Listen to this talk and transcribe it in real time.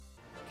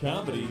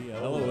Comedy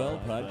LOL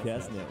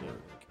Podcast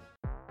Network.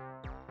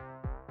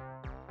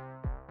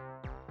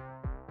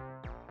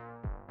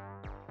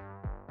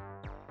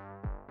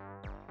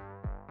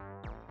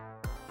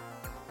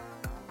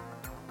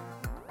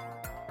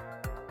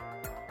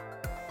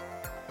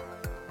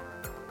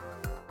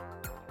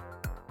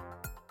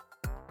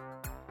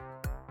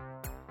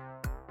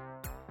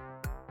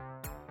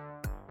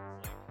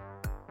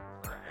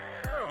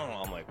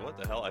 I'm like, what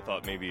the hell? I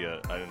thought maybe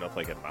I don't know if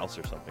like a mouse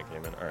or something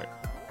came in. All right.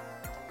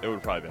 It would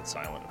have probably been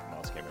silent if a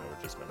mouse came in. It would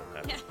have just been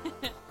happy.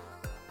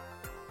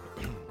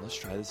 Let's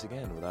try this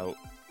again without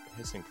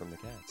hissing from the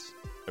cats.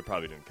 It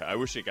probably didn't. I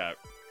wish it got,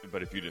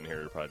 but if you didn't hear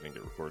it, it probably didn't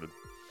get recorded.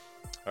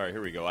 All right,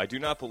 here we go. I do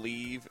not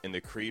believe in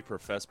the creed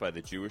professed by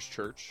the Jewish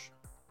church,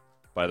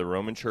 by the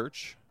Roman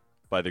church,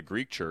 by the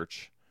Greek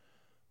church,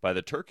 by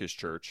the Turkish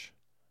church,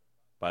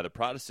 by the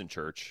Protestant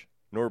church,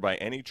 nor by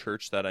any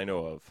church that I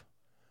know of.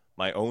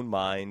 My own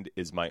mind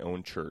is my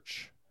own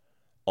church.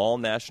 All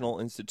national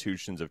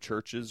institutions of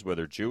churches,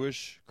 whether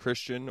Jewish,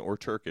 Christian, or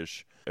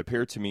Turkish,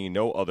 appear to me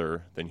no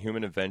other than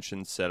human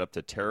inventions set up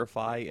to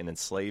terrify and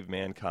enslave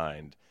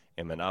mankind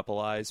and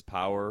monopolize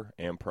power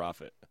and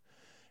profit.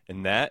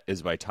 And that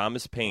is by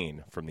Thomas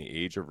Paine from The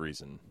Age of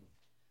Reason.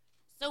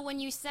 So when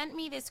you sent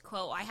me this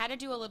quote, I had to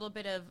do a little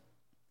bit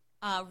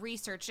of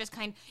research, just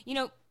kind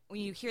of, when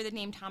you hear the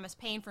name Thomas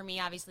Paine, for me,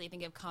 obviously, I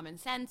think of Common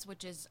Sense,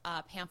 which is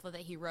a pamphlet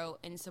that he wrote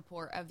in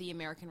support of the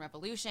American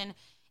Revolution.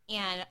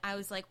 And I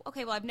was like,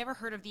 okay, well, I've never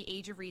heard of The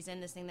Age of Reason,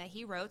 this thing that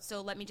he wrote,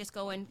 so let me just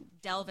go and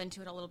delve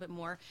into it a little bit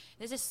more.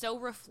 This is so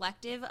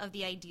reflective of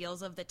the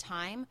ideals of the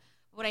time.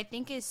 What I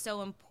think is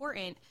so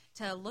important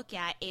to look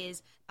at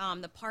is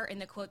the part in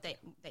the quote that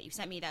you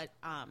sent me that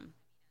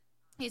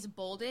is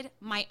bolded,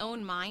 my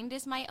own mind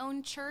is my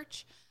own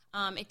church.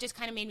 It just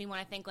kind of made me want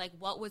to think, like,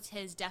 what was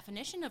his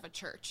definition of a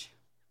church?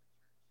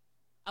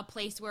 A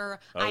place where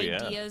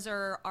ideas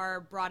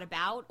are brought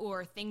about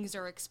or things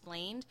are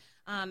explained.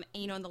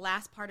 In the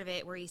last part of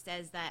it where he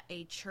says that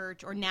a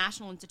church or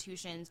national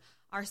institutions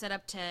are set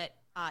up to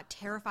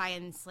terrify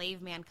and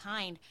enslave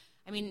mankind.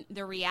 I mean,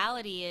 the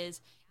reality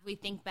is, if we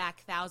think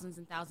back thousands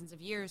and thousands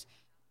of years,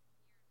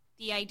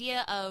 the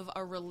idea of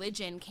a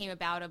religion came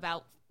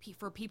about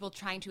for people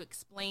trying to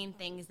explain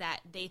things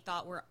that they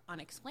thought were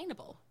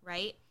unexplainable,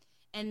 right?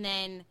 And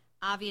then,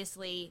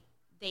 obviously,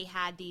 they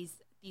had these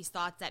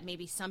thoughts that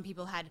maybe some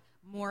people had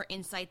more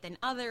insight than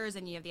others,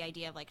 and you have the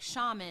idea of, like,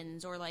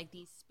 shamans or, like,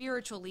 these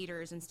spiritual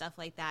leaders and stuff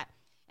like that.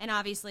 And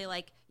obviously,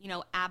 like,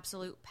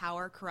 absolute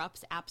power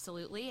corrupts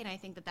absolutely, and I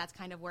think that that's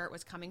kind of where it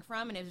was coming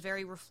from, and it was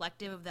very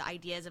reflective of the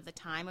ideas of the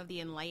time of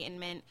the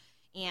Enlightenment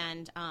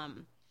and,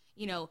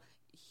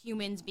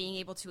 humans being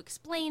able to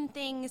explain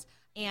things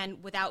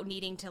and without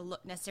needing to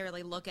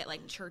necessarily look at,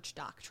 like, church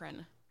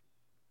doctrine.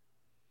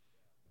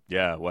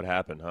 Yeah, what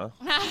happened, huh?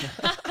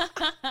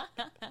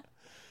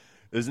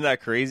 Isn't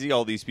that crazy?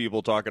 All these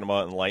people talking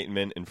about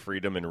enlightenment and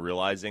freedom and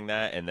realizing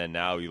that, and then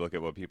now you look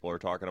at what people are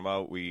talking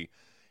about.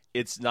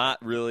 It's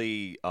not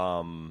really a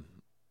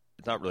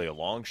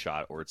long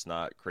shot, or it's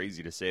not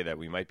crazy to say that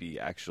we might be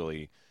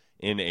actually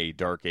in a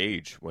dark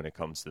age when it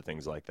comes to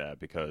things like that.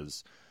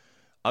 Because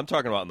I'm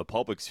talking about in the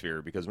public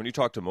sphere. Because when you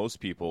talk to most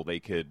people,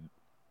 they could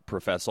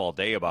profess all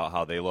day about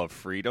how they love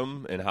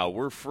freedom and how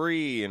we're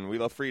free and we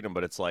love freedom,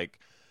 but it's like,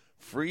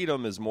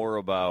 freedom is more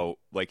about,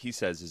 like he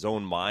says, his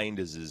own mind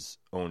is his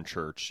own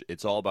church.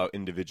 It's all about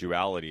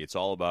individuality. It's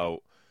all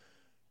about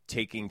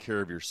taking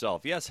care of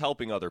yourself. Yes,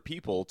 helping other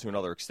people to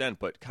another extent,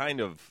 but kind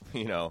of,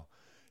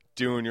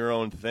 doing your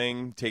own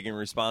thing, taking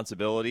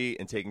responsibility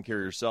and taking care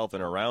of yourself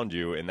and around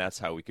you, and that's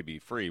how we could be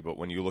free. But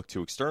when you look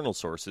to external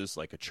sources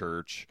like a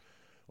church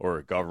or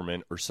a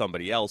government or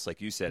somebody else, like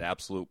you said,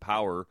 absolute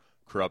power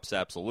corrupts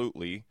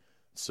absolutely.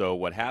 So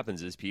what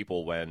happens is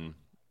people, when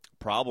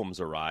problems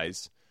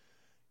arise,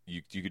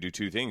 you could do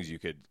two things. You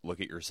could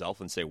look at yourself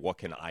and say, what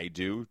can I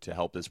do to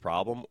help this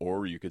problem?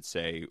 Or you could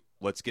say,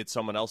 let's get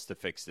someone else to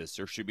fix this.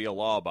 There should be a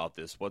law about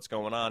this. What's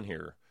going on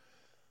here?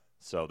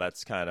 So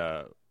that's kind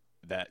of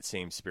that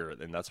same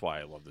spirit, and that's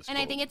why I love this And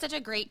quote. I think it's such a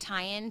great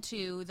tie-in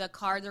to the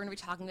card that we're going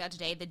to be talking about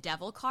today, the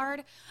Devil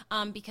card,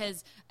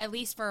 because at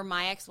least for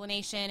my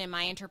explanation and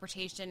my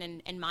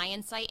interpretation and my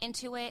insight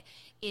into it,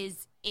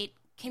 is it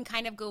can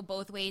kind of go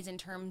both ways in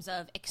terms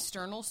of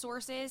external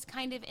sources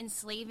kind of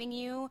enslaving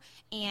you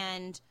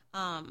and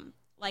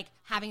like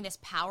having this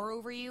power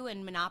over you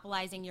and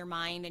monopolizing your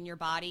mind and your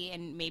body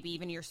and maybe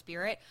even your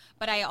spirit.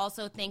 But I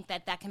also think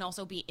that can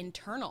also be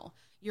internal.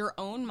 Your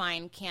own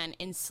mind can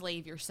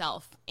enslave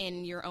yourself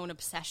in your own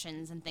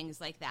obsessions and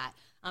things like that.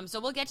 So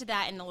we'll get to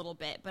that in a little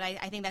bit, but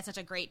I think that's such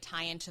a great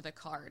tie-in to the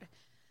card.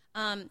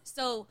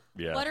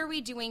 What are we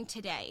doing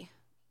today?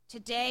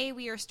 Today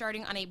we are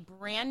starting on a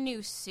brand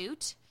new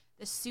suit,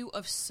 the Suit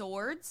of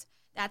Swords.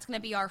 That's going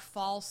to be our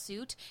fall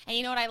suit. And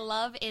you know what I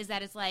love is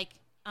that it's like,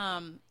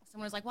 someone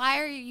was like, why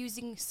are you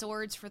using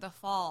swords for the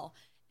fall?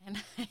 And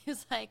I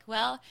was like,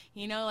 well,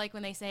 like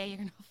when they say you're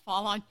going to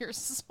fall on your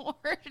sword.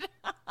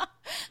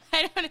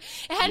 It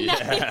had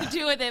nothing to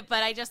do with it,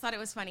 but I just thought it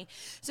was funny.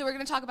 So we're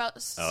going to talk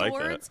about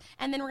swords,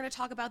 and then we're going to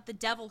talk about the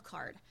Devil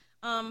card.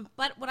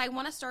 But what I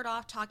want to start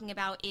off talking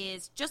about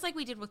is, just like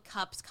we did with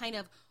cups, kind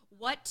of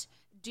what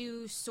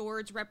do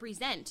swords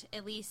represent,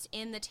 at least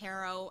in the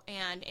tarot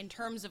and in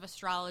terms of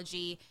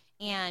astrology,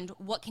 and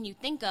what can you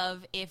think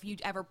of if you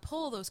ever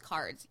pull those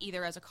cards,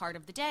 either as a card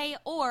of the day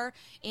or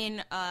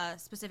in a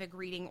specific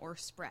reading or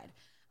spread.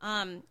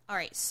 All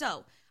right,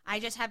 so I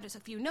just have just a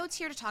few notes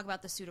here to talk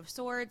about the suit of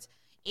swords.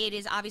 It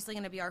is obviously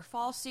going to be our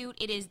fall suit.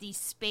 It is the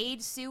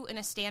spade suit in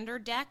a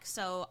standard deck.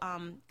 So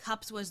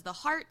cups was the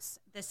hearts.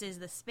 This is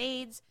the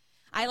spades.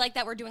 I like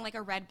that we're doing like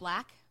a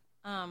red-black,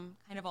 kind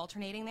of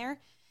alternating there.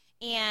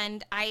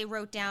 And I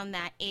wrote down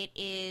that it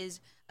is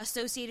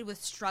associated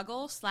with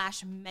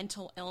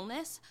struggle/mental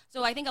illness.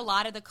 So I think a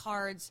lot of the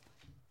cards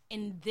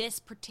in this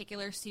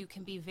particular suit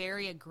can be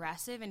very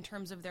aggressive in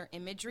terms of their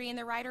imagery in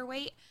the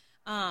Rider-Waite.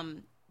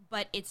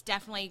 But it's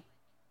definitely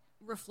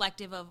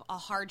reflective of a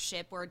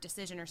hardship or a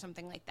decision or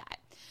something like that.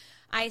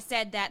 I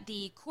said that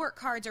the court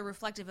cards are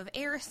reflective of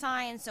air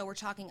signs, so we're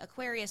talking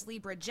Aquarius,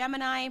 Libra,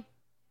 Gemini.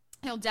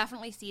 You'll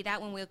definitely see that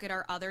when we look at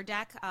our other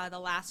deck, the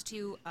last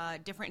two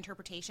different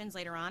interpretations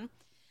later on.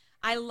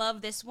 I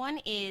love this one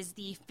is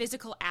the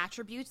physical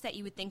attributes that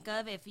you would think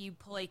of if you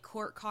pull a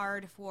court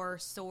card for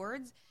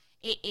swords.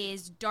 It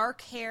is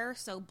dark hair,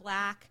 so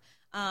black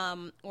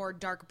or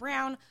dark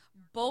brown,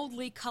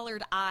 boldly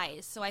colored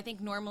eyes. So I think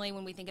normally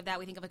when we think of that,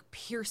 we think of like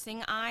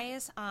piercing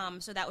eyes.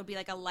 So that would be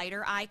like a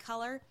lighter eye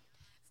color.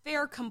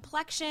 Fair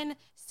complexion,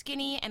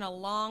 skinny, and a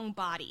long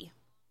body.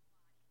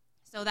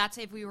 So that's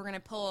if we were going to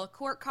pull a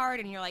court card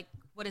and you're like,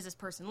 what does this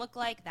person look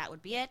like? That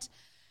would be it.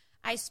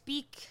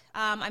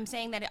 I'm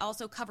saying that it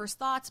also covers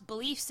thoughts,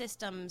 belief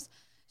systems,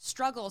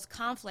 struggles,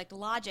 conflict,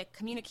 logic,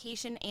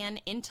 communication,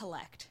 and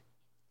intellect.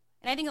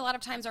 And I think a lot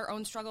of times our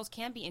own struggles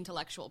can be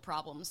intellectual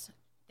problems,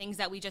 things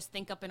that we just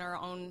think up in our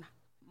own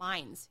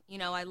minds. You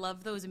know, I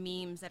love those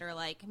memes that are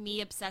like me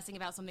obsessing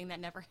about something that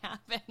never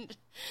happened.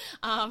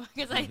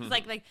 Because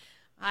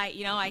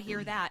I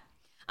hear that.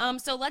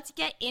 So let's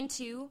get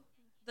into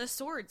the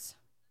swords,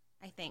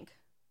 I think.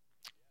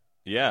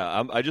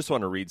 Yeah, I just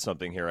want to read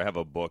something here. I have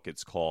a book.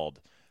 It's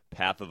called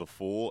Path of the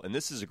Fool, and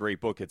this is a great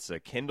book. It's a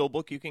Kindle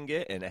book you can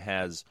get, and it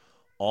has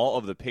all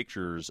of the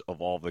pictures of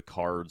all the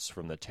cards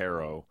from the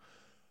tarot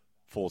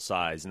full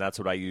size, and that's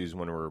what I use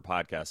when we're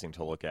podcasting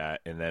to look at.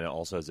 And then it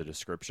also has a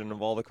description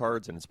of all the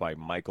cards, and it's by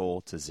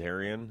Michael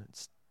Tsarion.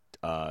 It's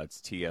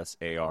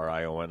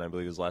Tsarion, I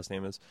believe his last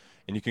name is.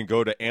 And you can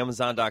go to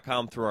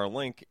Amazon.com through our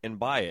link and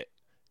buy it.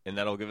 And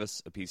that'll give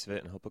us a piece of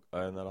it,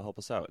 and that'll help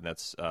us out. And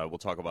that's we'll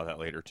talk about that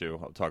later, too.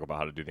 I'll talk about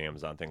how to do the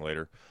Amazon thing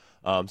later.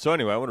 So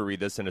anyway, I want to read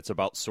this, and it's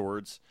about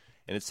swords.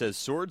 And it says,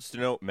 swords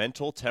denote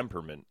mental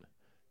temperament.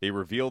 They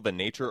reveal the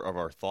nature of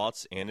our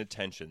thoughts and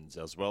intentions,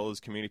 as well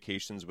as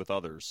communications with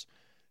others.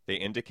 They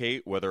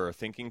indicate whether our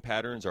thinking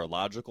patterns are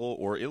logical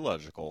or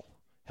illogical,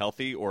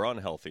 healthy or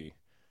unhealthy.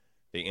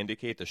 They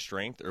indicate the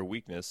strength or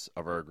weakness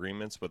of our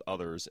agreements with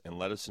others and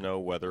let us know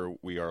whether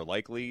we are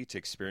likely to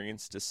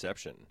experience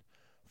deception,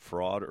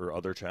 fraud, or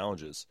other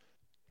challenges.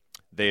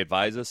 They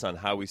advise us on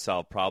how we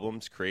solve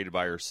problems created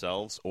by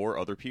ourselves or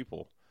other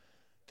people.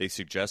 They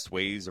suggest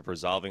ways of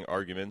resolving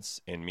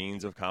arguments and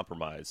means of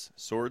compromise.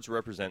 Swords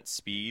represent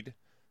speed,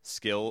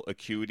 skill,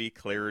 acuity,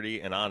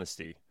 clarity, and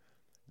honesty.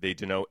 They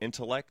denote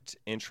intellect,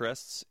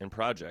 interests, and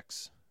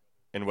projects,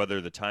 and whether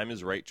the time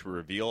is right to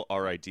reveal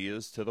our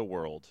ideas to the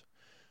world.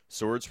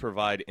 Swords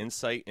provide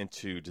insight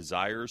into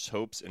desires,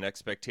 hopes, and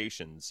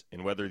expectations,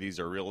 and whether these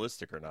are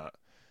realistic or not.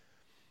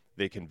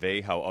 They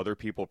convey how other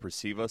people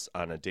perceive us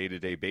on a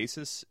day-to-day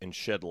basis and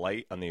shed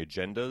light on the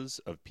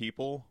agendas of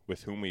people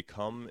with whom we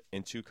come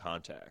into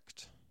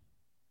contact.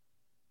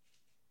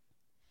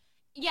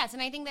 Yes,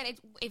 and I think that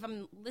if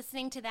I'm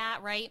listening to that,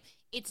 right,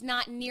 it's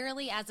not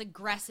nearly as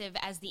aggressive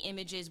as the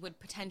images would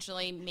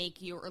potentially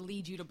make you or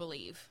lead you to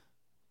believe.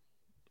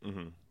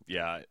 Mm-hmm.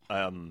 Yeah,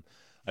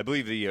 I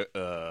believe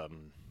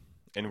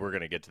and we're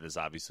going to get to this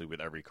obviously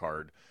with every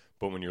card,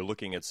 but when you're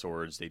looking at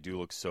swords, they do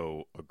look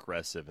so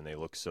aggressive and they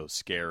look so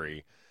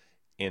scary.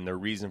 And the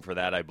reason for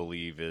that, I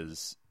believe,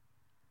 is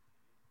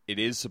it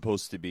is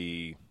supposed to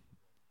be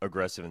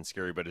aggressive and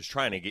scary, but it's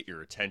trying to get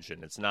your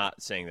attention. It's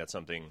not saying that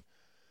something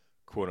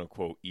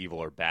quote-unquote evil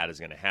or bad is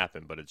going to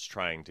happen, but it's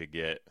trying to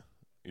get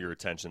your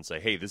attention, say,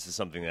 hey, this is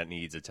something that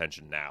needs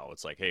attention now.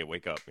 It's like, hey,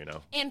 wake up, you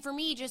know? And for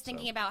me, just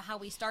thinking about how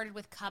we started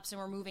with cups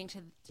and we're moving to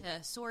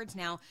swords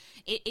now,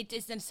 it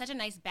is such a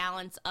nice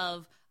balance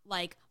of,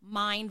 like,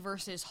 mind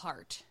versus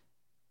heart.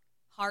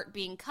 Heart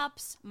being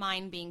cups,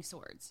 mind being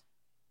swords.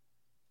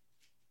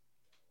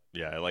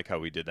 Yeah, I like how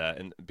we did that.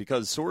 And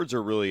because swords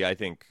are really, I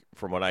think,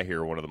 from what I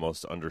hear, one of the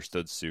most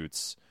understood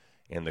suits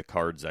and the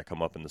cards that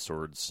come up in the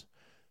swords.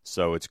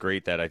 So it's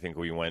great that I think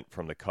we went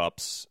from the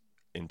cups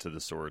into the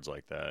swords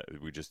like that.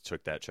 We just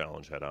took that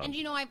challenge head on. And,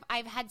 you know,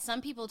 I've had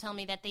some people tell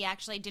me that they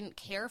actually didn't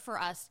care for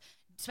us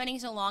spending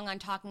so long on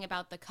talking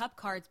about the cup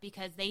cards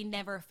because they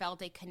never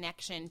felt a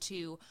connection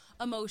to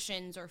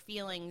emotions or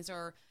feelings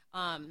or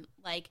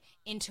like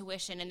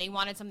intuition, and they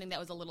wanted something that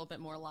was a little bit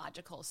more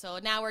logical. So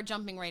now we're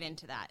jumping right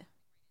into that.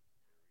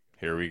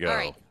 Here we go. All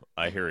right.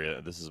 I hear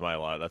you. This is my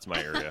lot. That's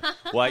my area.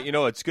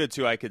 Well, it's good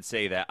too. I could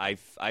say that I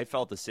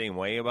felt the same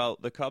way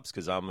about the cups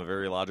because I'm a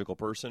very logical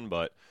person.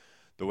 But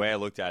the way I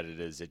looked at it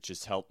is it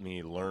just helped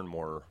me learn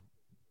more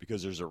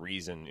because there's a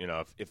reason.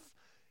 If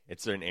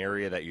it's an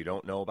area that you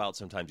don't know about,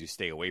 sometimes you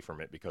stay away from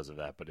it because of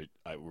that. But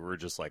we're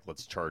just like,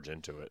 let's charge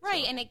into it.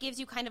 Right, and it gives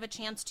you kind of a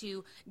chance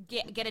to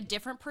get a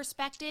different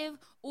perspective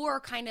or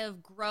kind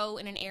of grow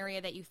in an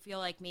area that you feel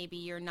like maybe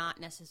you're not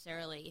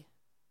necessarily,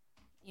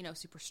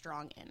 super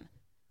strong in.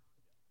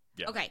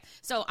 Yeah. Okay,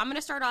 so I'm going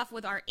to start off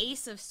with our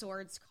Ace of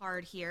Swords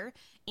card here,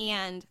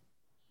 and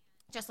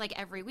just like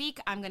every week,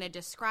 I'm going to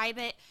describe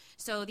it.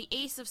 So the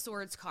Ace of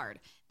Swords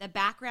card, the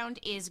background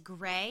is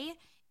gray,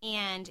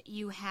 and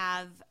you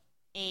have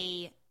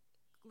a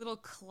little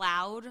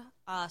cloud,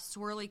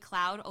 swirly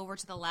cloud over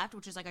to the left,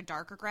 which is like a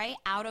darker gray.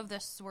 Out of the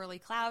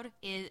swirly cloud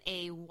is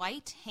a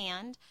white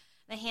hand.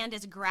 The hand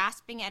is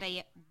grasping at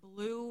a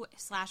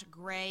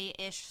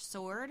blue/grayish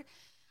sword,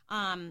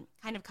 kind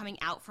of coming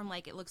out from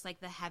it looks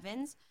like the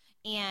heavens.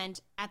 And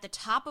at the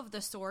top of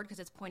the sword, because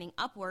it's pointing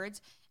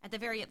upwards, at the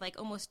very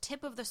almost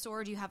tip of the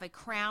sword, you have a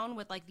crown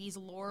with these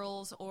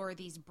laurels or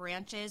these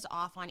branches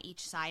off on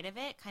each side of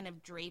it, kind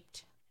of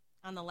draped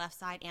on the left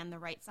side and the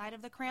right side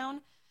of the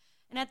crown.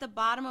 And at the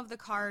bottom of the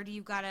card,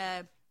 you've got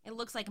it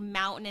looks like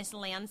mountainous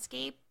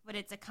landscape, but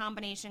it's a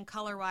combination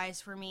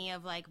color-wise for me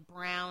of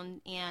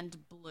brown and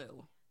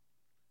blue.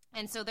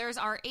 And so there's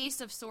our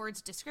Ace of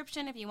Swords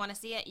description. If you want to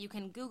see it, you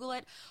can Google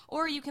it,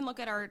 or you can look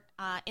at our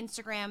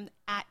Instagram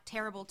at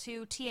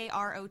Tarotbull2,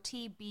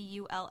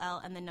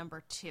 TAROTBULL, and the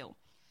number 2.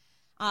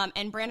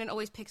 And Brandon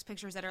always picks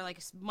pictures that are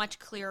much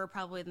clearer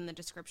probably than the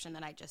description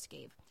that I just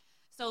gave.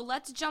 So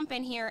let's jump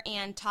in here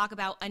and talk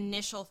about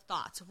initial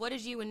thoughts. What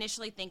did you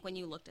initially think when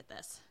you looked at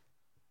this?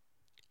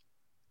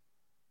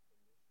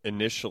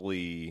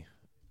 Initially,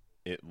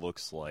 it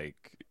looks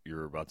like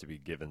you're about to be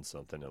given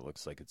something. It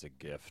looks like it's a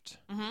gift.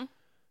 Mm-hmm.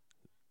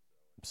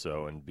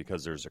 So, and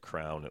because there's a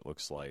crown, it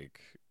looks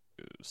like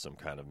some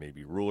kind of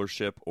maybe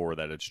rulership, or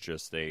that it's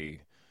just a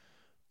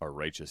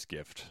righteous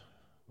gift,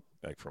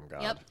 from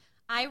God. Yep.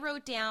 I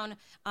wrote down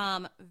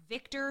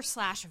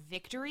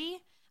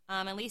victor/victory.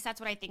 At least that's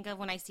what I think of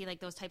when I see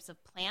those types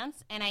of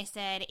plants. And I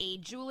said a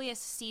Julius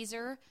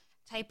Caesar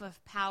type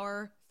of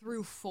power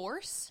through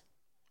force.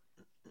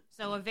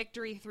 So a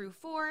victory through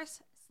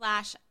force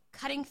 /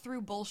 cutting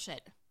through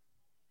bullshit.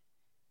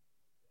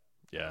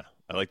 Yeah.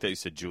 I like that you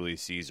said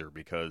Julius Caesar,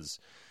 because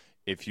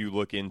if you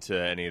look into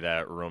any of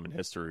that Roman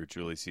history with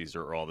Julius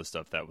Caesar or all the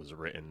stuff that was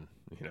written,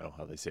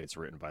 how they say it's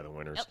written by the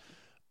winners,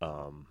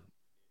 yep.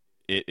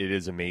 It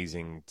is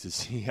amazing to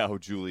see how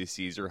Julius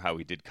Caesar, how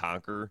he did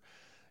conquer.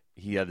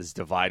 He had this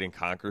divide and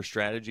conquer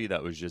strategy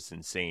that was just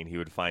insane. He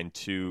would find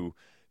 2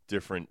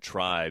 different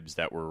tribes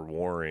that were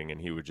warring, and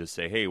he would just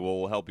say, hey,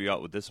 we'll help you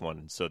out with this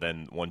one. So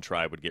then one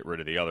tribe would get rid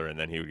of the other, and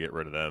then he would get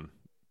rid of them.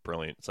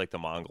 Brilliant. It's like the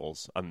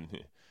Mongols. I'm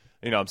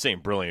saying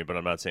brilliant, but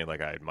I'm not saying I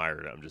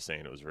admired it. I'm just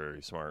saying it was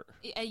very smart.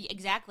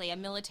 Exactly. A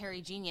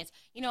military genius.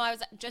 I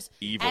was just...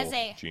 Evil as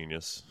a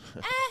genius.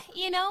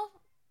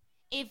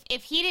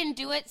 If he didn't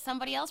do it,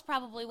 somebody else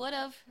probably would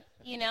have,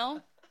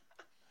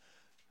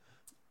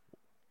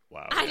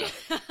 Wow. Yeah.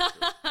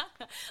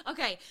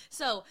 Okay,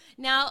 so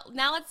now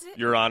let's...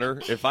 Your Honor,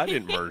 if I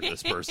didn't murder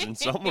this person,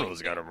 someone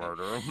was going to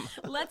murder him.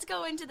 Let's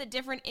go into the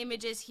different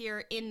images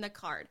here in the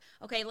card.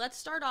 Okay, let's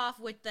start off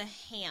with the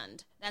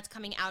hand that's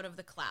coming out of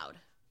the cloud.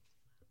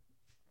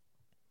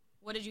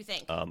 What did you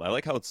think? I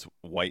like how it's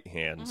white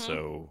hand,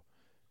 so...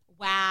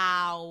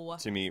 Wow.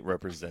 To me, it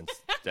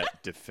represents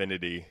that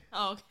divinity.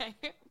 Oh, okay.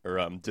 Or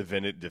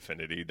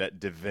divinity. That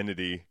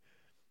divinity,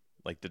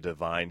 like the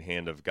divine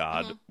hand of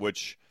God,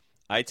 which...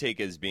 I take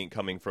as being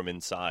coming from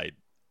inside.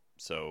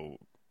 So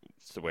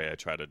it's the way I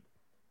try to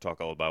talk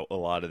all about a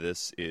lot of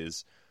this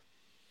is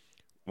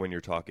when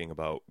you're talking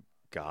about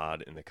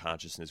God and the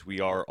consciousness, we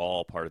are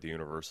all part of the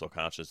universal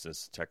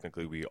consciousness.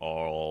 Technically, we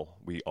all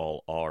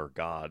are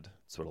God.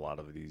 That's what a lot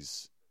of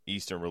these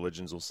Eastern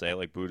religions will say,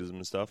 like Buddhism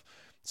and stuff.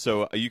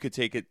 So you could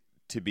take it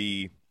to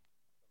be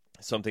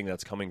something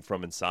that's coming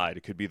from inside.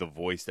 It could be the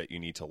voice that you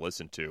need to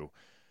listen to.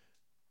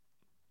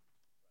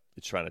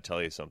 It's trying to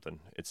tell you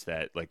something. It's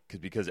that,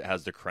 because it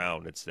has the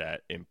crown, it's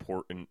that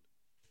important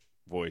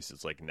voice.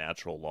 It's like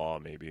natural law,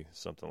 maybe,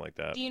 something like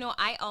that.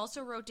 I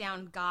also wrote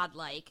down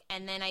godlike,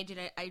 and then I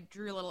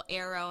drew a little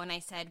arrow, and I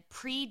said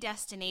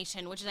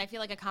predestination, which is, I feel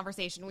like, a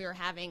conversation we were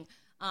having,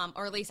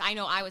 or at least I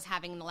know I was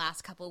having in the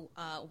last couple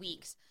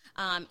weeks.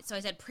 So I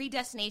said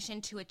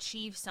predestination to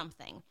achieve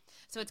something.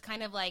 So it's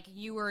kind of like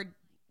you were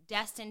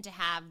destined to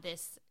have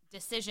this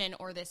decision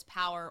or this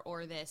power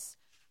or this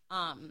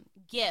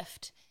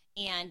gift,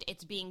 and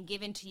it's being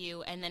given to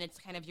you, and then it's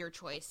kind of your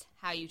choice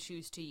how you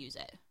choose to use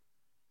it.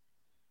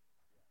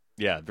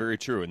 Yeah, very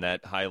true, and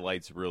that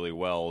highlights really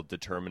well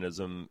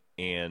determinism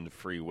and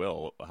free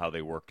will, how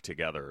they work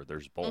together.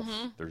 There's both.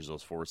 There's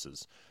those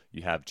forces.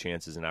 You have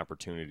chances and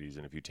opportunities,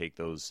 and if you take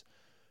those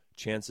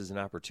chances and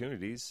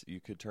opportunities, you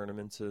could turn them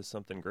into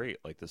something great,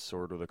 like the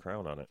sword with a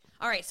crown on it.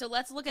 All right, so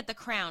let's look at the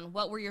crown.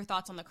 What were your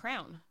thoughts on the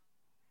crown?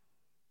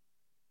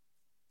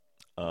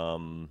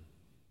 I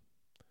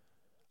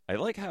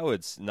like how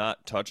it's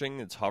not touching;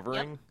 it's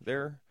hovering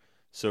there,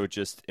 so it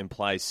just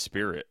implies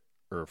spirit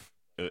or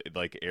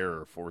like air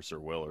or force or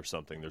will or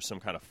something. There's some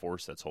kind of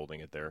force that's holding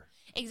it there.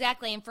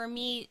 Exactly. And for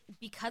me,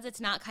 because it's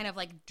not kind of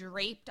like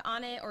draped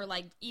on it or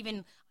like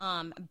even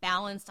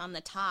balanced on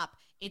the top,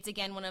 it's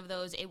again one of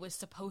those, it was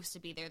supposed to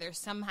be there. There's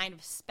some kind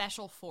of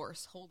special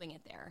force holding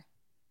it there.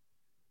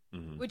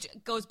 Mm-hmm. Which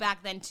goes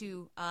back then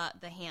to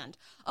the hand.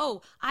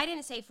 Oh, I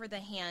didn't say for the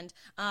hand.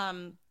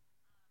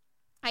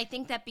 I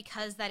think that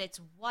because that it's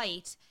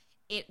white,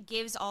 it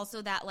gives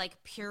also that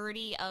like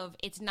purity of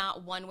it's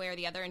not one way or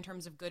the other in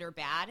terms of good or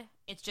bad.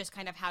 It's just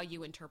kind of how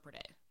you interpret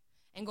it.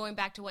 And going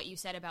back to what you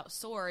said about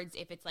swords,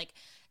 if it's like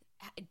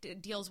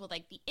deals with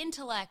like the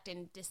intellect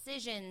and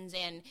decisions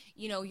and,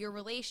 you know, your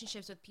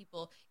relationships with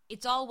people,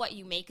 it's all what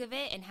you make of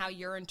it and how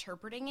you're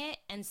interpreting it.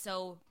 And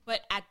so, but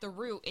at the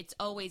root, it's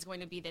always going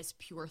to be this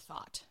pure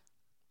thought.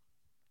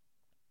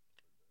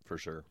 For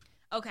sure.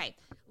 Okay,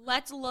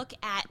 let's look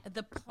at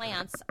the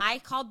plants. I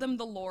called them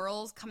the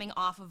laurels coming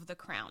off of the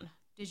crown.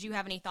 Did you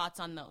have any thoughts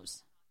on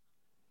those?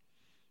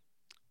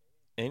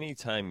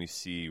 Anytime you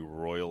see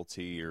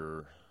royalty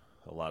or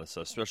a lot of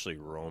stuff, especially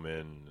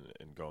Roman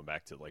and going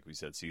back to, like we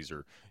said,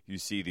 Caesar, you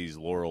see these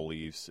laurel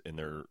leaves and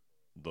they're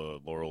the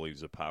laurel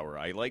leaves of power.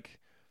 I like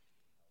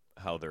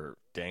how they're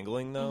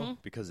dangling, though,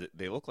 because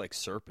they look like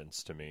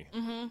serpents to me.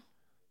 Mm-hmm.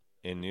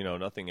 And, you know,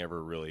 nothing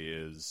ever really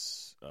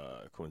is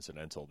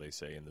coincidental, they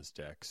say, in this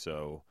deck.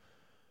 So,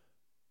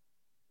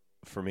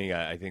 for me,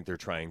 I think they're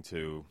trying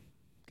to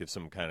give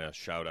some kind of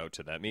shout-out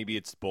to that. Maybe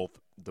it's both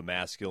the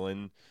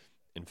masculine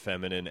and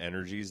feminine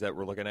energies that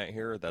we're looking at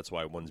here. That's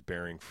why one's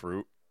bearing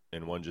fruit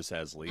and one just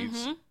has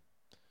leaves. Mm-hmm.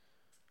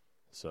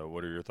 So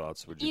what are your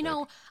thoughts? You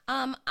know,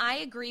 I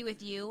agree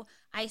with you.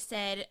 I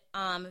said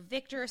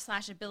victor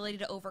 / ability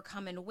to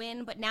overcome and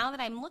win. But now that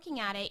I'm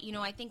looking at it, you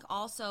know, I think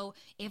also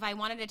if I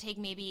wanted to take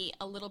maybe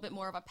a little bit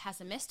more of a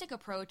pessimistic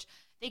approach,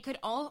 they could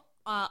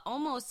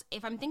almost,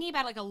 if I'm thinking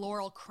about like a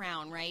laurel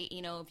crown, right?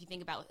 You know, if you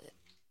think about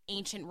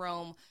ancient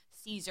Rome,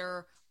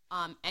 Caesar,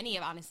 any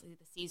of, honestly,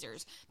 the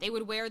Caesars, they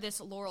would wear this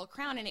laurel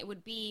crown and it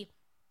would be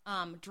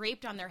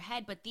draped on their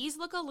head. But these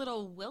look a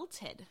little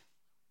wilted.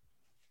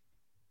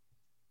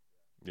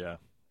 Yeah,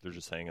 they're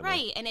just hanging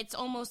right, there. And it's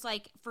almost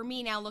like, for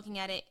me now looking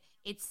at it,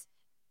 it's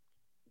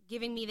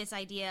giving me this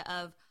idea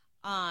of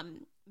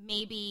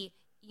maybe,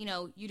 you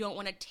know, you don't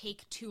want to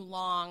take too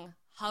long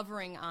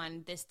hovering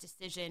on this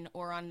decision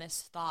or on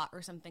this thought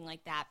or something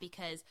like that,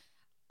 because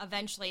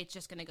eventually it's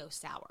just going to go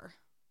sour.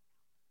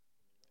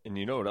 And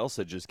you know what else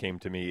that just came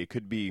to me? It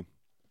could be,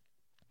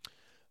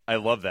 I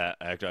love that.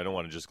 Actually, I don't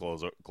want to just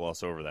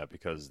gloss over that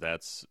because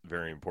that's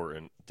very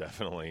important,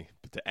 definitely.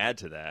 But to add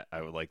to that,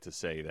 I would like to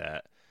say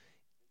that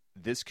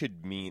this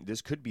could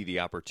be the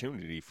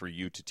opportunity for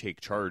you to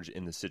take charge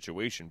in the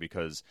situation,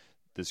 because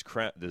this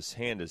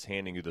hand is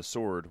handing you the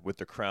sword with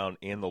the crown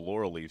and the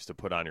laurel leaves to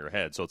put on your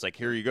head. So it's like,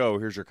 here you go.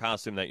 Here's your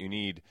costume that you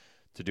need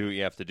to do what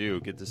you have to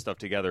do. Get this stuff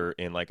together.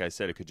 And like I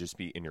said, it could just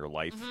be in your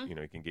life. Mm-hmm. You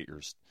know, you can get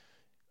your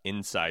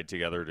inside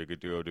together to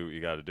do what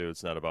you got to do.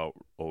 It's not about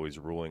always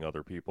ruling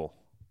other people.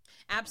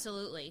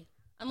 Absolutely.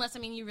 Unless, I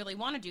mean, you really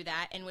want to do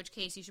that, in which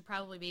case you should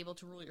probably be able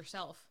to rule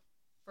yourself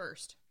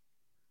first.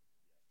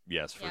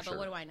 Yes, for sure. Yeah, but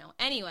what do I know?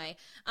 Anyway,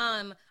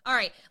 all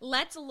right,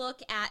 let's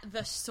look at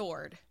the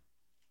sword.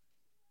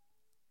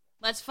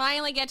 Let's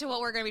finally get to what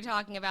we're going to be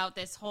talking about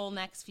this whole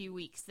next few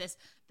weeks.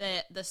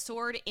 The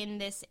sword in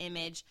this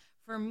image.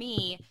 For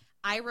me,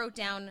 I wrote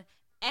down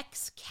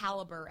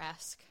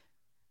Excalibur-esque.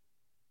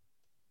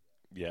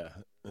 Yeah,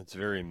 it's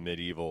very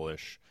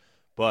medieval-ish.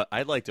 But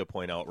I'd like to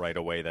point out right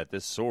away that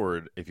this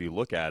sword, if you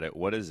look at it,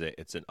 what is it?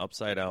 It's an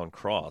upside-down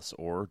cross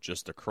or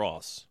just a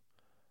cross.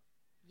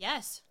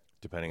 Yes.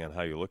 Depending on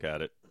how you look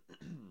at it.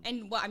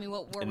 And what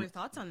were your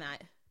thoughts on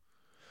that?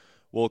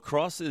 Well,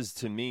 crosses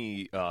to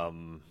me,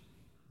 when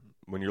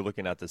you're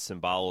looking at the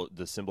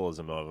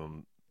symbolism of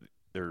them,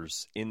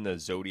 there's in the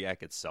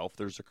zodiac itself,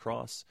 there's a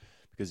cross.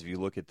 Because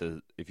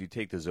if you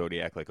take the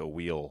zodiac like a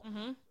wheel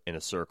mm-hmm. in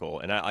a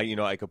circle, and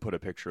I could put a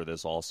picture of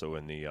this also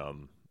on the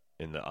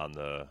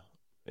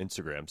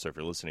Instagram. So if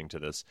you're listening to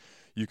this,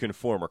 you can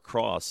form a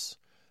cross,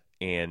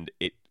 and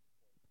it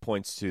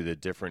points to the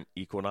different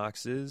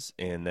equinoxes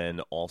and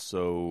then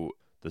also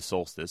the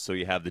solstice. So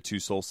you have the two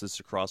solstices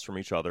across from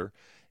each other,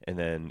 and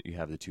then you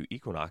have the two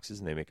equinoxes,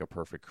 and they make a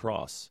perfect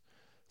cross.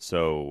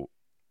 So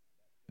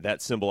that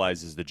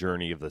symbolizes the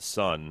journey of the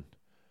sun,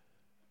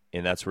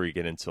 and that's where you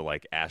get into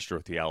like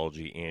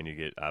astrotheology, and you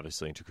get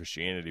obviously into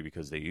Christianity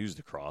because they use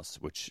the cross,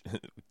 which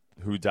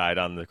who died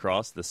on the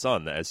cross? The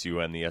sun, the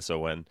S-U-N, the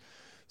S-O-N.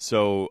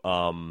 So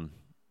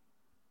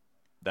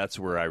that's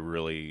where I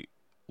really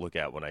look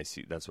at when I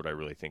see, that's what I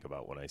really think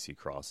about when I see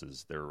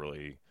crosses. They're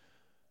really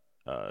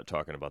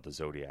talking about the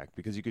zodiac,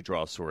 because you could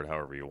draw a sword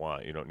however you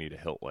want. You don't need a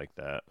hilt like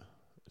that.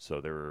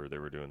 So they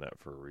were doing that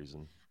for a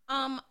reason.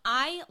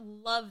 I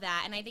love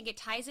that, and I think it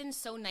ties in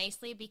so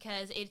nicely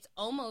because it's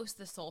almost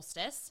the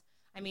solstice.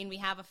 I mean, we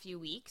have a few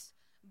weeks,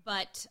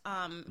 but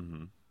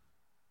mm-hmm.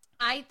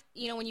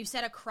 When you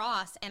said a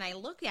cross and I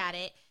look at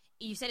it,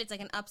 you said it's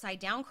like an upside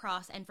down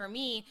cross. And for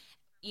me,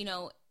 you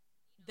know,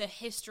 the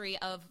history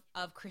of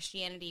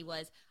Christianity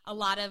was a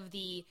lot of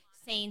the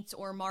saints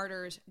or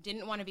martyrs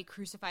didn't want to be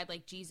crucified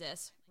like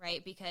Jesus,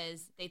 right?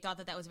 Because they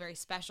thought that was very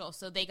special.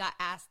 So they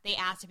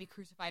asked to be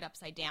crucified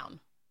upside down.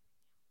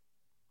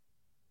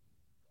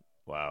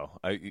 Wow.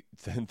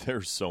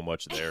 There's so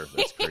much there.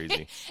 That's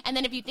crazy. And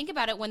then if you think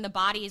about it, when the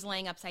body is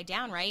laying upside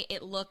down, right,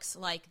 it looks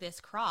like this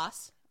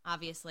cross,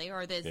 obviously,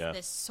 or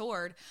this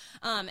sword.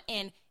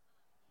 And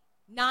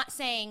not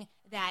saying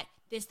that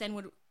this then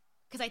would,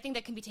 because I think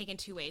that can be taken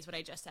two ways, what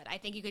I just said. I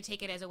think you could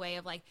take it as a way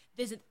of like,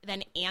 this is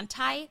then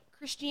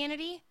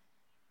anti-Christianity,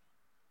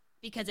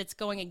 because it's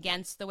going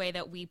against the way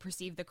that we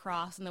perceive the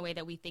cross and the way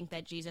that we think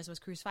that Jesus was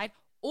crucified.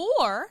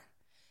 Or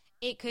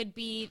it could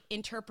be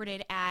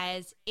interpreted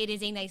as it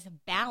is a nice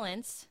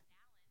balance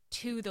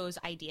to those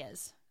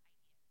ideas.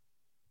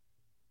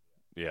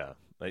 Yeah.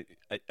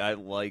 I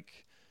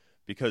like,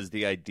 because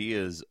the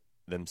ideas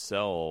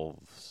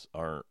themselves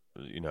aren't,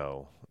 you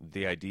know,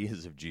 the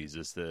ideas of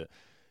Jesus,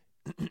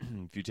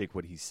 if you take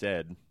what he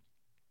said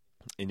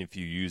and if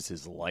you use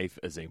his life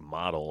as a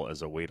model,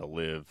 as a way to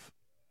live,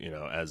 you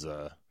know, as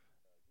a,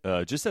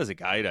 just as a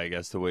guide, I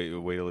guess, the way to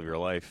live your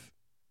life,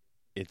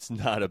 it's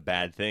not a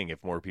bad thing.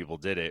 If more people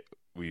did it,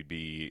 we'd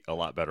be a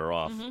lot better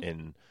off. Mm-hmm.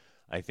 And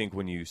I think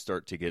when you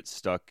start to get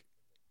stuck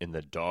in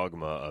the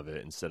dogma of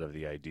it instead of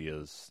the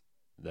ideas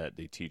that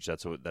they teach,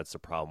 that's the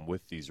problem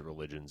with these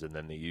religions. And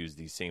then they use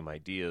these same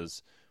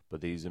ideas, but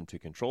they use them to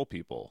control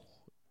people.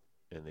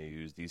 And they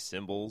use these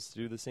symbols to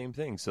do the same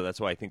thing. So that's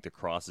why I think the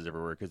cross is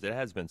everywhere, because it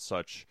has been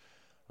such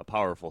a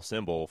powerful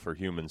symbol for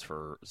humans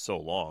for so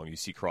long. You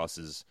see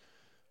crosses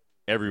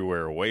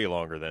everywhere way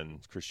longer than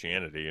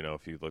Christianity, you know,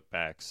 if you look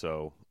back.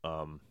 So,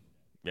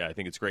 yeah, I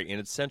think it's great. And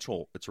it's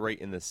central. It's right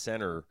in the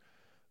center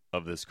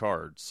of this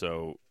card.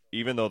 So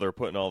even though they're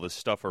putting all this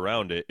stuff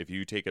around it, if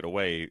you take it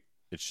away,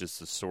 it's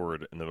just a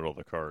sword in the middle of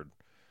the card.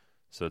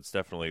 So it's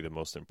definitely the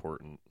most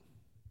important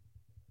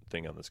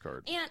thing on this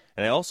card.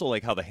 And I also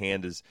like how the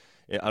hand is,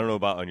 I don't know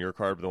about on your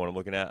card, but the one I'm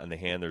looking at, on the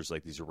hand, there's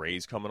like these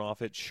rays coming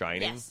off it,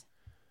 shining. Yes.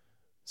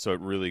 So it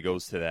really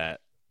goes to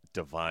that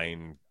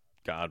divine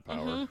God power.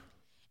 Mm-hmm.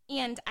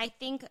 And I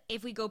think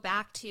if you go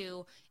back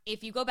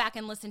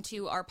and listen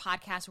to our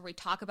podcast where we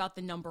talk about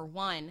the number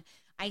one,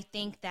 I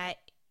think that,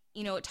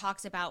 you know, it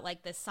talks about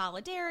like the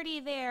solidarity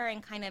there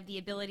and kind of the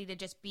ability to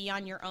just be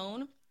on your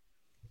own.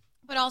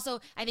 But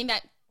also, I think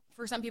that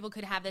for some people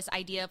could have this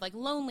idea of like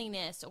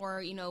loneliness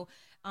or, you know,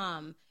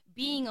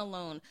 being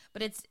alone.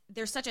 But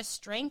there's such a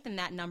strength in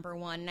that number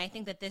one. And I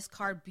think that this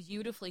card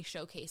beautifully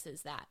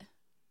showcases that.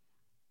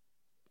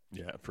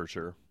 Yeah, for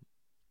sure.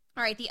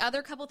 All right, the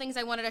other couple things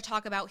I wanted to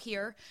talk about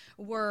here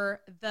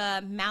were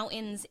the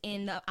mountains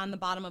on the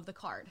bottom of the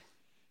card.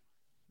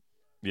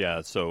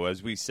 Yeah, so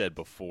as we said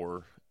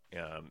before,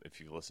 if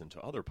you listen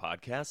to other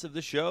podcasts of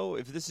the show,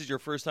 if this is your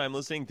first time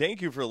listening,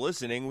 thank you for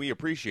listening. We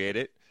appreciate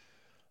it.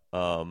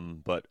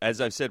 But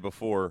as I've said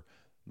before,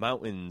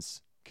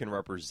 mountains can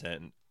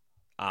represent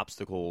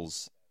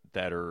obstacles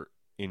that are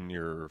in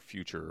your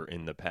future,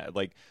 in the past.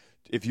 Like,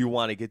 if you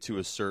want to get to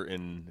a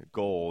certain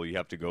goal, you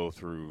have to go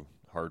through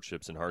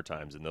hardships and hard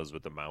times, and those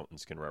what the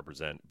mountains can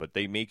represent. But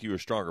they make you a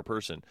stronger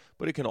person.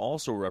 But it can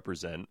also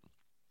represent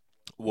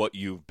what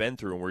you've been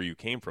through and where you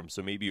came from.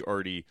 So maybe you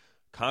already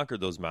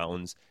conquered those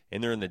mountains,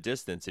 and they're in the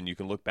distance, and you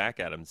can look back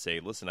at them and say,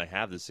 listen, I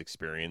have this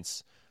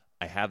experience.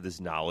 I have this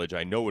knowledge.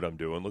 I know what I'm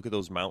doing. Look at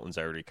those mountains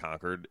I already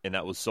conquered, and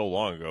that was so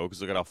long ago, because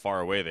look at how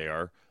far away they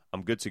are.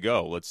 I'm good to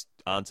go. Let's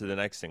on to the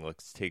next thing.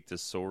 Let's take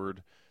this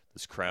sword,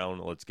 this crown.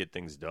 Let's get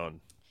things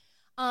done.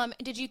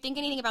 Did you think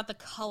anything about the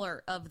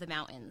color of the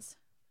mountains?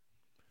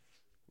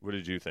 What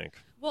did you think?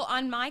 Well,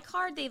 on my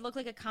card, they look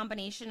like a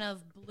combination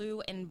of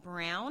blue and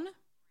brown.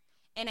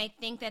 And I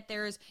think that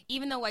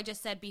even though I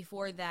just said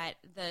before that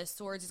the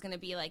swords is going to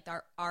be like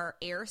our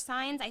air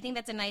signs, I think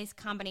that's a nice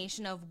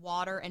combination of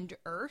water and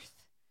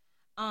earth.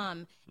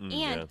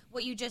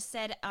 What you just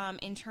said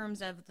in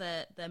terms of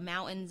the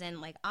mountains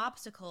and like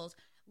obstacles,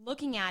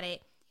 looking at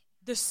it,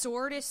 the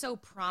sword is so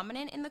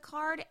prominent in the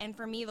card. And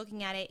for me,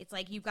 looking at it, it's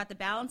like you've got the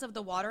balance of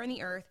the water and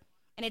the earth.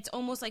 And it's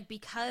almost like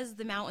because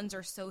the mountains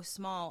are so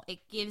small,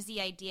 it gives the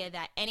idea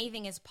that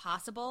anything is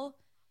possible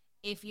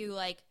if you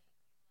like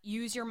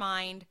use your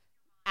mind,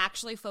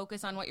 actually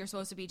focus on what you're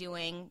supposed to be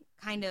doing,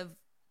 kind of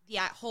the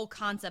whole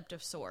concept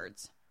of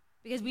swords.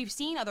 Because we've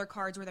seen other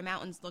cards where the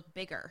mountains look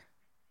bigger.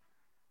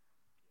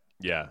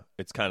 Yeah,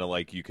 it's kind of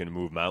like you can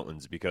move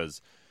mountains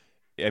because,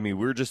 I mean,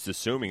 we're just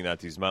assuming that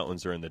these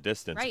mountains are in the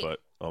distance, right. But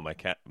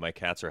my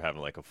cats are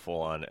having like a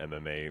full-on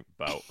MMA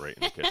bout right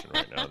in the kitchen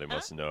right now. They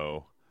must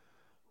know.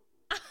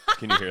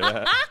 Can you hear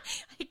that?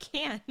 I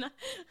can.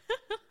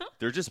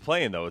 They're just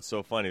playing, though. It's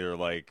so funny. They're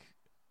like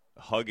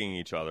hugging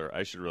each other.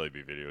 I should really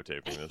be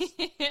videotaping this.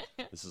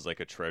 This is like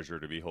a treasure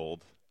to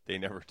behold. They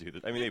never do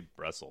this. I mean, they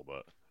wrestle,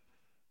 but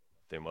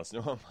they must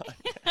know I'm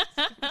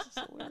podcast. This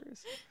is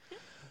hilarious.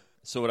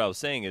 So what I was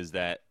saying is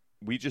that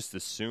we just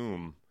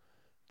assume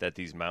that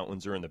these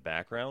mountains are in the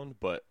background,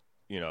 but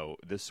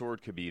this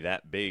sword could be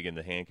that big and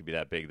the hand could be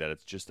that big that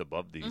it's just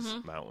above these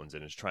mountains,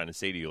 and it's trying to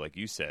say to you, like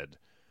you said,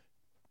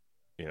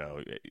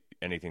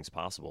 anything's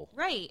possible.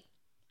 Right.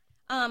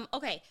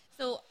 Okay.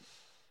 So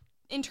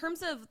in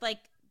terms of like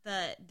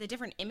the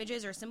different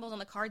images or symbols on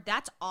the card,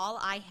 that's all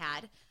I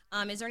had.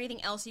 Is there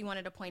anything else you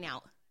wanted to point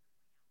out?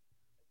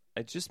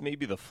 It's just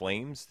maybe the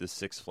flames, the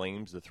 6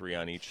 flames, the 3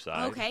 on each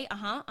side. Okay.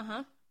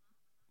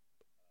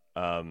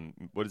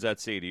 What does that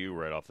say to you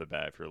right off the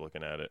bat if you're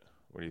looking at it?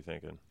 What are you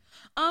thinking?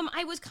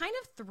 I was kind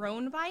of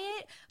thrown by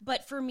it,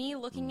 but for me,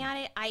 looking at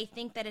it, I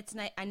think that it's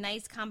a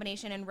nice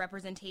combination and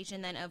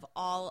representation then of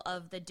all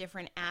of the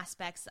different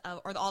aspects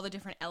or all the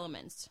different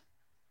elements.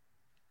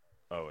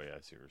 Oh, yeah, I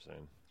see what you're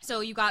saying.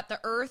 So you got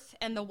the earth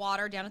and the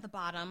water down at the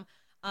bottom,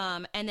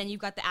 and then you've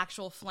got the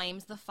actual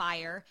flames, the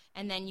fire,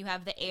 and then you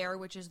have the air,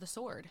 which is the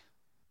sword.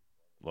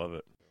 Love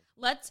it.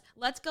 Let's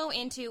go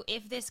into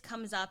if this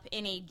comes up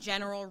in a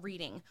general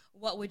reading.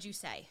 What would you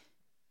say?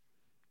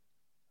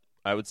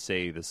 I would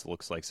say this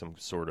looks like some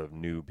sort of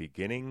new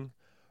beginning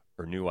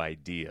or new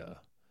idea.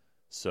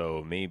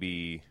 So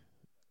maybe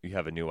you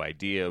have a new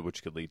idea,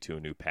 which could lead to a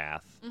new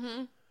path.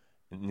 Mm-hmm.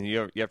 And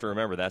you have to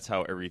remember, that's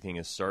how everything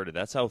is started.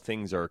 That's how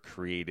things are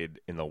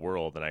created in the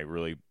world, and I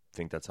really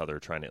think that's how they're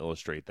trying to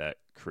illustrate that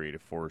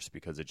creative force,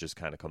 because it just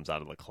kind of comes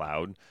out of the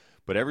cloud.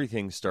 But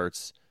everything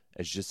starts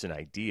as just an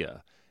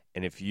idea,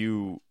 and if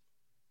you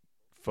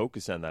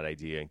focus on that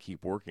idea and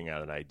keep working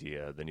on an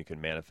idea, then you can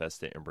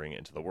manifest it and bring it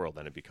into the world,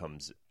 and it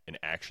becomes an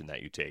action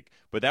that you take.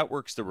 But that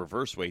works the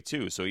reverse way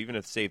too. So even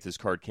if this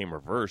card came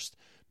reversed,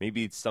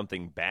 maybe it's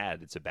something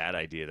bad. It's a bad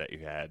idea that you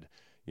had.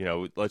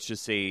 Let's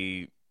just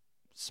say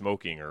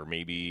smoking or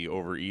maybe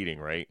overeating,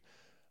 right?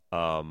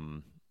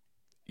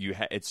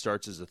 It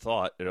starts as a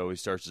thought. It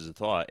always starts as a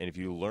thought. And if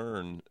you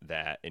learn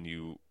that and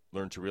you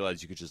learn to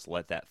realize you could just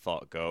let that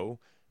thought go,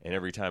 and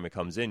every time it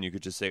comes in, you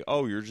could just say,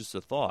 oh, you're just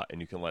a thought,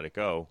 and you can let it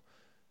go.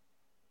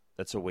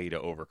 That's a way to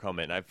overcome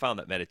it. And I've found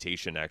that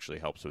meditation actually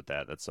helps with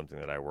that. That's something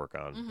that I work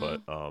on. Mm-hmm.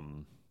 But,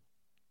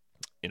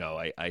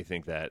 I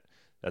think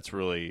that's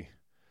really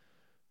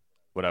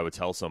what I would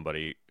tell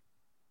somebody.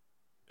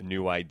 A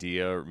new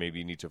idea, or maybe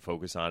you need to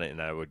focus on it,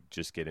 and I would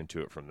just get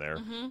into it from there.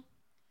 Mm-hmm.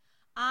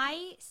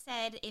 I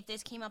said, if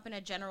this came up in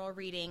a general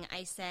reading,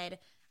 I said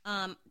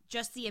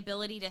just the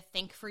ability to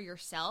think for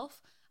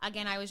yourself.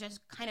 Again, I was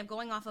just kind of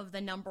going off of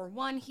the number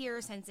 1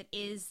 here, since it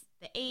is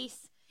the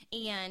ace,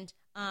 and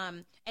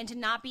to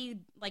not be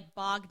like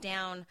bogged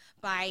down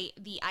by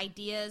the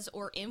ideas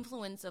or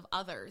influence of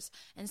others.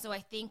 And so I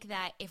think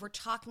that if we're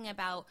talking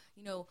about,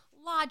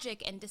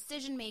 logic and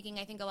decision making,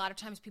 I think a lot of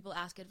times people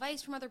ask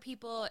advice from other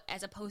people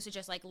as opposed to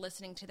just like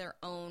listening to their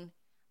own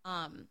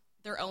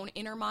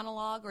inner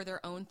monologue or their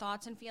own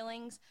thoughts and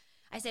feelings.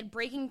 I said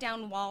breaking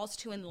down walls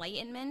to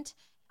enlightenment,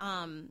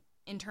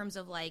 in terms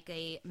of like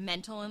a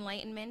mental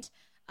enlightenment,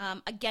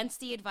 against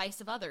the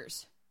advice of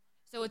others.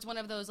 So it's one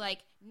of those like,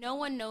 no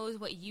one knows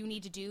what you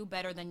need to do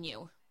better than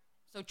you.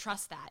 So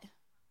trust that.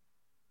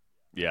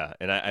 Yeah,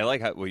 and I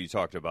like what you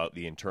talked about,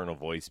 the internal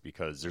voice,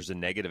 because there's a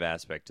negative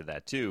aspect to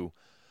that too.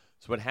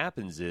 So what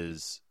happens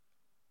is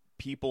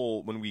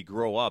people, when we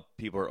grow up,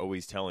 people are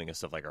always telling us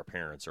stuff, like our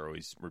parents are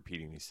always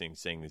repeating these things,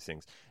 saying these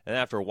things. And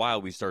after a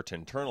while, we start to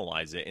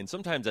internalize it. And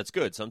sometimes that's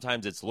good.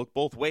 Sometimes it's look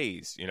both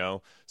ways,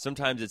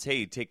 Sometimes it's,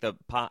 hey, take the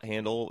pot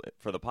handle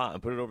for the pot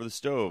and put it over the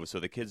stove so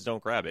the kids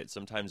don't grab it.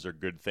 Sometimes they're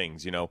good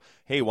things,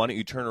 Hey, why don't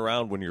you turn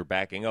around when you're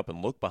backing up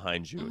and look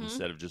behind you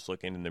instead of just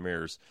looking in the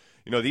mirrors?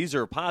 These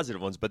are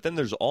positive ones. But then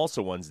there's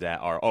also ones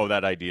that are, oh,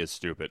 that idea is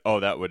stupid. Oh,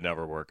 that would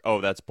never work.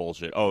 Oh, that's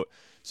bullshit. Oh,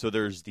 so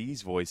there's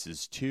these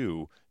voices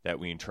too that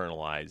we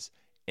internalize.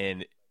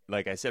 And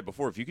like I said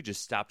before, if you could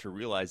just stop to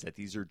realize that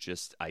these are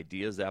just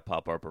ideas that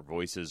pop up, or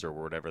voices, or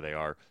whatever they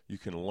are, you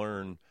can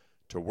learn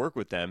to work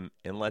with them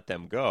and let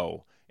them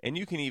go. And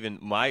you can even,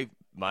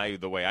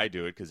 the way I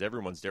do it, because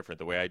everyone's different,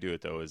 the way I do it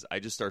though is I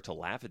just start to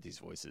laugh at these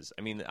voices.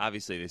 I mean,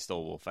 obviously they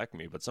still will affect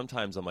me, but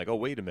sometimes I'm like, oh,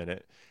 wait a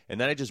minute.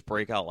 And then I just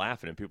break out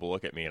laughing, and people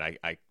look at me, and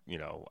I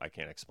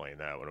can't explain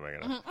that. What am I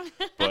going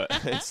to, but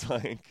it's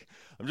like,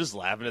 I'm just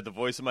laughing at the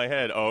voice in my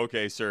head. Oh,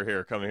 okay, sir,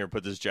 here, come here,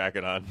 put this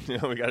jacket on.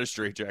 We got a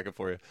straight jacket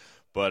for you.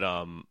 But,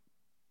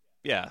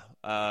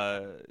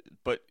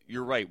 but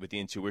you're right with the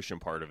intuition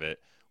part of it.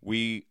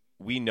 We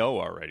know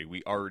already.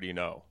 We already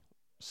know.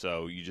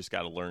 So you just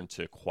got to learn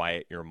to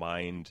quiet your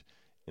mind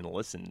and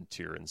listen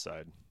to your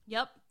inside.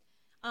 Yep.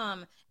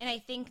 And I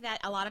think that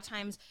a lot of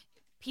times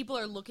people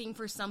are looking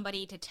for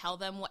somebody to tell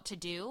them what to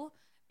do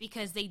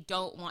because they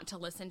don't want to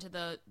listen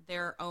to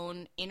their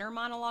own inner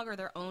monologue or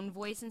their own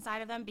voice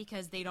inside of them,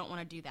 because they don't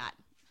want to do that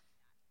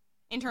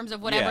in terms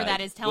of whatever that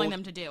is telling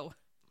them to do.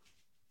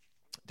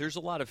 There's a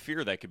lot of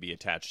fear that could be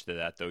attached to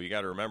that, though. You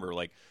got to remember,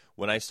 like,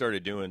 when I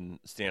started doing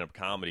stand-up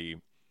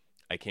comedy,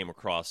 I came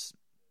across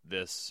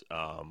this,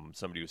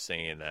 somebody was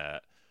saying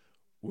that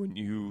when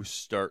you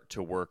start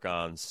to work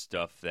on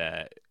stuff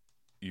that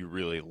you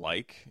really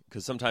like,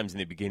 because sometimes in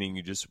the beginning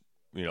you just,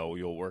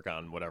 you'll work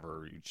on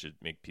whatever you should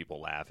make people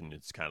laugh, and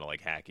it's kind of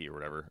like hacky or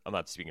whatever. I'm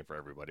not speaking for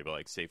everybody, but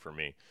like, say for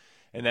me.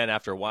 And then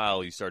after a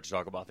while, you start to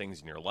talk about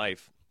things in your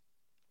life,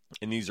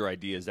 And these are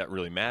ideas that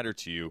really matter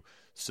to you.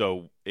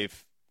 So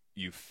if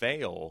you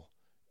fail,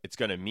 it's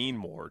going to mean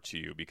more to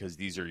you because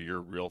these are your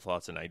real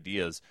thoughts and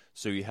ideas.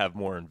 So you have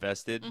more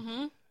invested,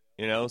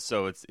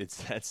 so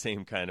it's that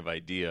same kind of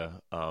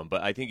idea.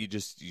 But I think you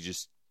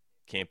just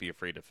can't be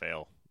afraid to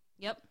fail.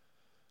 Yep.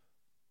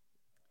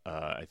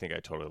 I think I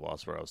totally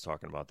lost what I was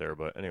talking about there,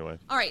 but anyway.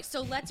 All right,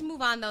 so let's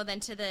move on, though, then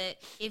to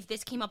if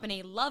this came up in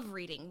a love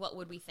reading, what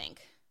would we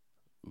think?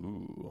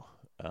 Ooh.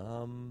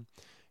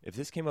 If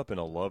this came up in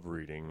a love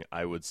reading,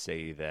 I would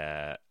say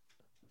that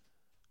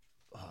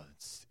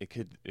it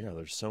could,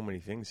 there's so many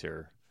things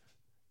here.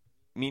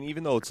 I mean,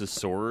 even though it's a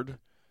sword,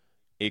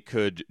 it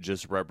could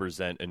just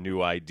represent a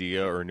new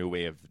idea or a new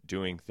way of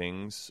doing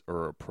things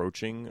or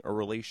approaching a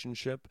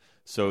relationship.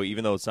 So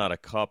even though it's not a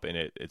cup and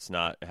it's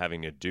not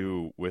having to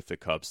do with the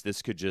cups,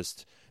 this could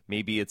just,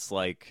 maybe it's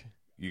like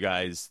you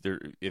guys,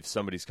 if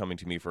somebody's coming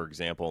to me, for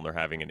example, and they're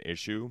having an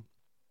issue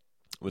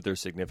with their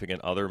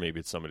significant other,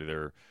 maybe it's somebody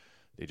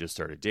they just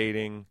started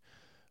dating.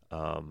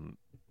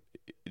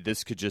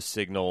 This could just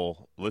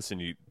signal,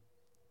 listen,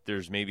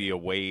 there's maybe a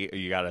way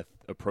you got to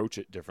approach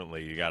it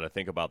differently. You got to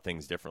think about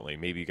things differently.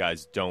 Maybe you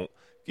guys don't,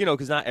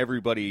 because not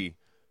everybody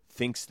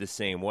thinks the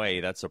same way.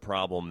 That's a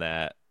problem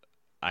that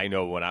I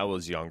know when I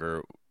was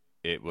younger,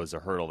 it was a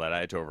hurdle that I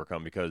had to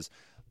overcome because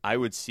I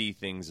would see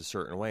things a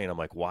certain way. And I'm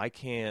like, why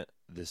can't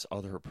this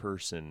other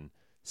person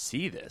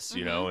see this,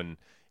 and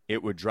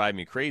it would drive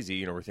me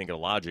crazy. We're thinking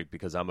of logic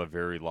because I'm a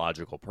very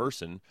logical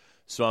person.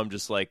 So I'm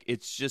just like,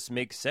 it just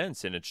makes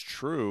sense and it's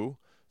true.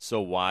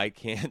 So why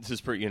can't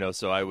this,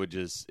 so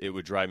it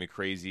would drive me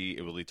crazy.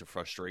 It would lead to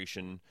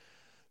frustration.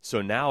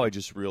 So now I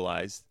just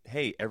realized,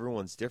 hey,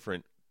 everyone's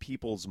different.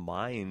 People's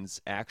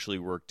minds actually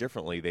work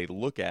differently. They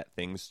look at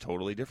things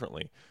totally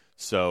differently.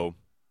 So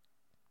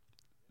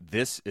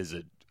this is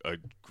a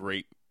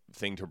great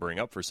thing to bring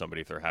up for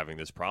somebody if they're having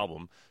this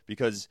problem,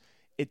 because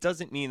it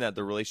doesn't mean that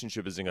the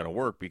relationship isn't going to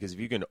work, because if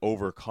you can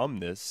overcome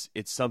this,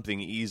 it's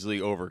something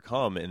easily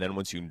overcome. And then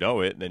once you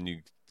know it, then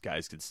you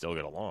guys could still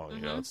get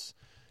along.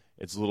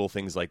 It's little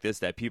things like this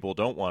that people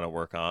don't want to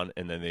work on,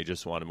 and then they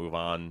just want to move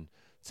on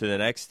to the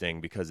next thing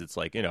because it's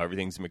like,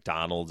 everything's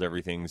McDonald's,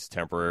 everything's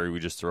temporary. We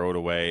just throw it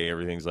away.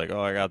 Everything's like,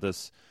 oh, I got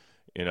this,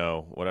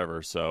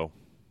 whatever. So,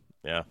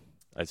 yeah,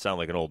 I sound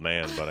like an old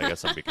man, but I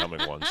guess I'm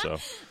becoming one. So,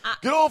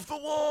 get off the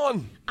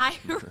lawn.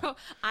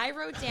 I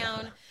wrote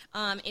down,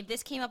 if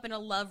this came up in a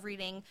love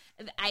reading,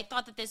 I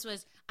thought that this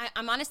was,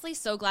 I'm honestly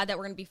so glad that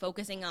we're going to be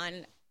focusing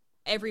on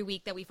every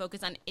week that we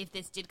focus on if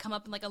this did come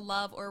up in like a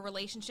love or a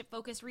relationship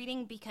focused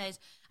reading, because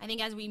I think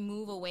as we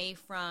move away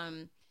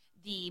from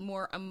the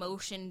more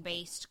emotion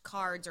based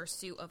cards or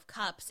suit of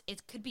cups,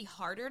 it could be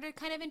harder to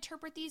kind of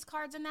interpret these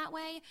cards in that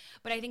way.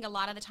 But I think a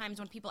lot of the times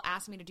when people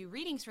ask me to do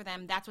readings for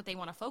them, that's what they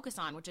want to focus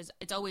on, which is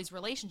it's always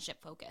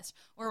relationship focused,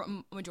 or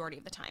majority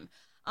of the time.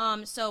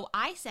 So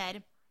I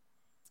said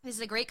this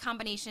is a great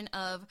combination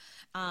of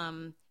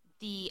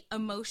the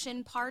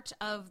emotion part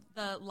of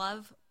the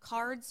love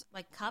cards,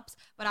 like cups,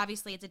 but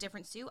obviously it's a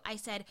different suit. I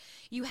said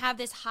you have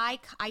this high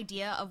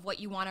idea of what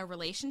you want a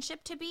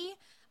relationship to be.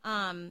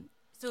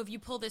 So if you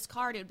pull this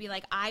card, it would be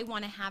like, I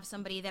want to have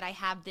somebody that I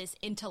have this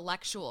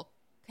intellectual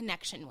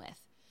connection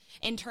with,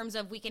 in terms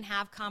of we can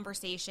have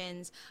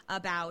conversations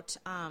about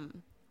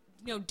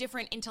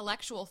different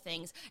intellectual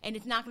things. And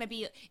it's not going to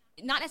be,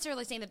 not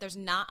necessarily saying that there's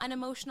not an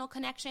emotional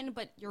connection,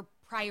 but you're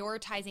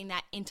prioritizing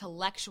that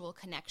intellectual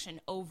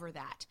connection over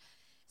that.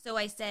 So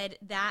I said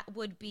that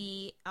would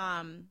be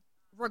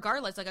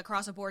regardless, like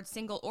across the board,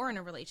 single or in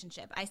a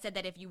relationship. I said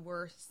that if you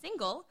were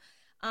single,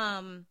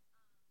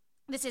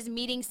 this is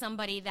meeting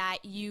somebody that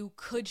you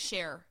could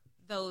share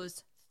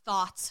those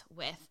thoughts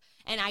with.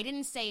 And I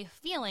didn't say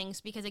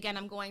feelings because, again,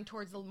 I'm going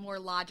towards the more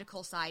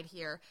logical side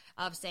here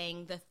of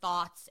saying the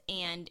thoughts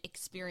and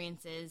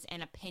experiences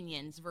and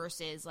opinions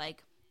versus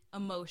like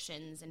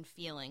emotions and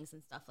feelings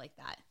and stuff like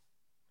that.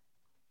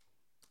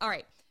 All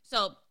right,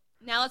 so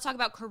now let's talk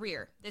about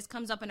career. This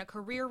comes up in a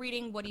career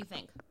reading. What do you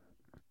think?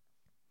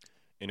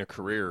 In a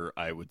career,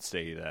 I would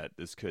say that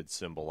this could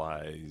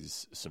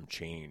symbolize some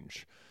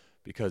change,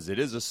 because it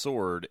is a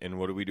sword, and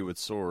what do we do with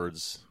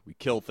swords? We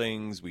kill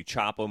things, we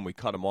chop them, we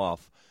cut them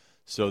off.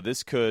 So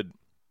this could,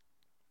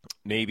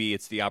 maybe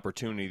it's the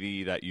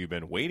opportunity that you've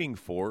been waiting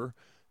for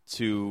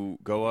to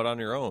go out on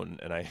your own.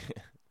 And I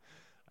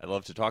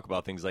love to talk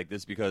about things like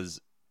this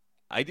because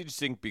I just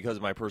think, because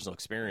of my personal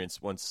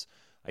experience, once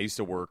I used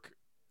to work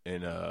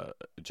in a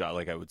job,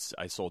 like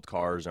I sold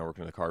cars, and I worked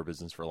in the car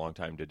business for a long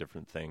time, did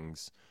different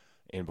things.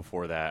 And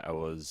before that, I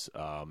was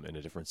in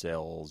a different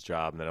sales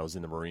job, and then I was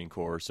in the Marine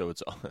Corps. So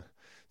it's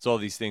all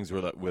these things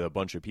with a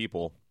bunch of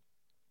people.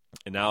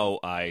 And now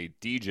I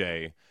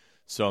DJ,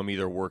 so I'm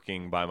either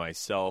working by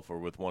myself or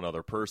with one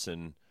other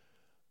person,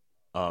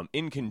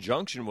 in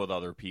conjunction with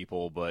other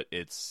people. But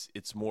it's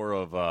more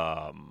of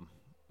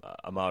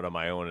I'm out on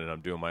my own, and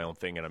I'm doing my own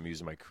thing, and I'm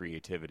using my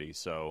creativity.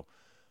 So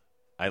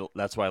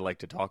that's why I like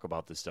to talk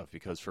about this stuff,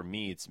 because for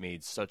me, it's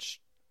made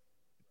such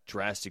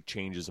drastic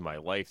changes in my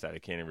life that I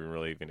can't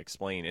even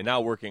explain. And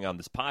now working on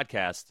this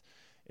podcast,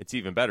 it's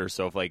even better.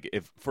 So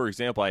if for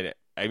example,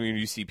 I mean,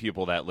 you see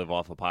people that live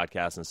off of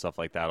podcasts and stuff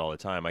like that all the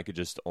time. I could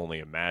just only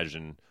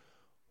imagine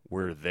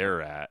where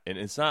they're at. And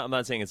it's not, I'm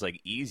not saying it's like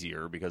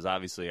easier, because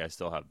obviously I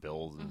still have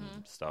bills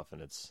and stuff,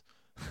 and it's,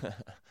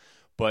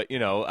 but you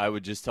know, I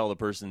would just tell the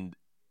person,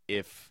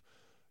 if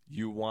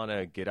you want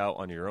to get out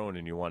on your own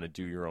and you want to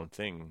do your own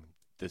thing,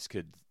 this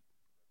could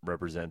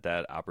represent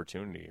that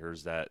opportunity.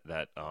 Here's that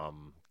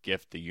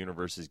gift the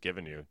universe has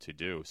given you to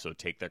do. So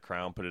take that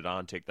crown, put it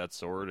on, take that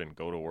sword, and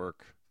go to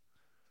work.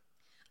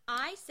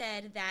 I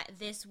said that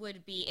this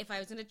would be, if I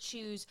was going to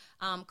choose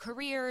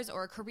careers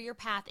or a career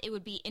path, it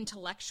would be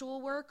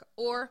intellectual work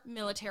or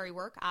military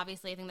work.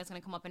 Obviously, I think that's going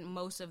to come up in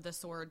most of the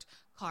sword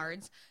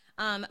cards.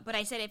 But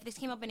I said if this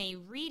came up in a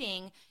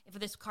reading, if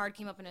this card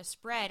came up in a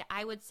spread,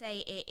 I would say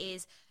it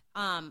is,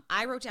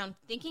 I wrote down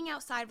thinking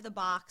outside of the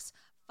box,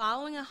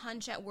 following a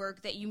hunch at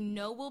work that you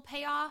know will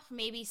pay off.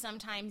 Maybe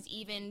sometimes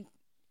even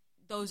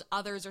those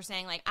others are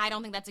saying, like, I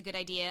don't think that's a good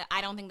idea.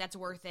 I don't think that's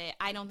worth it.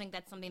 I don't think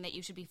that's something that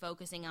you should be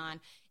focusing on.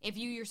 If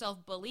you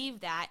yourself believe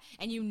that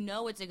and you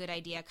know it's a good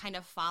idea, kind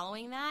of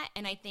following that.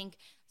 And I think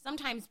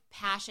sometimes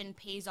passion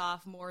pays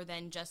off more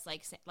than just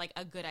like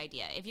a good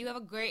idea. If you have a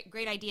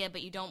great idea,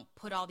 but you don't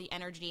put all the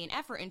energy and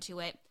effort into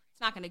it,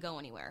 it's not going to go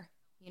anywhere,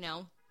 you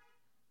know?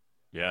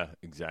 Yeah,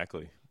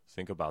 exactly.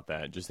 Think about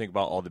that. Just think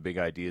about all the big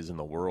ideas in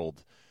the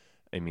world.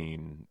 I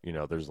mean, you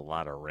know, there's a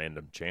lot of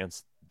random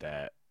chance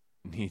that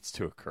needs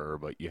to occur,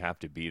 but you have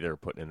to be there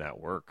putting in that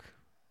work.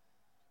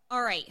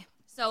 All right.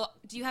 So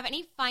do you have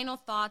any final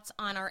thoughts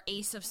on our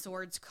Ace of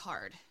Swords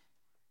card?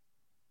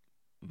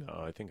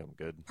 No, I think I'm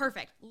good.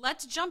 Perfect.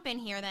 Let's jump in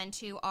here then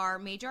to our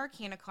Major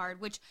Arcana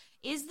card, which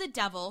is the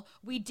Devil.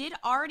 We did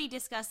already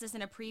discuss this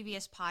in a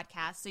previous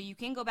podcast, so you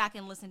can go back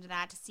and listen to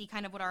that to see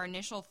kind of what our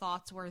initial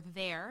thoughts were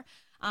there.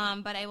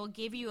 But I will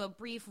give you a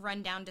brief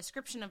rundown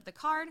description of the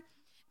card.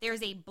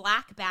 There's a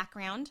black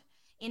background.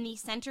 In the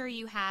center,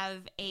 you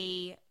have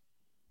a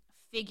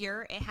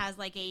figure. It has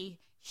like a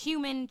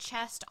human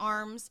chest,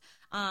 arms,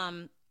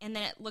 and then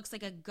it looks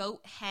like a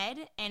goat head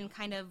and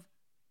kind of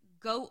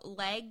goat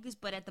legs,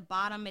 but at the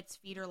bottom its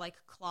feet are like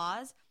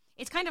claws.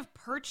 It's kind of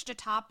perched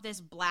atop this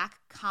black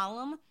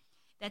column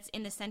that's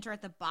in the center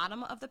at the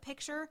bottom of the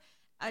picture.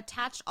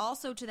 Attached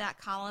also to that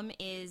column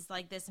is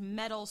like this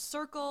metal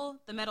circle.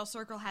 The metal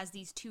circle has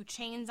these two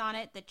chains on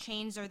it. The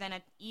chains are then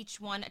each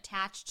one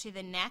attached to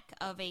the neck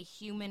of a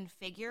human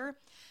figure.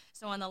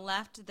 So on the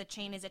left, the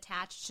chain is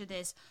attached to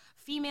this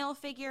female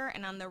figure,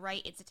 and on the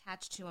right, it's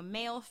attached to a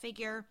male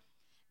figure.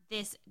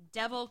 This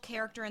devil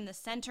character in the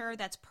center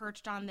that's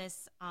perched on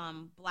this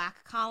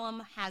black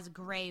column has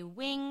gray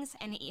wings,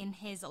 and in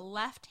his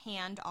left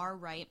hand, our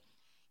right,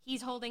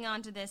 he's holding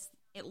on to this.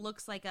 It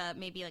looks like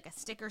maybe like a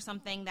stick or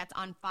something that's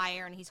on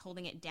fire, and he's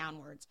holding it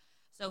downwards.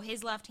 So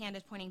his left hand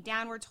is pointing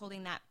downwards,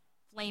 holding that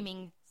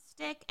flaming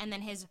stick, and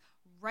then his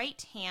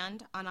right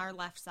hand on our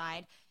left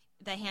side,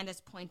 the hand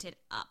is pointed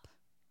up.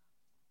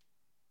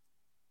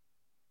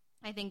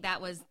 I think that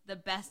was the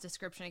best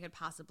description I could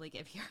possibly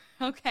give here.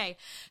 Okay,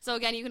 so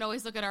again, you can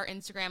always look at our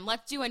Instagram.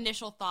 Let's do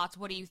initial thoughts.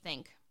 What do you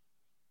think?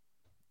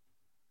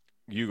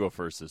 You go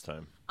first this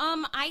time.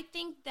 I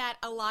think that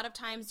a lot of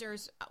times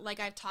there's, like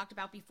I've talked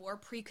about before,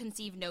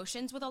 preconceived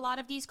notions with a lot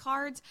of these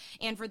cards.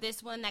 And for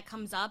this one that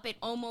comes up, it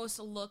almost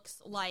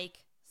looks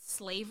like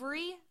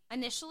slavery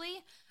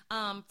initially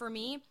for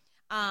me,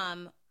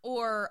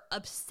 or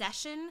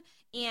obsession,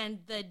 and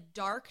the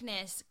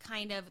darkness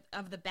kind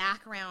of the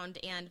background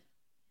and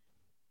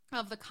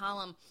of the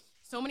column.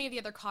 So many of the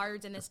other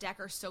cards in this deck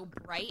are so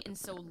bright and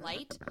so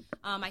light.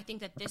 I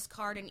think that this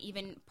card and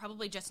even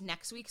probably just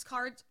next week's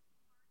cards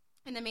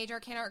in the Major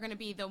Arcana are going to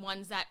be the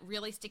ones that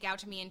really stick out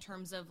to me in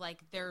terms of like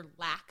their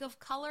lack of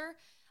color.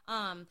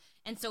 And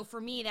so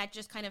for me, that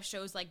just kind of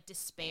shows like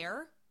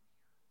despair.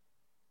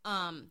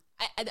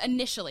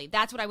 Initially,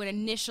 that's what I would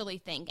initially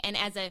think. And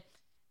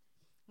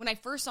when I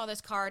first saw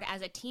this card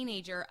as a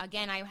teenager,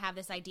 again, I have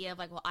this idea of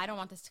like, well, I don't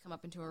want this to come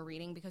up into a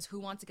reading because who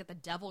wants to get the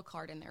devil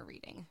card in their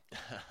reading,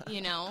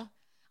 you know?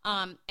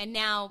 And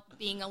now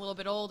being a little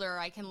bit older,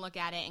 I can look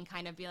at it and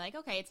kind of be like,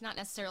 okay, it's not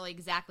necessarily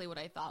exactly what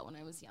I thought when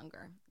I was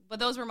younger. But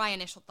those were my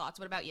initial thoughts.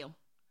 What about you?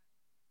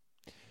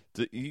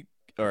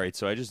 All right,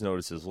 so I just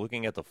noticed is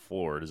looking at the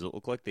floor, does it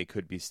look like they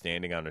could be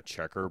standing on a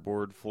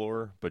checkerboard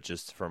floor, but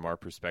just from our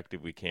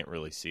perspective, we can't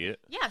really see it?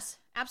 Yes,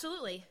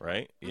 absolutely.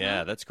 Right? Mm-hmm.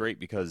 Yeah, that's great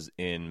because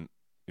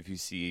if you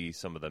see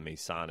some of the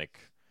Masonic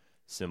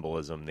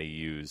symbolism, they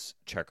use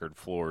checkered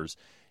floors.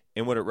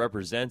 And what it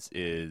represents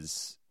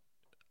is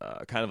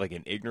kind of like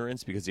an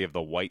ignorance because you have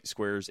the white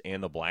squares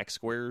and the black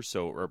squares.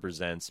 So it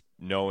represents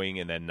knowing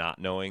and then not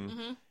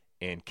knowing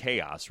and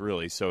chaos,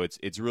 really. So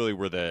it's really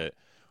where the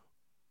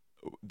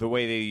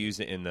way they use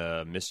it in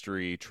the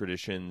mystery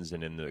traditions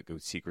and in the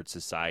secret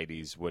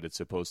societies, what it's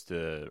supposed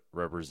to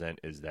represent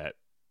is that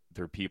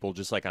they're people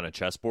just like on a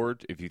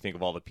chessboard. If you think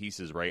of all the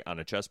pieces right on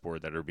a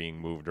chessboard that are being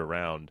moved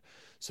around.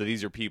 So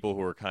these are people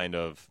who are kind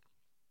of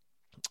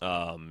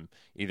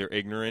either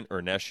ignorant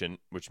or nescient,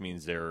 which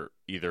means they're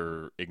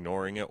either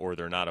ignoring it or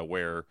they're not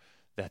aware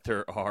that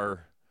there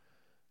are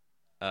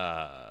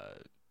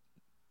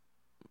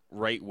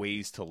right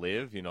ways to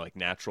live, like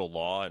natural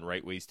law and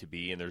right ways to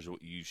be, and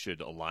you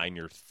should align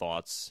your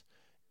thoughts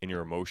and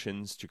your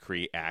emotions to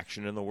create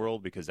action in the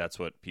world, because that's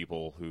what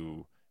people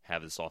who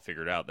have this all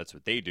figured out, that's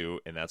what they do,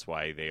 and that's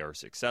why they are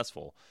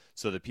successful.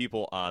 So the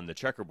people on the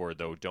checkerboard,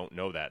 though, don't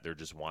know that. They're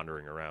just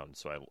wandering around.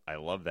 So I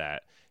love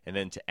that. And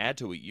then to add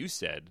to what you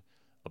said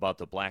about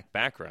the black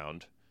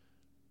background,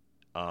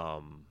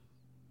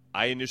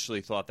 I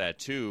initially thought that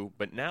too,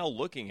 but now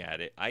looking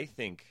at it, I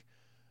think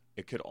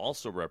it could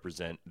also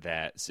represent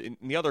that. So in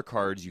the other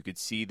cards, you could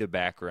see the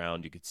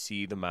background, you could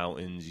see the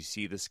mountains, you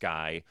see the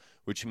sky,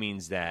 which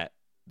means that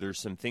there's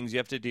some things you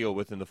have to deal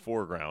with in the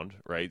foreground,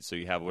 right? So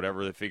you have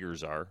whatever the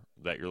figures are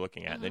that you're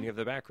looking at, and then you have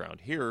the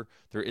background. Here,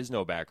 there is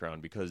no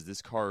background because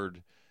this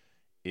card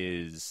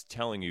is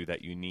telling you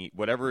that you need,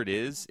 whatever it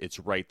is, it's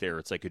right there.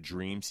 It's like a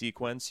dream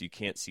sequence. You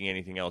can't see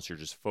anything else. You're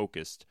just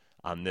focused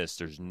on this.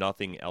 There's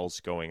nothing else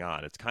going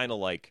on. It's kind of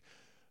like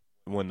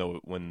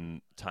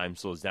when time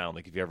slows down,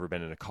 like if you've ever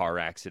been in a car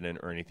accident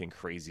or anything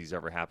crazy's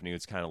ever happened to you,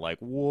 it's kind of like,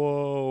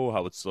 whoa,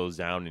 how it slows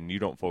down, and you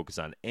don't focus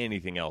on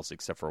anything else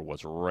except for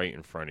what's right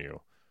in front of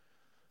you.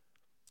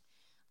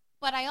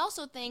 But I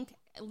also think,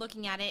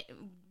 looking at it,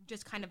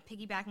 just kind of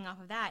piggybacking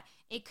off of that,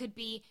 it could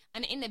be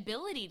an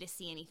inability to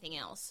see anything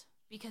else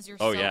because you're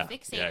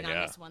fixated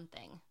on this one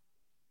thing.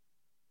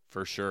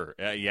 For sure.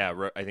 I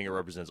think it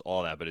represents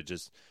all that, but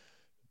it's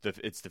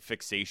the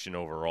fixation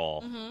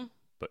overall. Mm-hmm.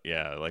 But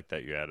yeah, I like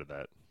that you added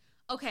that.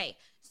 Okay,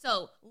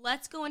 so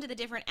let's go into the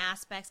different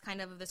aspects kind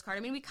of this card.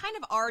 I mean, we kind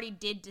of already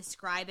did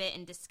describe it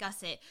and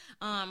discuss it,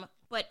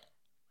 but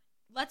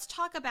let's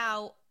talk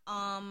about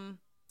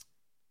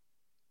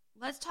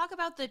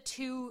the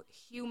two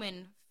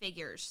human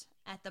figures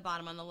at the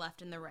bottom on the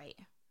left and the right.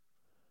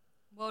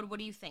 What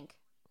do you think?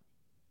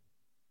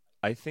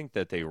 I think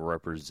that they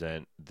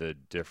represent the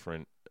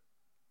different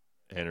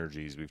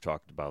energies. We've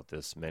talked about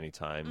this many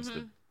times. Mm-hmm.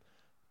 The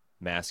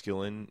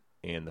masculine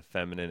and the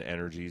feminine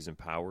energies and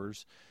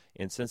powers.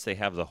 And since they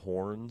have the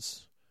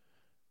horns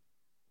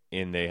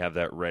and they have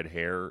that red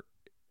hair,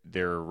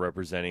 they're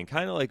representing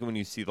kind of like when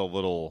you see the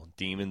little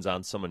demons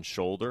on someone's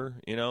shoulder,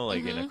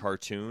 like in a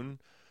cartoon.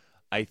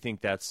 I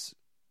think that's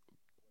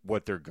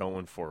what they're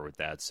going for with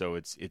that. So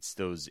it's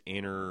those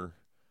inner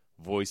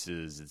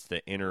voices, it's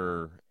the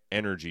inner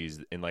energies,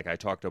 and like I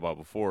talked about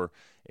before,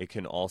 it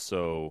can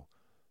also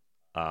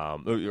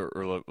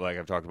or like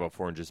I've talked about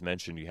before and just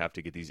mentioned, you have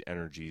to get these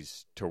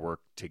energies to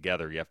work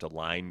together. You have to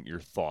line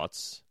your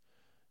thoughts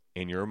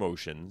and your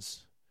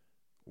emotions,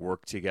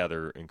 work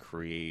together and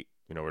create,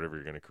 whatever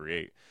you're going to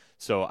create.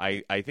 So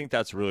I think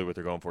that's really what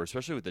they're going for,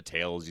 especially with the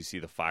tails. You see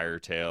the fire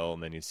tail,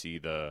 and then you see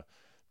the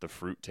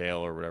fruit tail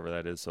or whatever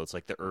that is. So it's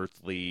like the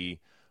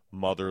earthly,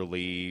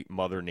 motherly,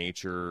 mother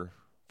nature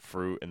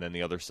fruit, and then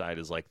the other side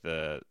is like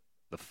the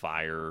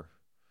fire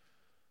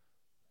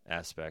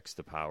aspects,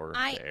 the power,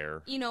 the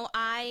air.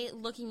 I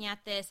looking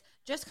at this,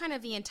 just kind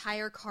of the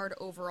entire card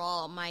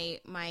overall,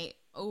 my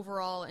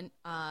overall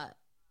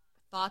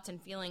thoughts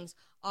and feelings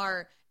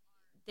are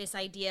this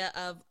idea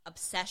of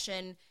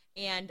obsession,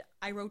 and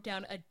I wrote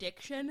down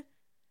addiction.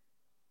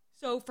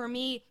 So for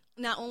me,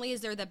 not only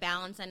is there the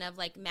balance and of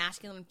like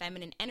masculine and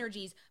feminine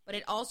energies, but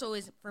it also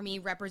is for me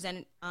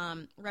representing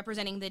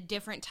the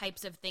different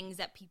types of things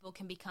that people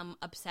can become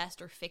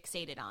obsessed or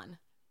fixated on.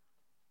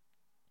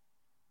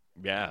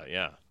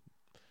 Yeah.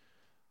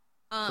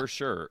 For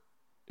sure.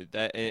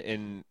 That,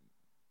 and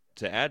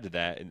to add to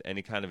that,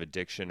 any kind of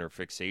addiction or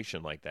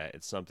fixation like that,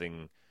 it's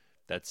something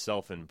that's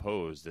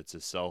self-imposed. It's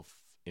a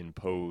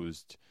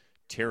self-imposed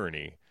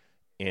tyranny.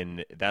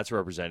 And that's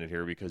represented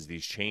here because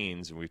these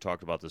chains, and we've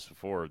talked about this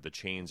before, the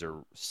chains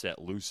are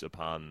set loose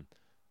upon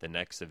the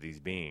necks of these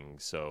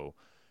beings. So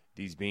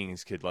these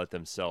beings could let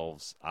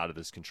themselves out of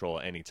this control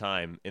at any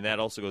time. And that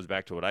also goes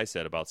back to what I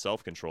said about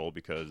self-control,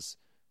 because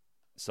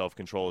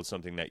self-control is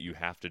something that you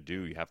have to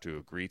do, you have to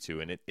agree to.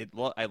 And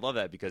I love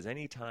that, because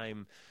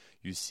anytime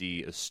you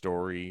see a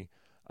story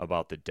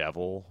about the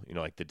devil,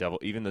 like the devil,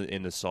 even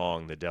in the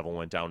song, the devil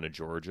went down to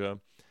Georgia,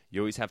 you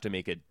always have to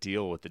make a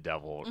deal with the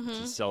devil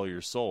to sell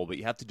your soul, but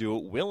you have to do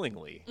it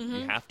willingly.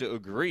 You have to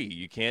agree.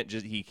 He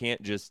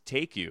can't just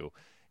take you.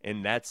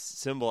 And that's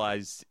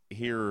symbolized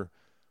here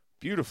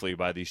beautifully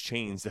by these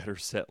chains that are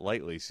set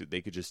lightly, so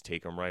they could just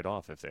take them right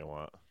off if they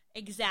want.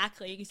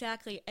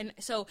 Exactly. And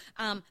so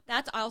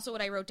that's also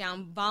what I wrote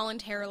down,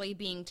 voluntarily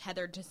being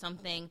tethered to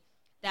something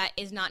that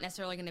is not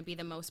necessarily going to be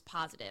the most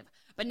positive.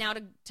 But now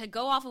to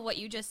go off of what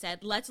you just said,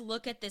 let's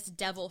look at this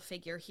devil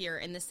figure here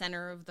in the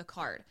center of the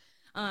card.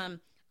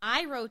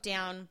 I wrote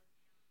down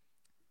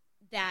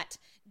that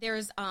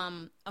there's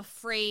a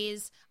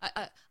phrase,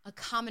 a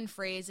common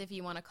phrase, if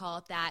you want to call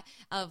it that,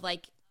 of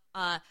like,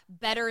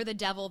 better the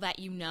devil that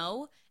you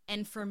know.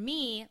 And for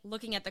me,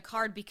 looking at the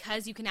card,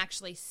 because you can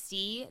actually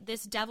see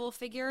this devil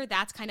figure,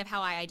 that's kind of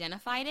how I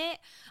identified it,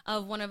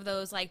 of one of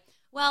those like,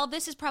 well,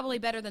 this is probably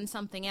better than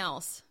something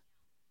else.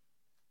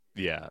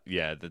 Yeah,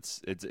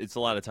 it's a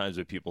lot of times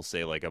what people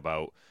say, like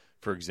about,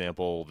 for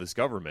example, this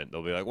government.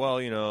 They'll be like,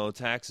 well,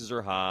 taxes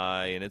are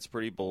high and it's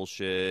pretty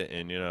bullshit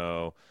and,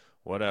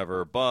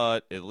 whatever,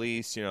 but at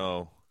least,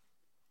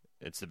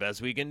 it's the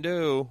best we can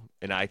do.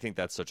 And I think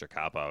that's such a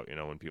cop out,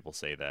 when people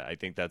say that. I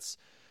think that's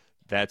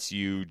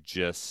you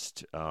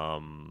just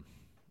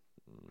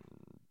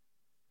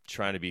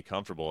trying to be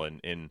comfortable.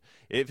 And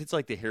if it's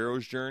like the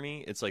hero's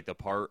journey, it's like the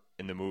part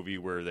in the movie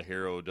where the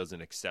hero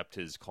doesn't accept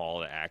his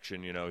call to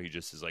action. He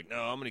just is like, no,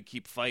 I'm going to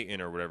keep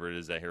fighting, or whatever it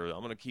is that hero.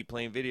 I'm going to keep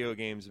playing video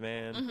games,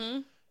 man.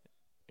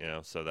 Mm-hmm.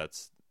 So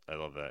I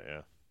love that.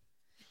 Yeah.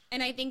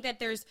 And I think that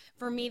there's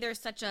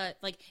such a,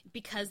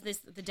 because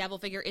the devil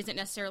figure isn't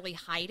necessarily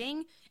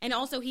hiding, and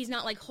also he's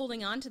not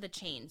holding on to the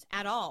chains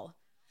at all.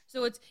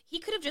 So he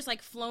could have just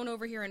flown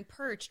over here and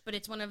perched, but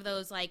it's one of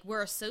those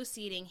we're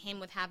associating him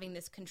with having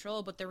this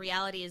control, but the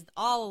reality is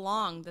all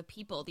along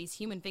these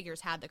human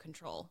figures had the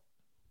control.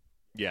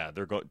 Yeah,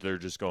 they're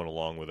just going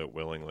along with it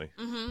willingly.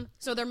 Mm-hmm.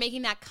 So they're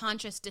making that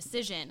conscious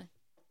decision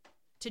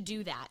to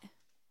do that.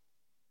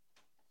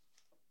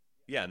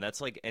 Yeah, and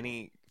that's like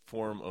any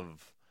form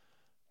of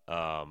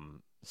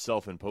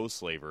self-imposed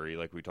slavery,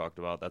 like we talked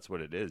about. That's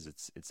what it is.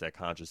 It's that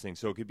conscious thing.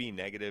 So it could be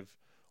negative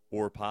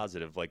or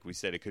positive. Like we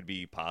said, it could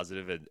be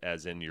positive,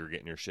 as in you're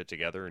getting your shit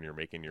together and you're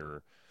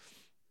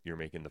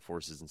making the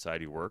forces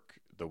inside you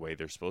work the way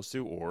they're supposed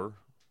to, or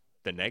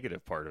the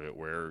negative part of it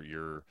where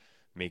you're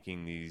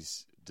making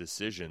these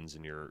decisions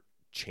and you're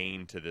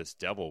chained to this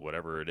devil,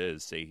 whatever it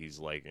is. Say he's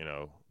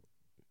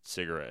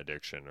cigarette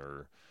addiction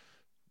or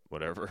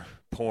whatever,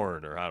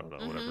 porn, or I don't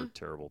know, whatever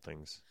terrible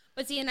things.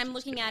 But see, and I'm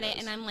looking at it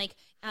and I'm like,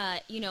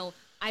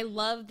 I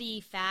love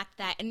the fact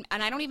that, and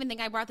I don't even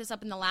think I brought this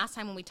up in the last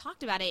time when we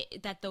talked about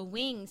it, that the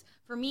wings,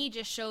 for me,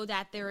 just show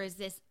that there is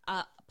this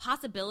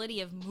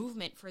possibility of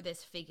movement for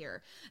this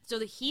figure. So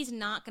that he's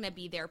not going to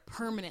be there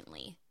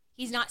permanently.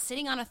 He's not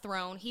sitting on a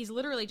throne. He's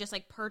literally just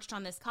perched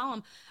on this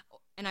column.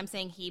 And I'm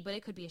saying he, but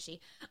it could be a she.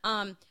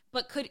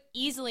 But could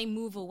easily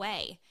move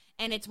away.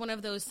 And it's one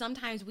of those,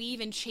 sometimes we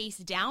even chase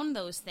down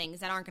those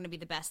things that aren't going to be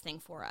the best thing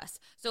for us.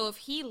 So if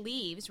he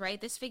leaves,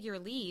 right, this figure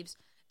leaves,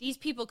 these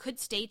people could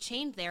stay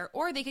chained there,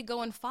 or they could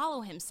go and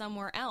follow him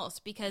somewhere else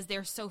because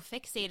they're so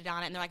fixated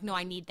on it. And they're like, no,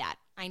 I need that.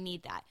 I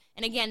need that.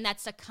 And again,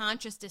 that's a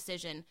conscious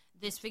decision.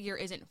 This figure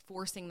isn't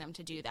forcing them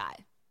to do that.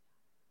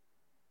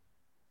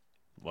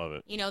 Love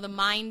it. The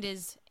mind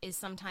is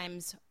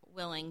sometimes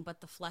willing,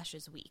 but the flesh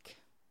is weak.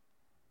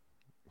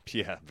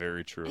 Yeah,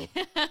 very true.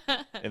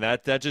 And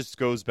that just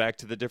goes back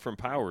to the different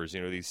powers,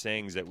 these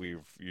sayings that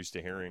we've used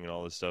to hearing and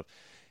all this stuff.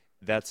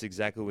 That's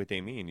exactly what they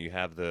mean. You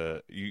have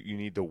you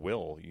need the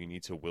will. You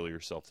need to will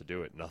yourself to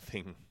do it.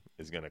 Nothing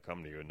is going to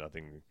come to you.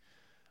 Nothing,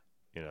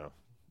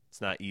 it's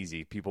not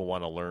easy. People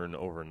want to learn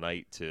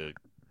overnight to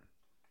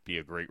be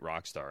a great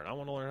rock star. And I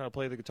want to learn how to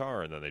play the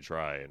guitar. And then they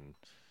try. And,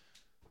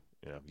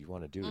 if you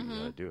want to do it, you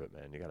got to do it,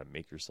 man. You got to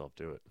make yourself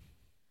do it.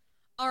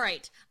 All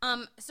right.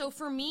 So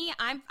for me,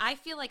 I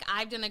feel like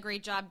I've done a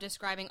great job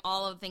describing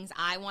all of the things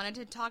I wanted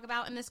to talk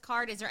about in this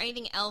card. Is there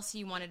anything else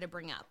you wanted to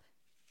bring up?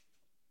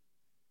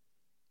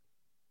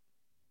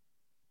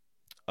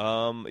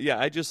 Yeah,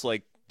 I just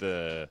like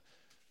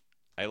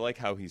I like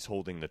how he's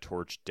holding the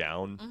torch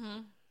down. Mm-hmm.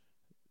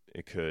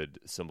 It could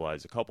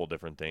symbolize a couple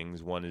different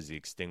things. One is the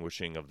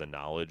extinguishing of the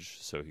knowledge.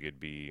 So he could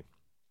be,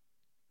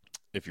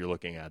 if you're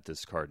looking at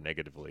this card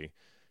negatively,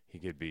 he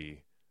could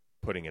be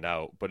putting it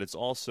out, but it's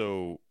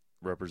also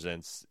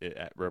represents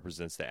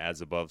the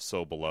as above,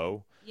 so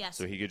below. Yes.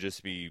 So he could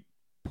just be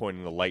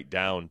pointing the light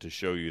down to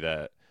show you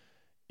that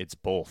it's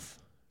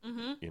both.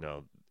 Mm-hmm.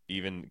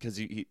 Even because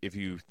if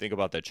you think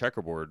about that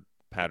checkerboard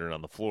pattern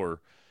on the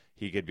floor,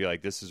 he could be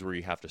like, this is where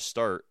you have to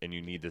start, and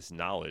you need this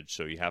knowledge.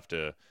 So you have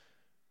to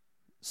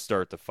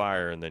start the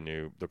fire, and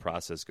then the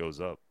process goes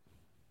up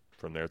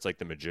from there. It's like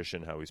the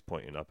magician, how he's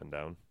pointing up and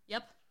down.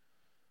 Yep.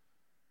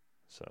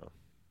 So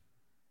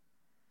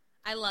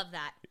I love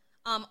that.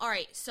 All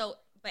right. So,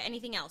 but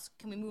anything else?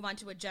 Can we move on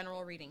to a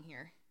general reading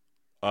here?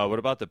 What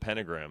about the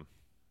pentagram?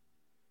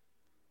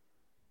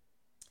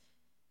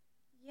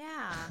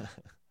 Yeah,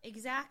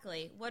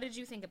 exactly. What did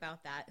you think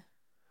about that?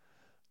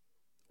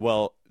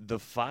 Well, the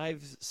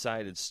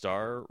 5-sided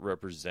star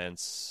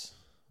represents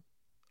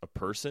a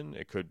person.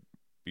 It could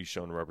be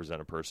shown to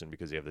represent a person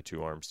because you have the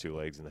 2 arms, 2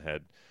 legs, and the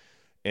head.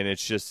 And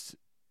it's just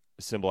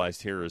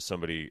symbolized here as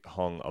somebody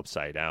hung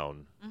upside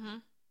down. Mm-hmm.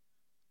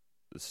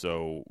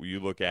 So you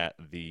look at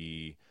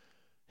the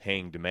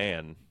hanged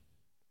man,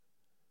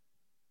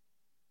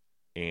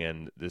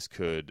 and this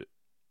could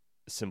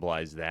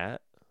symbolize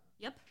that.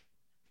 Yep.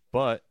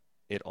 But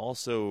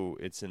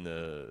it's in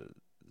the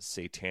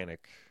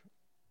satanic,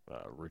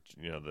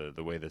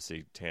 the way the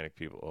satanic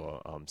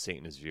people,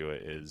 Satanists view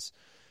it is,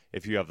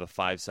 if you have the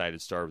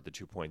 5-sided star with the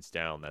 2 points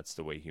down, that's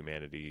the way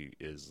humanity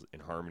is in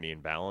harmony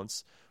and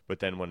balance. But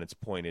then when it's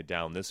pointed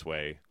down this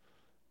way,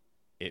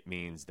 it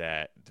means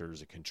that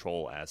there's a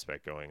control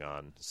aspect going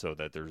on, so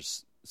that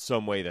there's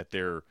some way that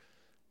they're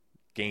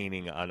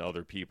gaining on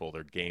other people.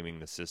 They're gaming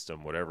the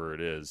system, whatever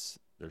it is.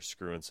 They're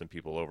screwing some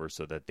people over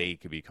so that they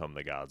could become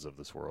the gods of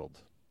this world.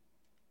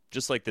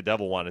 Just like the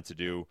devil wanted to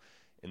do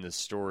in this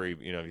story.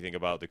 If you think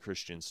about the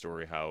Christian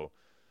story, how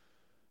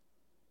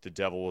the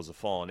devil was a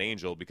fallen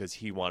angel because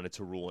he wanted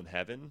to rule in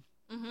heaven.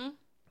 Mm-hmm.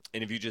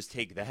 And if you just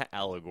take that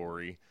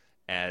allegory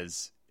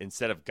as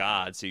instead of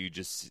God, so you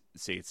just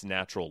say it's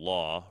natural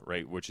law,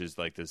 right? Which is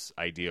like this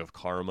idea of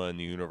karma in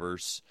the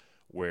universe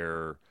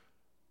where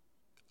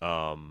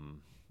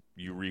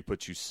you reap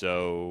what you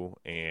sow,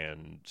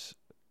 and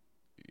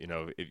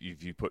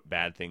if you put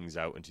bad things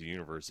out into the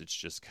universe, it's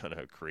just going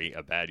to create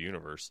a bad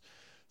universe.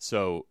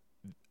 So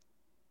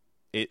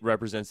it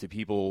represents the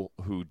people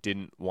who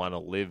didn't want to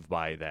live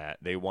by that.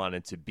 They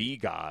wanted to be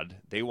God.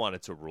 They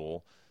wanted to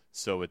rule.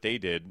 So what they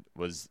did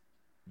was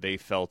they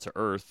fell to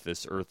earth,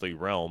 this earthly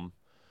realm,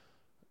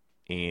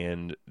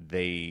 and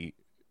they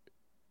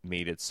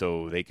made it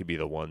so they could be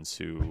the ones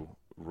who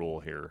rule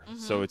here. Mm-hmm.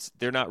 So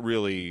they're not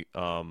really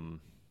trying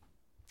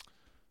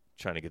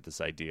to get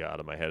this idea out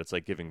of my head. It's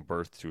like giving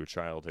birth to a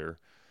child here.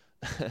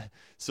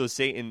 So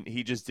Satan,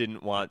 he just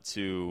didn't want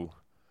to.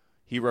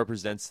 He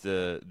represents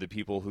the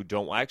people who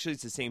don't. Actually,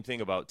 it's the same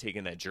thing about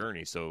taking that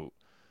journey. So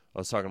I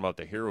was talking about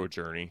the hero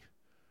journey.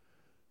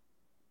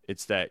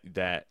 It's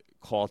that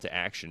call to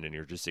action, and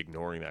you're just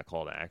ignoring that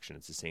call to action.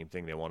 It's the same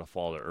thing. They want to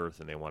fall to earth,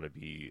 and they want to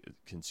be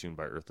consumed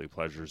by earthly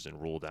pleasures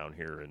and rule down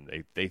here.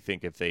 And they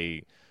think if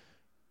they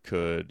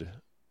could,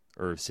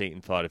 or if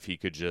Satan thought if he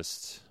could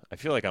just, I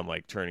feel like I'm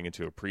like turning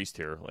into a priest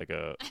here, like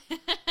a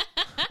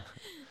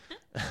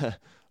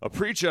a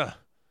preacher.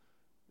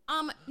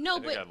 No,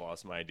 but I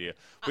lost my idea.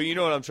 But you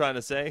know what I'm trying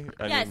to say?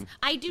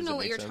 I do know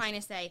what you're trying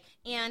to say,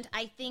 and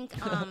I think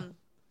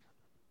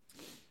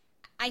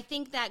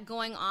that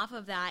going off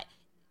of that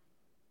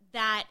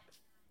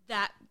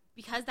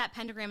because that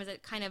pentagram is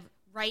kind of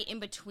right in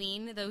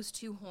between those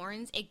two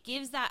horns, it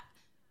gives that,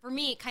 for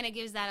me, it kind of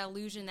gives that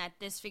illusion that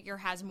this figure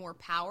has more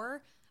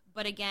power.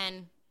 But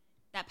again,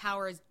 that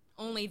power is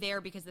only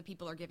there because the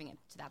people are giving it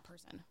to that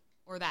person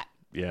or that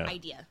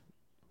idea.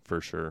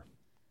 For sure.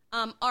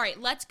 All right,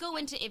 let's go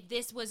into if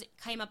this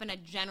came up in a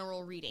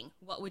general reading.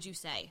 What would you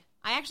say?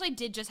 I actually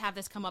did just have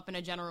this come up in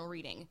a general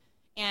reading.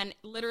 And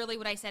literally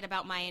what I said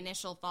about my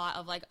initial thought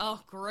of like,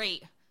 oh,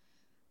 great,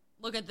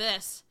 look at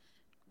this.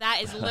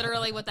 That is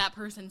literally what that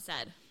person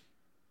said.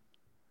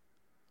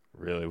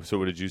 Really? So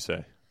what did you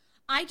say?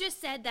 I just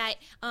said that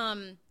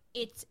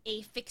it's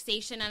a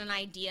fixation on an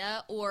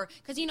idea, or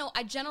because,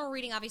 a general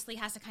reading obviously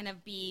has to kind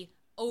of be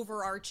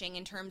overarching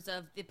in terms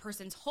of the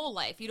person's whole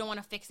life. You don't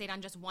want to fixate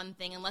on just one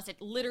thing unless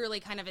it literally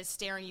kind of is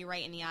staring you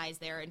right in the eyes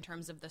there in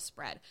terms of the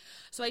spread.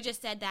 So I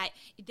just said that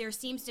there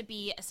seems to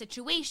be a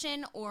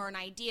situation or an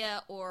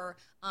idea or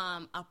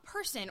a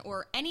person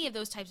or any of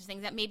those types of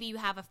things that maybe you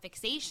have a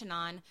fixation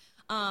on,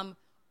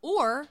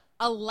 or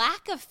a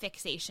lack of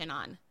fixation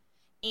on.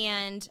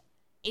 And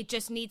it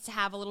just needs to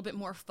have a little bit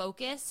more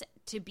focus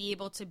to be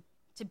able to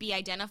be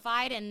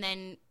identified and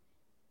then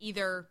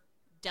either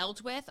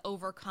dealt with,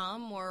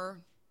 overcome,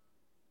 or,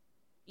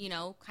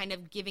 kind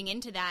of giving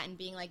into that and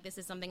being like, this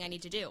is something I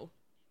need to do.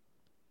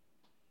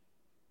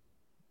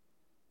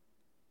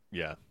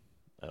 Yeah,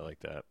 I like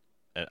that.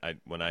 And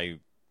when I'm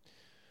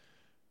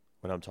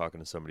talking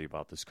to somebody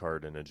about this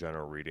card in a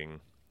general reading,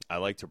 I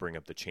like to bring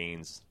up the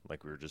chains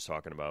like we were just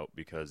talking about,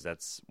 because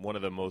that's one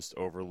of the most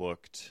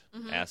overlooked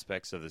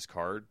aspects of this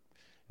card.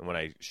 And when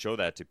I show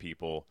that to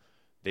people,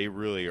 they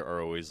really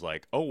are always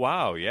like, oh,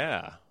 wow,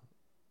 yeah.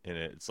 And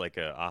it's like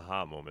a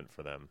aha moment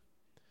for them.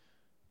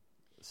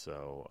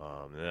 So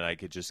and then I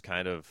could just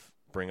kind of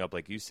bring up,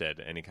 like you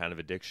said, any kind of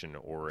addiction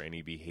or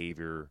any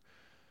behavior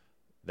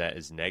that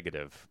is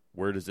negative.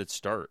 Where does it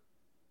start?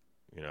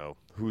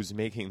 Who's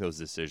making those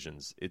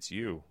decisions? It's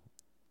you.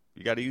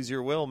 You got to use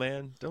your will,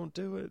 man. Don't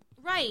do it.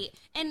 Right.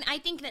 And I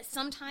think that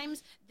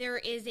sometimes there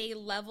is a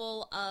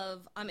level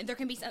of there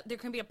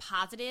can be a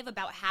positive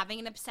about having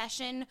an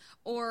obsession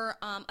or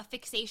a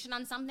fixation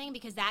on something,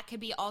 because that could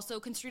be also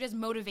construed as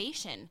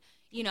motivation,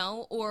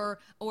 or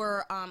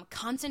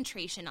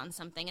concentration on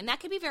something. And that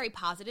could be very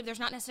positive. There's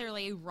not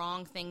necessarily a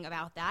wrong thing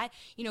about that.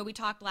 We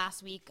talked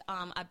last week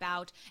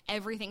about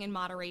everything in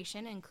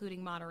moderation,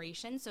 including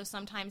moderation. So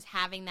sometimes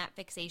having that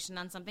fixation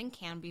on something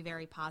can be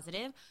very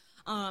positive.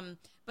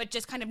 But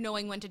just kind of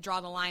knowing when to draw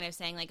the line of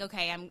saying, like,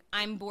 okay,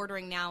 I'm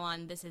bordering now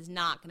on this is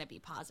not going to be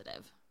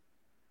positive.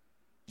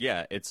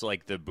 Yeah, it's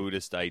like the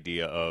Buddhist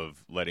idea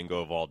of letting go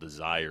of all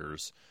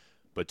desires.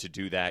 But to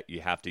do that,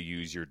 you have to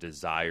use your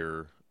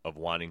desire of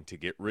wanting to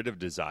get rid of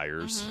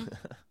desires. Mm-hmm.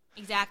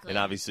 Exactly. And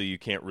obviously you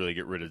can't really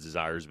get rid of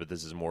desires, but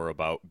this is more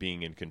about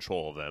being in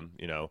control of them,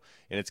 And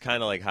it's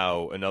kind of like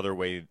how another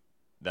way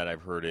that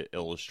I've heard it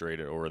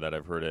illustrated or that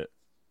I've heard it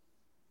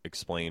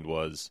explained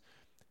was,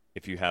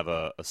 if you have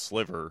a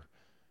sliver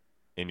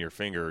in your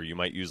finger, you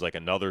might use like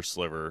another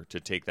sliver to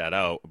take that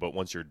out. But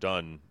once you're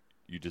done,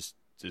 you just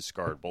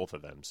discard both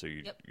of them. So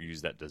you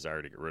use that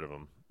desire to get rid of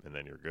them, and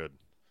then you're good.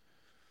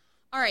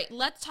 All right,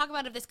 let's talk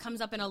about if this comes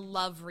up in a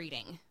love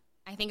reading.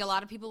 I think a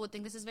lot of people would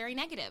think this is very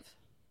negative.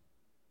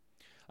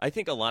 I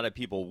think a lot of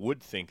people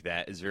would think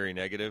that is very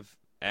negative,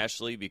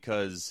 Ashley,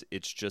 because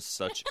it's just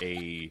such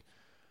a...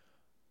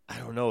 I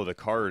don't know, the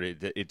card,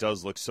 it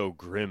does look so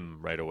grim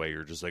right away.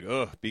 You're just like,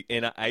 ugh.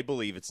 And I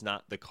believe it's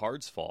not the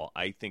card's fault.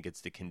 I think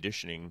it's the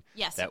conditioning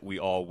that we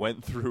all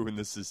went through in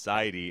this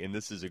society. And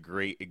this is a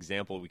great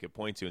example we could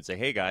point to and say,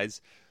 hey,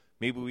 guys,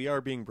 maybe we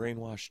are being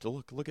brainwashed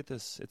to look at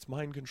this. It's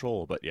mind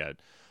control. But yeah,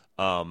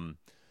 I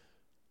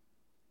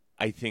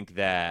think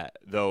that,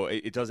 though,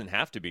 it doesn't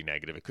have to be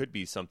negative. It could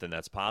be something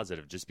that's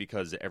positive. Just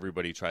because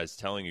everybody tries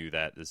telling you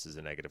that this is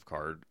a negative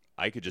card,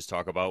 I could just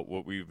talk about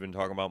what we've been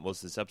talking about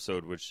most of this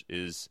episode, which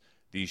is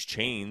these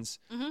chains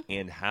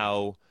and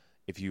how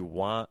if you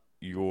want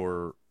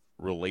your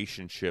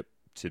relationship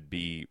to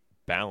be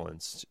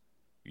balanced,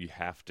 you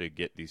have to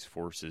get these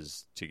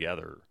forces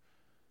together.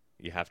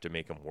 You have to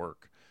make them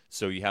work.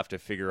 So you have to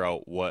figure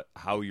out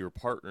how your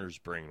partner's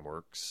brain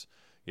works.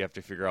 You have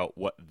to figure out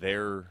what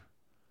their,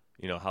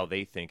 how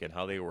they think and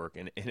how they work.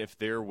 And if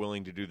they're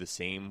willing to do the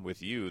same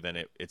with you,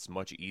 then it's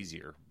much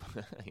easier,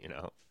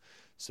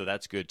 So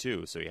that's good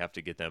too. So you have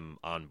to get them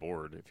on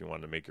board if you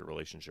want to make your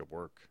relationship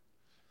work.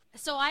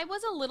 So I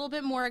was a little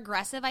bit more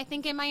aggressive, I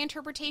think, in my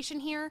interpretation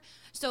here.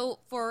 So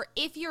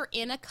if you're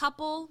in a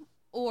couple,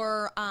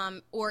 or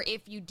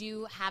if you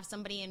do have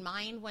somebody in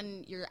mind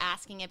when you're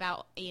asking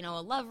about,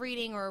 a love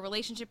reading or a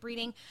relationship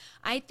reading,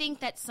 I think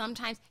that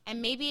sometimes,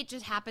 and maybe it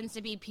just happens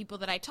to be people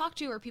that I talk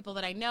to or people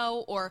that I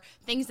know or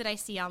things that I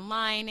see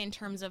online in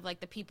terms of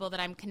like the people that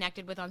I'm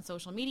connected with on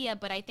social media,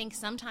 but I think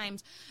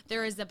sometimes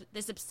there is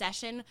this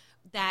obsession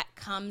that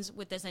comes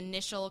with this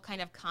initial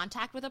kind of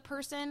contact with a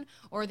person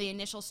or the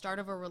initial start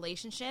of a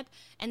relationship,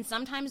 and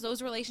sometimes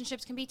those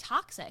relationships can be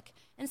toxic,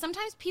 and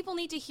sometimes people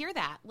need to hear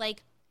that,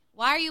 like,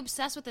 why are you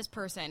obsessed with this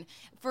person?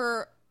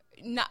 For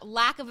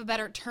lack of a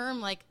better term,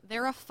 like,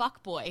 they're a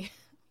fuckboy.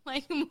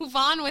 Like, move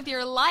on with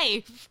your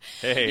life.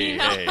 Hey.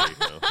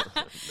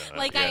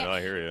 Like, I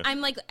hear you.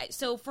 I'm like,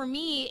 so for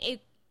me,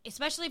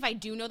 especially if I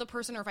do know the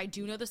person or if I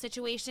do know the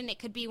situation, it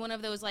could be one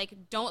of those,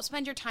 like, don't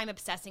spend your time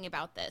obsessing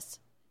about this.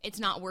 It's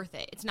not worth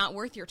it. It's not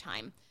worth your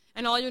time.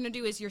 And all you're going to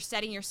do is you're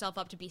setting yourself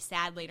up to be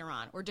sad later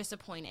on or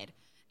disappointed.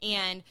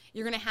 And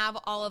you're going to have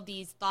all of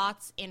these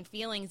thoughts and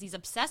feelings, these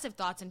obsessive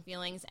thoughts and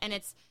feelings, and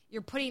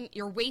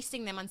you're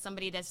wasting them on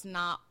somebody that's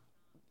not,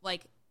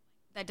 like,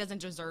 that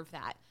doesn't deserve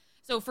that.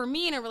 So for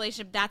me in a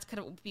relationship, that's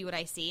could be what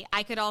I see.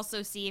 I could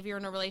also see if you're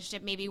in a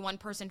relationship, maybe one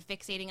person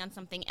fixating on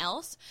something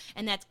else,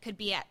 and that could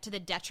be to the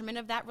detriment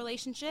of that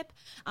relationship.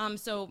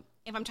 So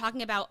if I'm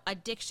talking about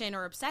addiction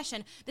or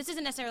obsession, this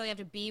doesn't necessarily have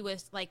to be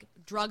with, like,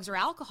 drugs or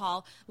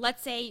alcohol.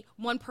 Let's say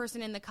one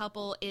person in the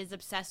couple is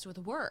obsessed with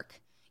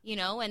work.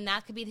 And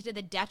that could be to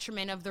the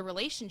detriment of the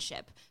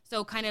relationship.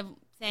 So kind of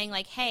saying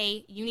like,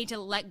 hey, you need to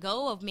let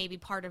go of maybe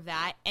part of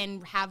that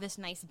and have this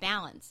nice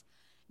balance.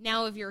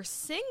 Now, if you're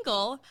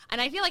single,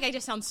 and I feel like I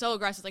just sound so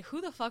aggressive, like, who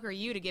the fuck are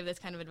you to give this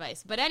kind of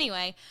advice? But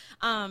anyway,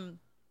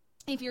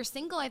 if you're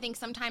single, I think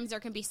sometimes there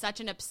can be such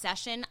an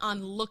obsession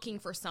on looking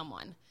for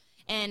someone.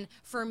 And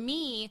for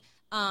me,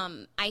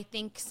 I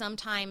think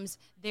sometimes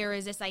there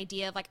is this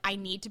idea of like, I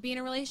need to be in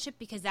a relationship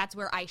because that's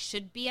where I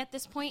should be at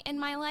this point in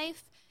my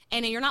life.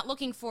 And you're not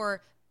looking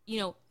for,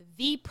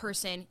 the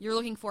person, you're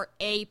looking for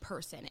a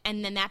person.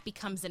 And then that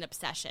becomes an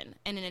obsession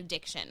and an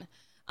addiction.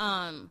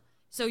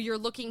 So you're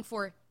looking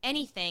for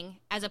anything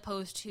as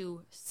opposed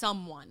to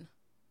someone.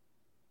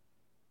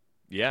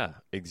 Yeah,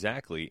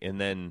 exactly.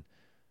 And then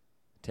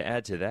to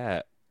add to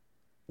that,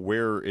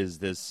 where is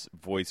this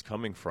voice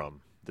coming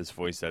from? This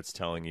voice that's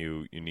telling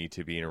you need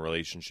to be in a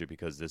relationship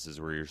because this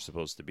is where you're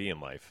supposed to be in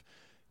life.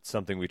 It's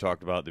something we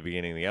talked about at the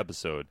beginning of the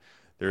episode.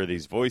 There are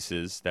these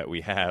voices that we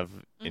have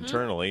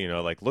internally,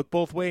 like, look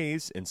both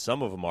ways, and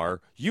some of them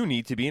are, you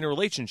need to be in a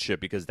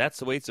relationship because that's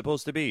the way it's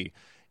supposed to be.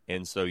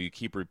 And so you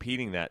keep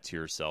repeating that to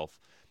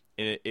yourself.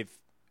 And if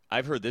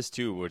I've heard this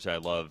too, which I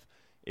love,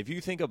 if you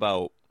think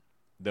about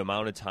the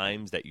amount of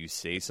times that you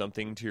say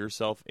something to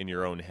yourself in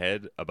your own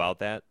head about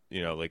that,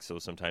 so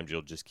sometimes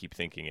you'll just keep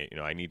thinking it,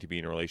 I need to be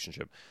in a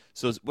relationship.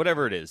 So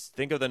whatever it is,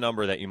 think of the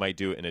number that you might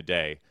do in a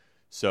day.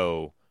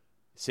 So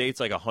say it's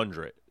like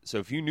 100. So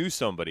if you knew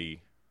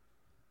somebody,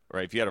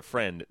 right, if you had a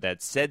friend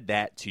that said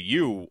that to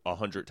you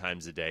 100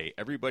 times a day,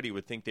 everybody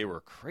would think they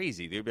were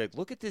crazy. They'd be like,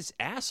 look at this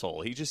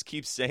asshole. He just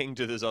keeps saying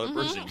to this other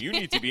person, you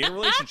need to be in a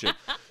relationship.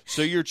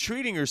 So you're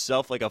treating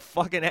yourself like a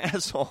fucking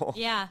asshole.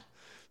 Yeah.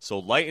 So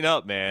lighten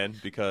up, man,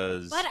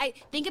 because but I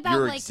think about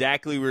you're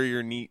exactly where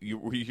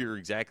you're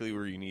exactly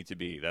where you need to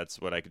be. That's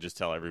what I could just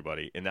tell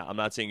everybody. And I'm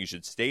not saying you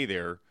should stay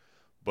there,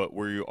 but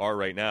where you are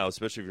right now,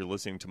 especially if you're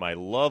listening to my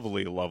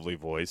lovely, lovely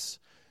voice,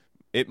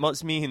 it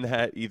must mean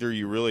that either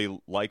you really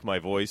like my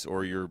voice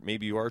or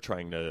maybe you are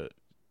trying to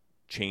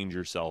change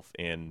yourself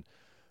and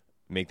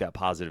make that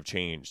positive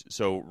change.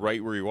 So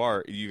right where you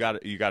are, you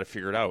got to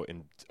figure it out.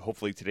 And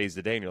hopefully today's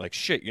the day and you're like,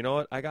 shit, you know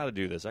what? I got to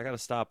do this. I got to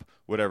stop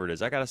whatever it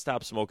is. I got to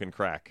stop smoking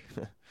crack.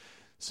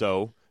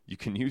 So you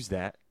can use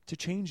that to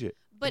change it.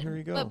 But here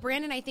you go. But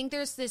Brandon, I think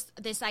there's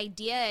this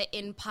idea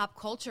in pop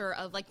culture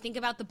of like, think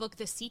about the book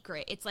The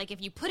Secret. It's like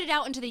if you put it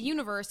out into the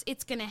universe,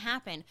 it's going to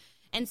happen.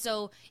 And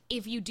so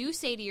if you do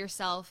say to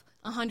yourself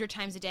 100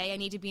 times a day, I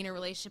need to be in a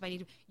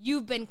relationship,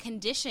 you've been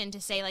conditioned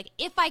to say, like,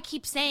 if I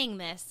keep saying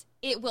this,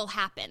 it will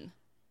happen.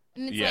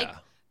 And it's like,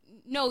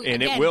 no,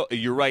 and again, it will,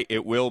 you're right,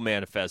 it will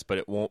manifest, but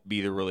it won't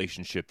be the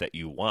relationship that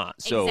you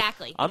want. So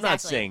exactly. I'm not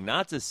saying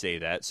not to say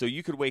that. So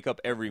you could wake up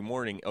every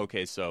morning,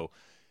 okay, so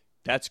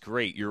That's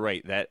great. You're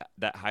right.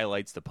 That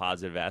highlights the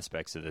positive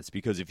aspects of this,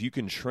 because if you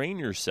can train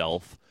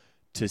yourself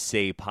to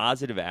say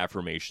positive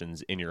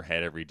affirmations in your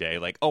head every day,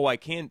 like, oh, I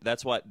can,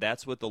 that's what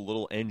the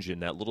little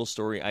engine, that little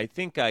story, I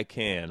think I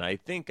can,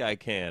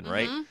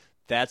 right?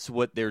 That's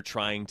what they're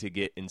trying to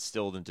get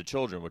instilled into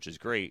children, which is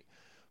great,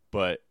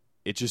 but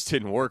it just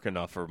didn't work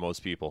enough for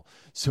most people.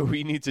 So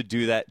we need to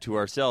do that to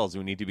ourselves.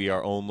 We need to be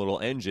our own little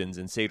engines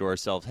and say to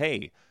ourselves,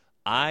 hey,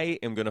 I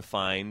am going to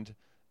find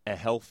a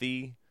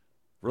healthy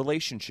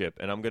relationship,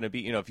 and I'm going to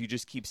be, if you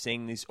just keep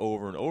saying these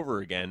over and over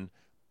again,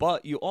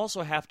 but you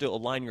also have to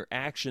align your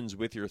actions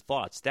with your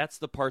thoughts. That's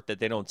the part that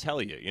they don't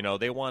tell you.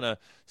 They want to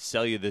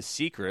sell you this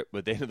secret,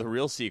 but the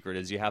real secret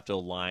is you have to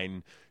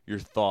align your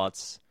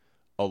thoughts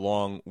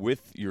along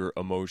with your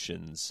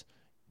emotions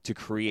to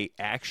create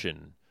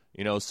action,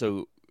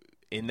 so,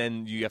 and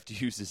then you have to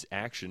use this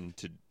action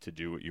to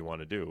do what you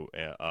want to do.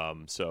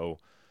 So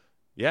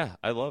yeah,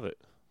 I love it.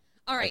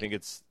 All right. I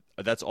think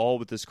that's all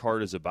what this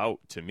card is about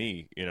to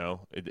me.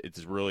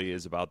 It really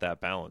is about that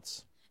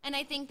balance. And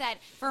I think that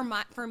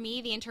for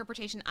me, the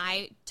interpretation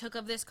I took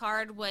of this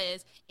card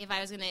was, if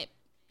I was going to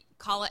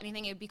call it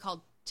anything, it would be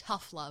called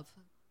tough love.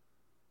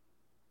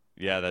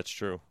 Yeah, that's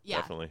true. Yeah.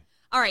 Definitely.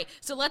 All right,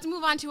 so let's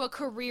move on to a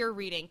career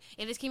reading.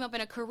 If this came up in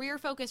a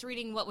career-focused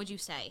reading, what would you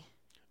say?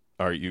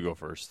 All right, you go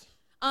first.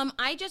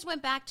 I just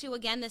went back to,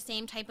 again, the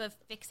same type of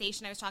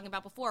fixation I was talking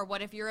about before.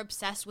 What if you're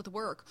obsessed with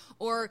work,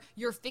 or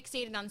you're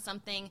fixated on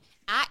something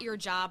at your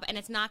job and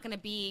it's not going to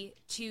be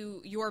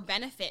to your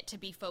benefit to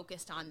be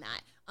focused on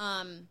that?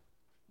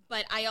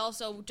 But I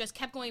also just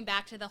kept going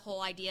back to the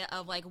whole idea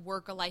of like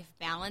work-life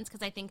balance,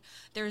 because I think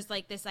there's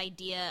like this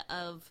idea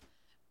of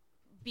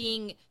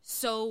being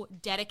so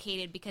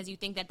dedicated because you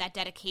think that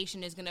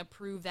dedication is going to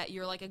prove that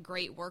you're like a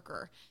great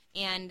worker.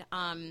 And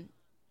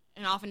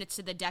often it's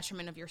to the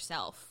detriment of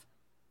yourself.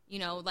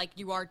 Like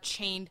you are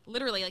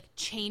literally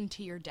chained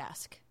to your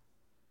desk.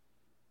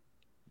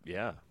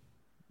 Yeah.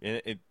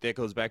 And that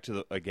goes back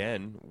to,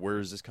 again, where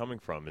is this coming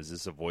from? Is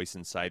this a voice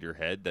inside your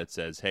head that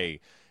says, hey,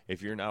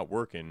 if you're not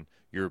working,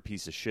 you're a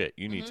piece of shit.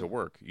 You need to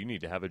work. You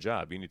need to have a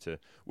job. You need to,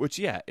 which,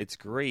 yeah, it's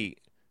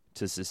great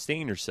to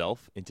sustain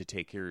yourself and to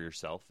take care of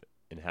yourself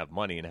and have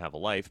money and have a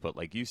life. But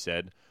like you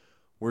said,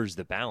 where's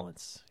the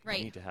balance? Right.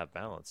 You need to have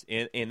balance.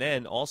 And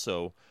then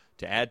also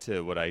to add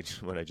to what I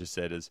just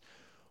said is,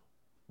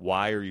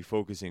 why are you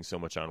focusing so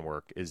much on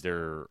work? Is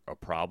there a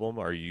problem?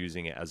 Are you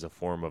using it as a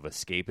form of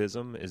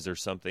escapism? Is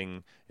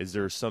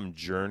there some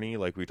journey,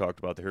 like we talked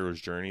about the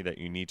hero's journey, that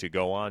you need to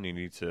go on? You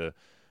need to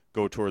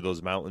go toward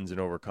those mountains and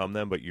overcome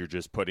them, but you're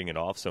just putting it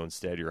off. So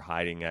instead you're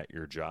hiding at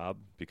your job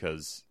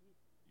because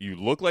you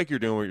look like you're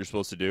doing what you're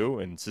supposed to do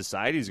and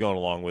society's going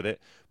along with it,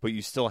 but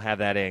you still have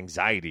that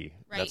anxiety.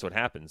 Right. That's what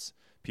happens.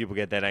 People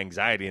get that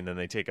anxiety and then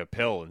they take a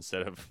pill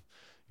instead of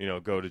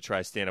go to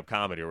try stand-up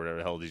comedy or whatever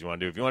the hell it is you want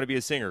to do. If you want to be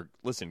a singer,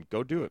 listen,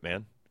 go do it,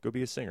 man. Go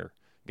be a singer.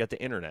 You got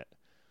the internet.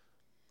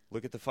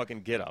 Look at the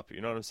fucking Get Up. You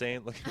know what I'm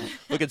saying? Look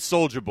at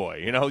Soulja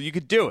Boy. You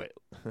could do it.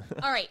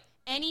 All right.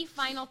 Any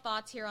final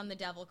thoughts here on the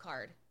Devil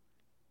card?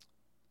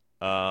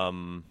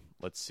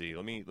 Let's see.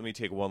 Let me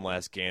take one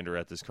last gander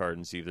at this card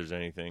and see if there's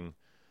anything.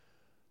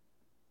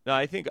 No,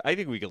 I think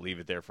we could leave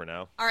it there for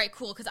now. All right,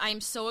 cool, because I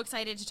am so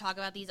excited to talk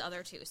about these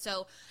other two.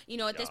 So,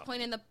 at this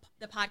point in the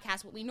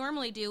podcast, what we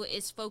normally do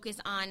is focus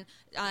on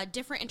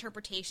different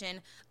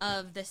interpretation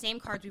of the same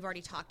cards we've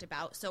already talked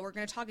about. So we're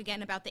going to talk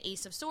again about the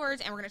Ace of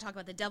Swords, and we're going to talk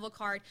about the Devil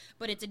card,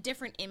 but it's a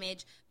different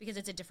image because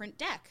it's a different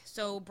deck.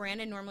 So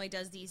Brandon normally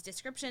does these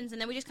descriptions, and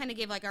then we just kind of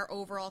give like our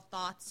overall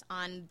thoughts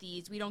on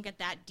these. We don't get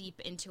that deep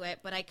into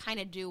it, but I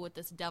kind of do with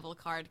this Devil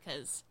card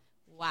because,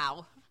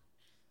 wow.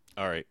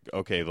 All right.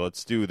 Okay,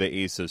 let's do the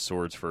Ace of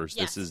Swords first.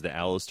 Yes. This is the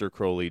Aleister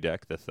Crowley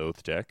deck, the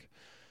Thoth deck.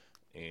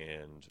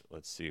 And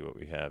let's see what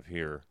we have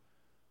here.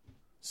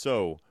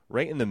 So,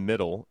 right in the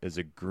middle is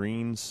a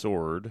green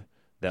sword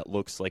that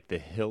looks like the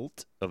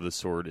hilt of the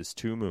sword is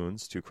two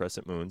moons, two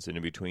crescent moons, and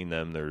in between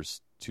them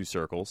there's two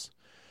circles.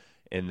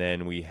 And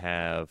then we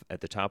have, at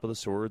the top of the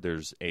sword,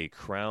 there's a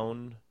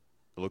crown.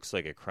 It looks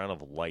like a crown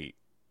of light,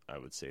 I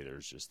would say.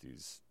 There's just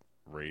these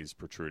rays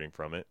protruding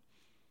from it.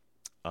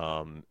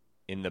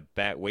 In the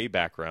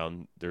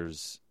background,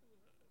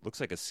 looks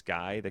like a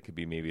sky that could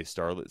be maybe a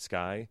starlit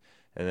sky,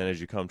 and then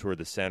as you come toward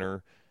the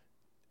center,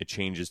 it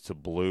changes to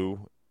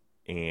blue,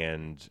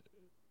 and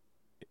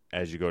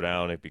as you go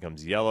down, it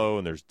becomes yellow,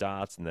 and there's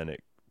dots, and then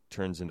it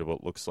turns into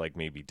what looks like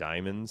maybe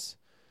diamonds,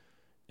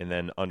 and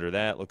then under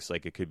that looks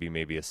like it could be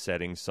maybe a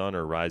setting sun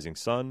or rising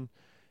sun,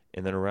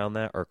 and then around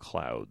that are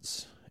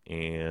clouds.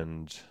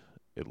 And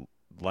the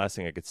last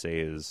thing I could say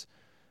is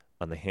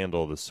on the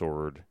handle of the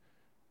sword,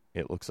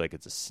 it looks like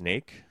it's a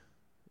snake.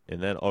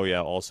 And then,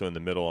 also in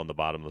the middle on the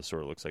bottom of the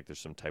sword, it looks like there's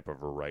some type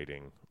of a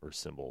writing or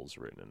symbols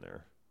written in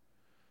there.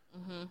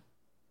 Mm-hmm.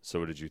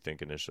 So what did you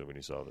think initially when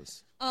you saw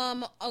this?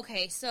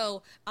 Okay,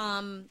 so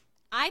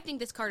I think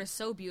this card is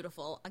so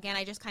beautiful. Again,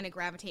 I just kind of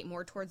gravitate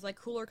more towards like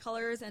cooler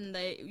colors, and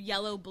the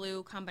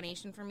yellow-blue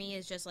combination for me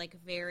is just like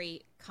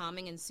very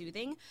calming and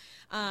soothing.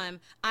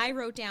 I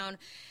wrote down,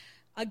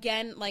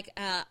 Again, like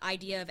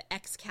idea of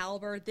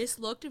Excalibur, this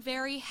looked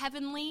very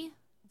heavenly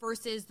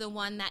versus the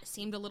one that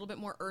seemed a little bit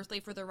more earthly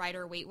for the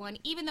Rider-Waite one.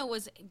 Even though it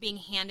was being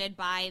handed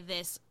by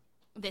this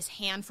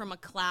hand from a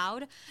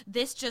cloud,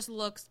 this just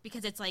looks,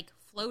 because it's like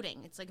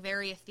floating, it's like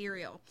very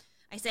ethereal.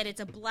 I said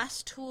it's a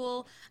blessed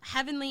tool,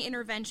 heavenly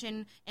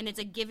intervention, and it's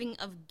a giving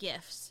of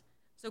gifts.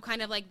 So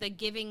kind of like the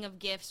giving of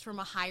gifts from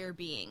a higher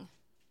being.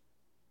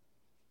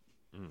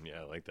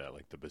 Yeah, I like that,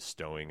 like the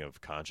bestowing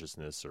of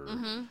consciousness or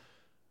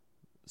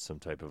some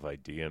type of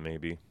idea,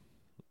 maybe.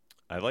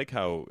 I like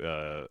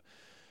how,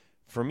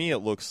 for me, it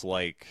looks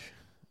like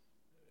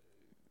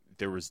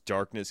there was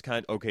darkness.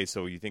 Okay,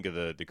 so you think of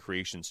the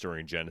creation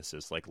story in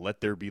Genesis, like let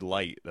there be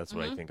light. That's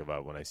what I think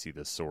about when I see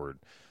this sword.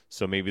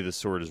 So maybe the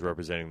sword is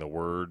representing the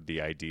word,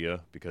 the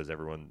idea, because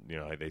everyone,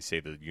 they say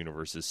the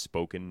universe is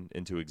spoken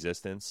into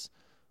existence.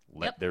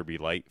 Let there be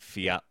light.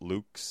 Fiat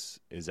lux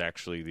is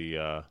actually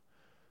the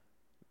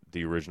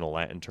original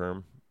Latin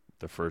term,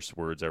 the first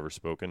words ever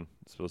spoken.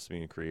 It's supposed to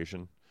be in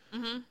creation,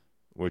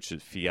 which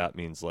is fiat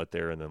means let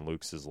there, and then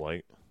lux is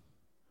light,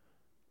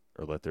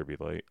 or let there be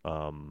light.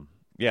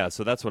 Yeah,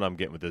 so that's what I'm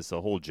getting with this.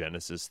 The whole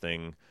Genesis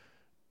thing,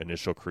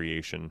 initial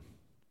creation,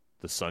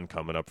 the sun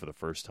coming up for the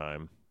first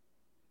time.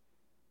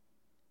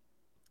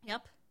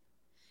 Yep.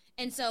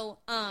 And so,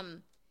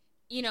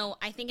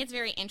 I think it's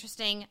very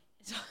interesting.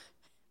 So,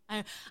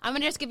 I'm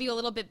going to just give you a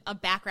little bit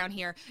of background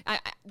here,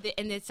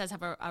 and this does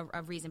have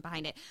a reason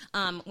behind it.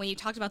 When you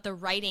talked about the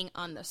writing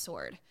on the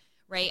sword,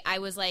 right, I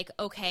was like,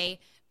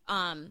 okay,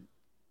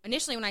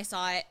 initially when I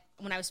saw it,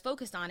 when I was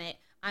focused on it,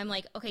 I'm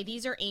like, okay,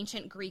 these are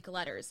ancient Greek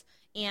letters.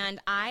 And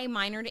I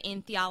minored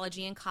in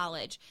theology in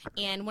college,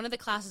 and one of the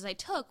classes I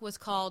took was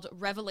called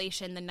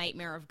Revelation, the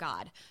Nightmare of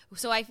God.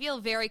 So I feel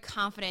very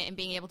confident in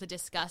being able to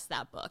discuss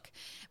that book.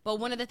 But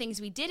one of the things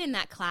we did in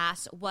that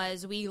class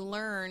was we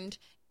learned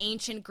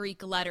ancient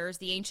Greek letters,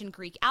 the ancient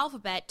Greek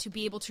alphabet, to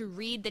be able to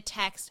read the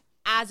text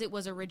as it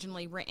was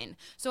originally written.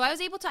 So I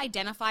was able to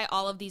identify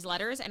all of these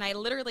letters, and I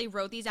literally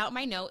wrote these out in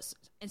my notes.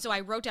 And so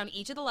I wrote down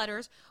each of the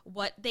letters,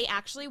 what they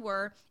actually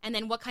were, and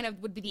then what kind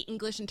of would be the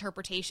English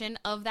interpretation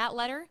of that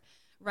letter,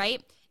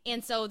 right?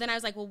 And so then I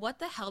was like, well, what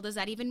the hell does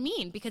that even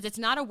mean? Because it's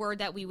not a word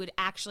that we would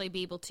actually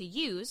be able to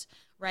use,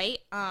 right?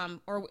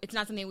 Or it's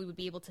not something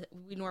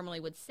we normally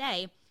would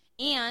say.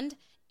 And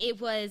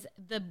it was,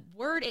 the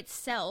word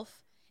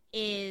itself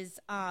was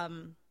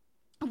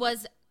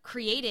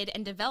created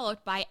and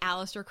developed by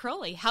Aleister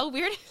Crowley. How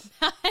weird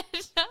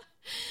is that?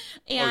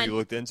 And you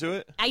looked into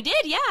it? I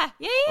did, yeah.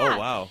 Oh,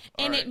 wow.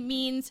 And it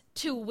means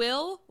to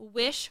will,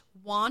 wish,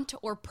 want,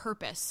 or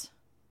purpose.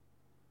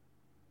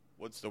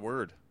 What's the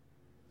word?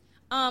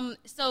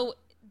 So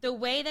the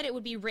way that it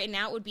would be written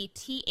out would be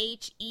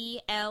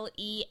Thelema.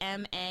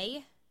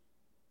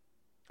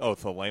 Oh,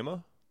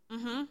 Thelema?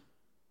 Mm-hmm.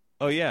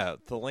 Oh, yeah.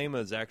 Thelema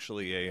is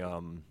actually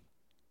a,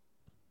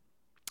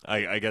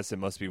 I guess it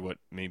must be what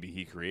maybe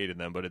he created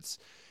them, but it's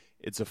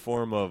a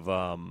form of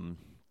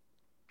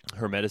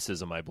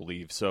Hermeticism, I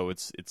believe. So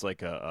it's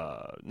like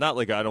not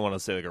like, I don't want to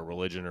say like a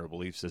religion or a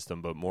belief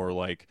system, but more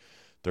like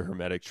the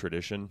Hermetic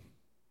tradition.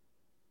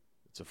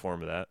 It's a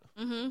form of that.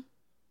 Mm-hmm.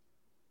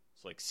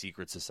 It's like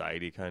secret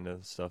society kind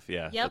of stuff.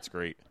 Yeah, That's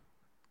great.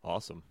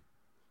 Awesome.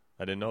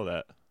 I didn't know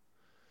that.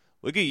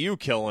 Look at you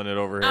killing it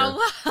over here.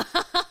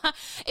 Oh,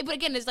 but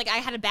again, it's like I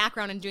had a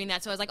background in doing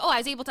that, so I was like, I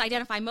was able to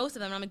identify most of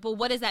them. And I'm like, well,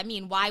 what does that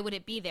mean? Why would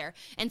it be there?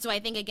 And so I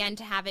think, again,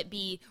 to have it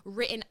be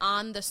written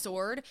on the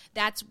sword,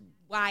 that's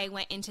why I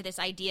went into this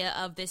idea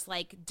of this,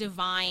 like,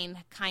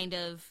 divine kind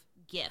of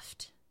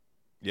gift.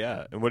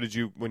 Yeah, and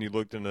when you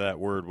looked into that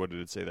word, what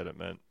did it say that it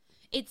meant?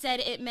 It said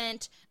it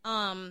meant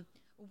to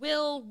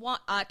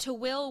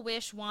will,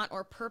 wish, want,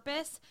 or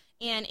purpose,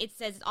 and it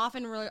says it's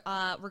often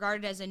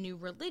regarded as a new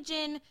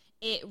religion.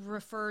 It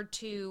referred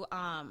to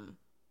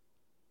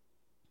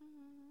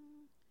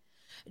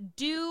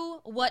do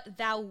what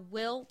thou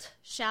wilt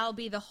shall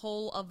be the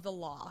whole of the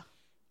law.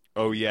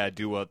 Oh, yeah,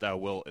 do what thou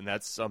wilt. And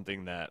that's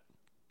something that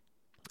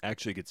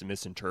actually gets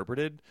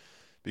misinterpreted,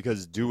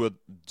 because do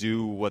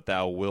what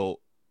thou wilt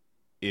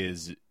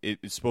it's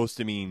supposed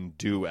to mean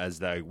do as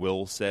thy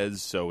will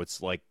says. So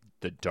it's like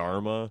the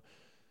Dharma,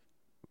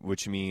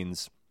 which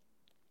means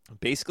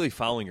basically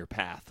following your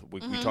path. We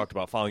talked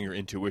about following your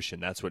intuition.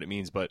 That's what it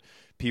means. But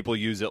people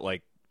use it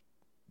like,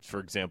 for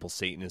example,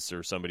 Satanists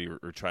or somebody,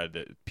 or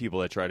people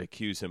that try to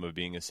accuse him of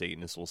being a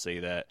Satanist will say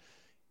that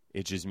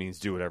it just means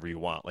do whatever you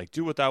want. Like,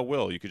 do what thou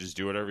will. You could just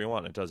do whatever you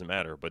want. It doesn't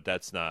matter. But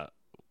that's not,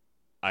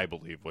 I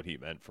believe, what he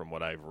meant from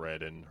what I've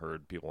read and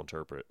heard people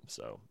interpret.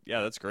 So,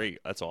 yeah, that's great.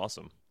 That's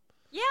awesome.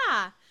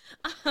 Yeah.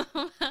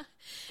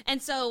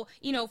 And so,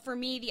 for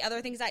me, the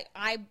other things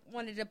I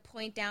wanted to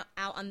point out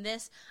on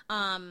this,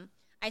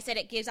 I said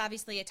it gives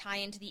obviously a tie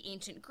into the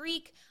ancient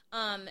Greek.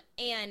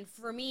 And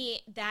for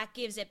me, that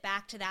gives it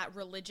back to that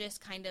religious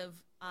kind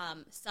of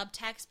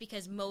subtext,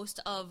 because most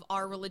of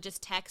our religious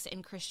texts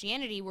in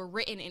Christianity were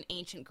written in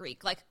ancient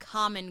Greek, like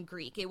common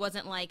Greek. It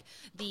wasn't like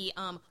the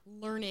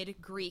learned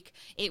Greek.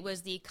 It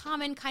was the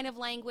common kind of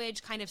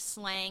language, kind of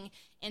slang.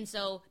 And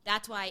so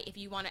that's why if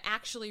you want to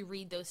actually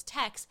read those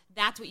texts,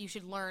 that's what you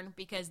should learn,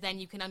 because then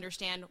you can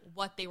understand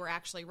what they were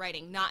actually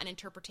writing, not an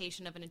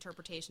interpretation of an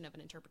interpretation of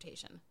an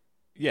interpretation.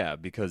 Yeah,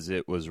 because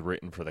it was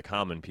written for the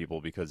common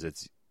people, because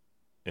it's,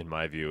 in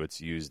my view,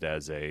 it's used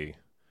as a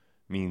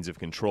means of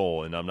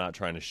control. And I'm not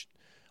trying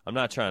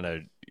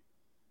to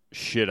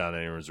shit on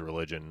anyone's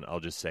religion. I'll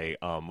just say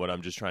what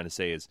I'm just trying to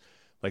say is,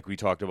 like we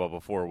talked about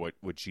before,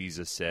 what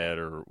Jesus said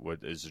or what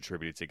is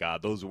attributed to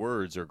God. Those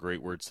words are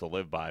great words to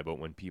live by, but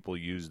when people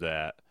use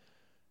that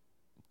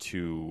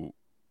to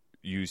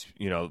use,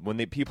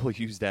 when people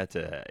use that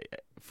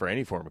for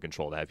any form of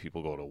control, to have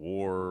people go to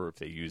war, if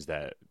they use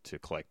that to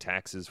collect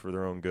taxes for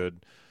their own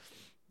good,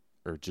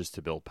 or just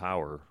to build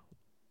power,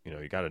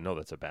 you got to know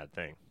that's a bad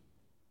thing.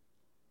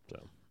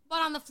 So.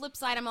 But on the flip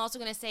side, I'm also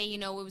going to say,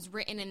 it was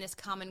written in this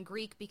common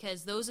Greek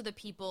because those are the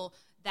people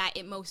that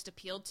it most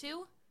appealed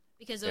to,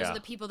 because those are the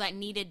people that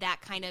needed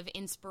that kind of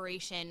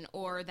inspiration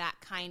or that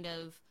kind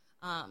of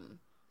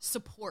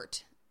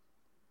support.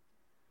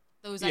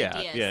 Those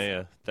ideas.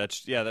 Yeah.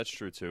 That's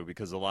true too,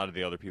 because a lot of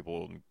the other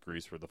people in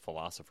Greece were the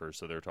philosophers,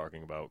 so they're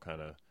talking about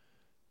kind of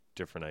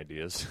different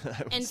ideas.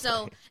 And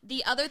so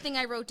the other thing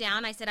I wrote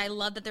down, I said, I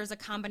love that there's a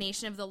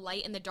combination of the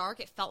light and the dark.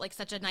 It felt like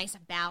such a nice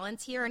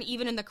balance here. And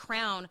even in the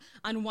crown,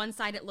 on one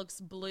side it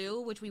looks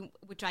blue,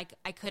 which I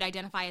could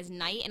identify as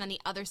night, and on the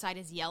other side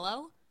is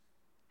yellow.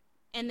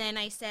 And then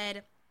I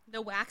said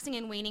the waxing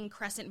and waning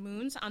crescent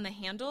moons on the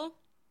handle,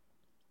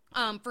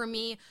 for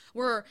me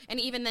were, and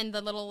even then the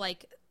little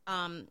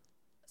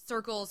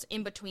circles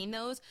in between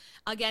those,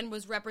 again,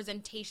 was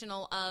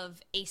representational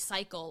of a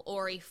cycle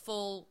or a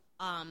full,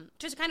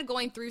 just kind of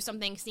going through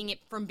something, seeing it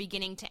from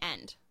beginning to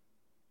end.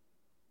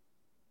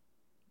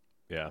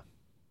 Yeah.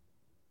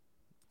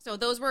 So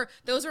those were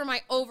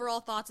my overall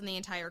thoughts on the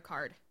entire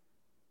card.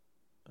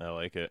 I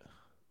like it.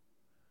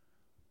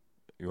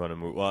 You want to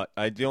move? Well,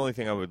 the only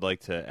thing I would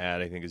like to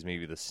add, I think, is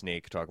maybe the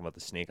snake, talking about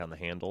the snake on the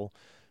handle,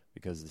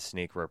 because the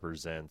snake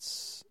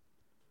represents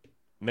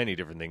many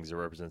different things. It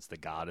represents the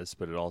goddess,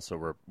 but it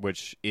also,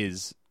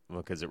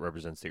 because it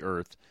represents the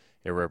earth,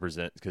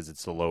 because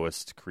it's the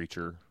lowest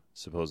creature.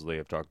 Supposedly,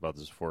 I've talked about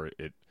this before,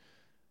 it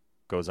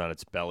goes on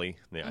its belly.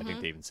 I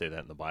think they even say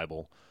that in the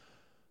Bible.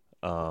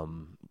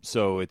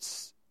 So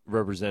it's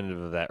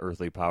representative of that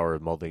earthly power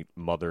of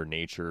Mother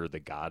Nature, the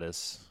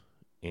goddess,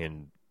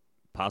 and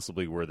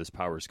possibly where this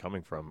power is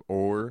coming from,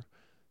 or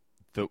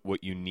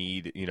what you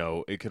need.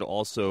 It could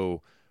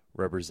also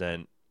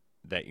represent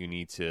that you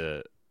need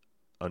to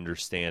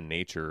understand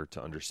nature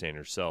to understand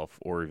yourself,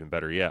 or even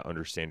better yet,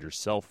 understand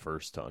yourself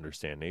first to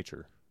understand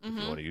nature. If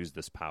you want to use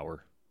this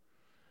power,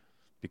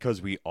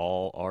 because we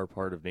all are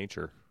part of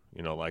nature.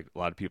 Like a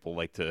lot of people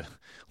like to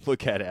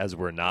look at it as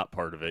we're not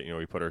part of it.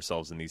 We put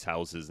ourselves in these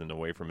houses and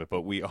away from it,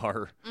 but we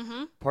are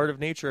part of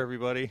nature,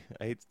 everybody.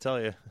 I hate to tell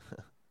you.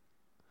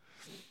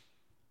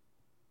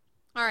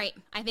 All right,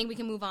 I think we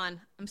can move on.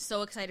 I'm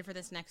so excited for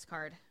this next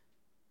card.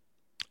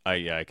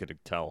 I could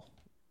tell.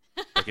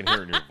 I can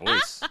hear it in your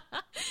voice.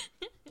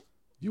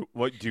 Do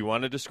you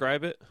want to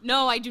describe it?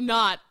 No, I do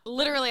not.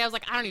 Literally, I was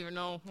like, I don't even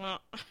know.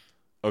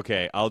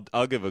 Okay,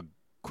 I'll give a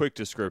quick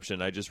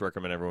description. I just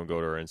recommend everyone go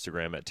to our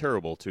Instagram at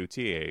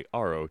Tarotbull2,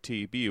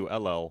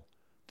 TAROTBULL,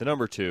 the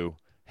number 2,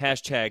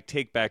 hashtag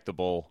take back the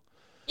bull.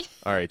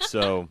 All right,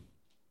 so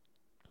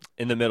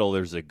in the middle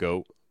there's a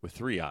goat with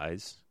 3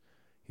 eyes.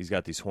 He's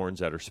got these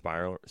horns that are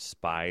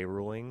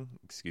spiraling,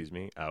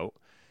 out.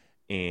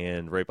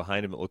 And right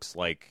behind him, it looks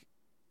like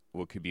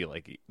what could be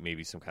like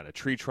maybe some kind of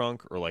tree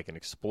trunk or like an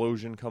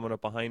explosion coming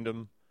up behind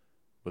him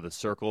with a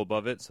circle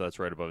above it. So that's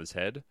right above his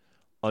head.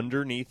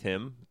 Underneath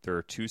him, there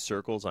are 2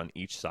 circles on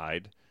each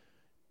side.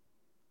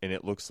 And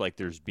it looks like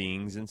there's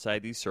beings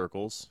inside these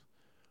circles.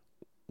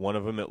 One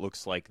of them, it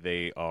looks like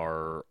they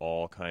are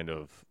all kind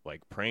of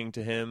like praying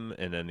to him.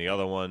 And then the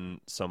other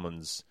one,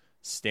 someone's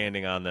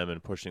standing on them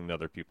and pushing the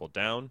other people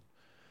down.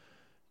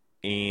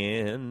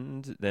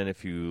 And then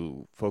if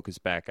you focus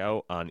back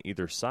out on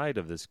either side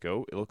of this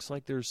goat, it looks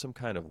like there's some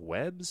kind of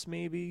webs,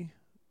 maybe.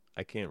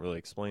 I can't really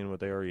explain what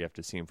they are. You have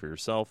to see them for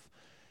yourself.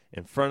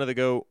 In front of the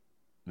goat,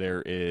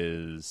 there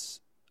is,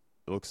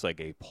 it looks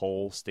like a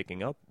pole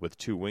sticking up with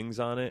 2 wings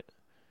on it.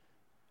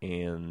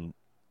 And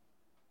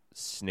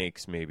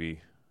snakes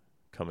maybe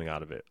coming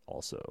out of it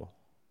also.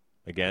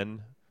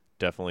 Again,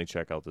 definitely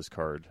check out this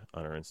card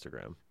on our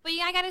Instagram. But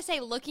yeah, I gotta say,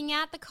 looking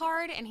at the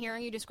card and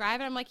hearing you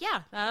describe it, I'm like,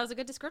 yeah, that was a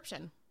good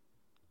description.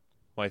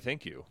 Why,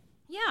 thank you.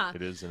 Yeah.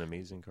 It is an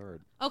amazing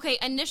card. Okay,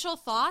 initial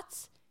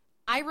thoughts.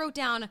 I wrote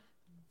down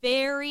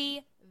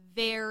very,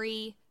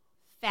 very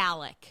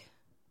phallic.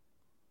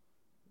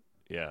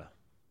 Yeah.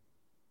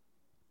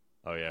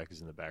 Oh, yeah,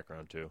 because in the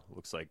background, too.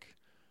 Looks like...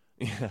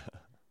 Yeah.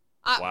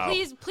 Wow.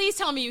 Please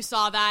tell me you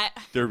saw that.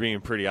 They're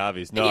being pretty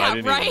obvious. No, yeah, I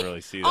didn't even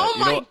really see that. Oh,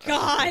 my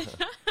God.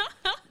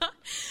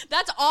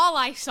 That's all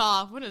I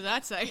saw. What does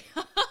that say?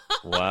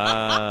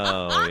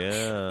 Wow,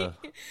 yeah.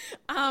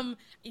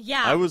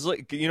 Yeah. I was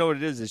like, you know what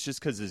it is? It's just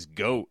because this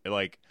goat,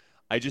 like,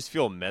 I just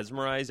feel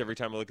mesmerized every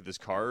time I look at this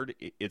card.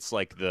 It's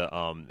like the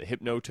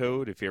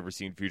Hypnotoad. If you ever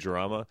seen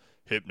Futurama,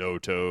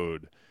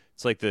 Hypnotoad.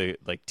 It's like the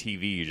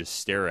TV. You just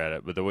stare at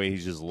it, but the way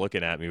he's just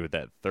looking at me with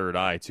that third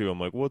eye too, I'm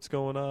like, what's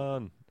going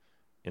on?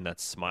 And that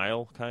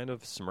smile, kind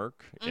of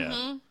smirk,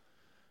 yeah.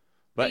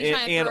 But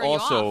and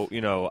also,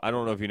 you know, I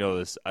don't know if you know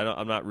this.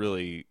 I'm not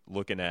really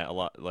looking at a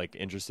lot, like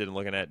interested in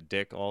looking at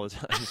dick all the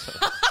time.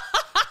 So.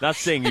 Not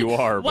saying you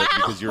are, but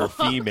because you're a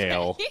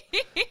female,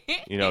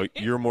 you know,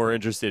 you're more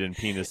interested in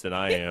penis than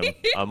I am.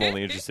 I'm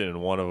only interested in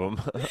one of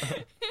them.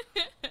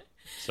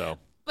 So.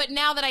 But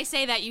now that I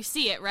say that, you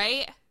see it,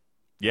 right?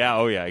 Yeah.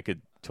 Oh, yeah. I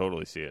could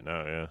totally see it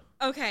now. Yeah.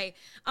 Okay.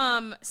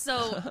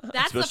 So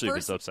that's especially the first. If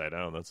it's upside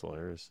down. That's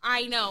hilarious.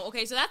 I know.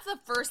 Okay. So that's the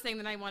first thing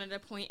that I wanted to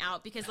point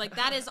out because, like,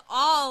 that is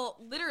all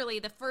literally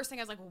the first thing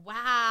I was like,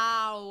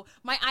 wow.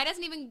 My eye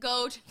doesn't even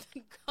go to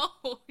the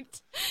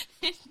goat.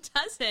 It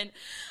doesn't.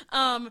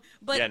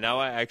 But yeah. Now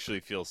I actually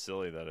feel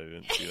silly that I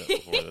didn't see that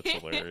before. That's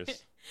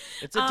hilarious.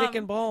 It's a dick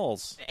and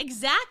balls.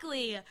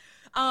 Exactly.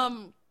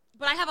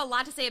 But I have a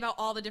lot to say about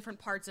all the different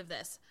parts of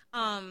this.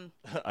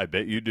 I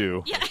bet you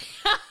do. Yeah.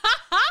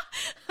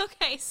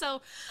 Okay,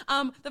 so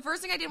the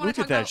first thing I did want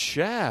to talk Look at that about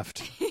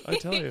shaft. I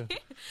tell you.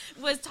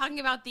 was talking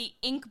about the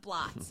ink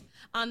blots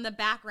on the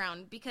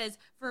background because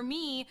for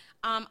me,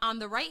 on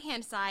the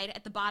right-hand side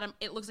at the bottom,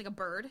 it looks like a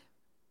bird.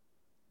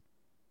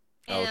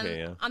 And okay,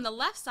 yeah. on the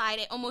left side,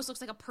 it almost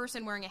looks like a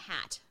person wearing a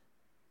hat.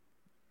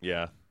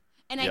 Yeah.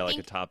 And yeah, I like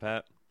think, a top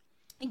hat.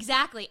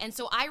 Exactly. And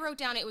so I wrote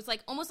down, it was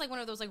like almost like one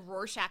of those like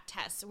Rorschach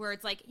tests where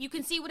it's like you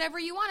can see whatever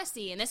you want to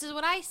see and this is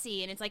what I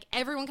see and it's like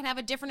everyone can have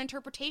a different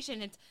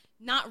interpretation. It's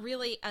not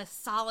really a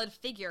solid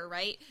figure,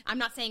 right? I'm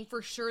not saying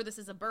for sure this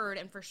is a bird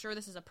and for sure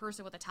this is a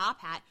person with a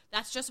top hat.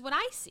 That's just what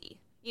I see.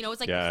 You know,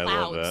 it's like clouds. I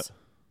love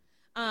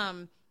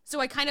that. So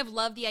I kind of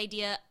love the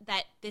idea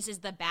that this is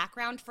the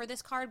background for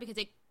this card because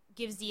it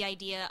gives the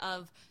idea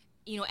of,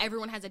 you know,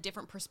 everyone has a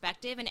different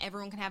perspective and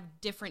everyone can have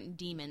different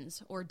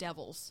demons or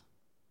devils.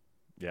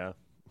 Yeah.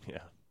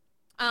 Yeah.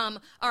 All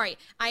right.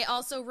 I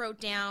also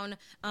wrote down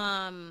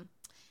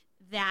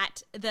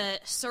that the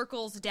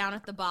circles down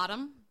at the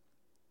bottom,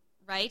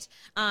 right?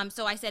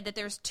 So I said that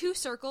there's 2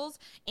 circles,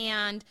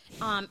 and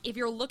if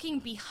you're looking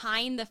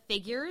behind the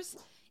figures,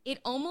 it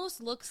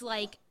almost looks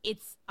like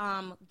it's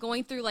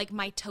going through like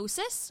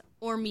mitosis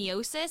or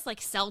meiosis,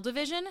 like cell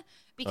division,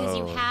 because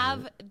you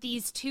have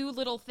these 2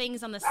 little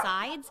things on the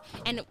sides,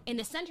 and in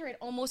the center it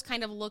almost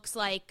kind of looks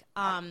like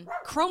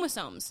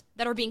chromosomes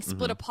that are being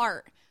split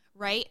apart.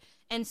 Right?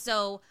 And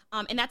so,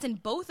 and that's in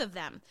both of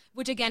them,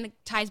 which again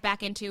ties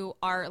back into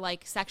our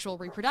like sexual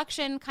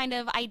reproduction kind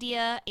of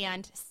idea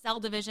and cell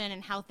division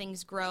and how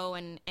things grow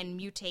and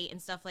mutate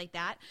and stuff like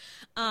that.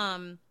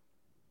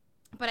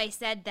 But I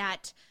said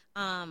that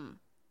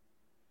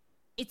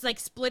it's like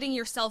splitting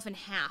yourself in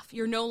half.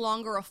 You're no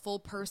longer a full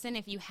person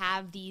if you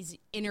have these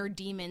inner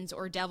demons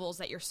or devils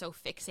that you're so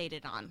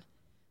fixated on.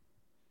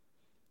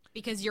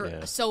 Because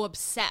you're so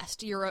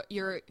obsessed, you're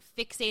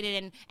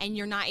fixated and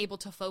you're not able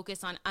to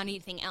focus on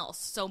anything else.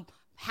 So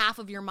half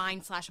of your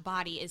mind /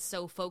 body is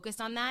so focused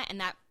on that,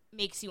 and that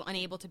makes you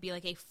unable to be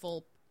like a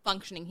full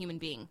functioning human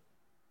being.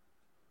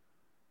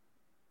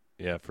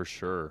 Yeah, for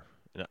sure.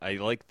 And I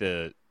like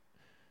the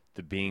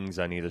beings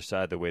on either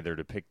side, the way they're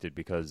depicted,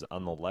 because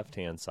on the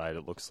left-hand side,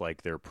 it looks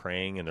like they're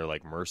praying and they're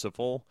like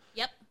merciful.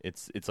 Yep.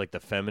 It's like the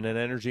feminine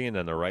energy, and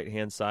on the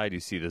right-hand side, you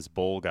see this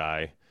bull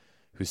guy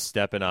who's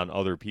stepping on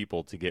other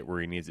people to get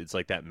where he needs. It's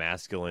like that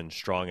masculine,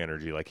 strong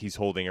energy. Like he's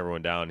holding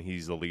everyone down.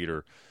 He's the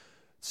leader.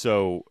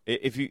 So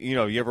if you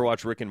ever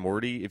watch Rick and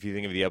Morty, if you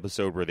think of the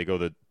episode where they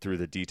go through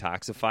the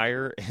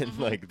detoxifier and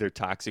like their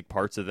toxic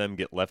parts of them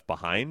get left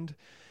behind,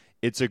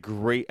 it's a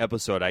great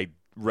episode. I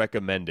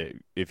recommend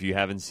it if you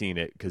haven't seen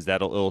it because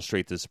that'll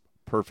illustrate this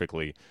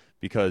perfectly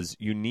because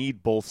you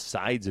need both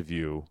sides of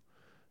you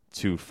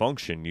to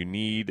function. You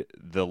need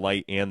the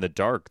light and the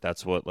dark.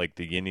 That's what like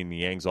the yin and the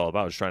yang's all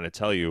about. Is trying to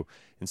tell you.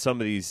 And some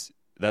of these,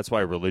 that's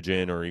why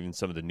religion or even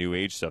some of the new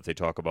age stuff, they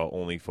talk about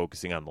only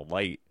focusing on the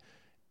light.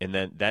 And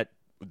then that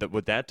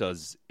what that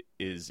does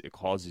is it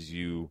causes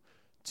you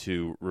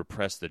to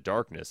repress the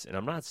darkness. And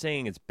I'm not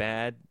saying it's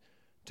bad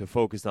to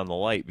focus on the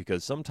light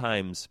because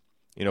sometimes,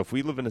 you know, if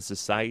we live in a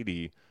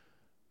society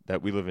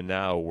that we live in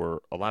now where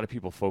a lot of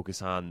people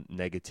focus on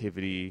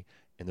negativity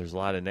and there's a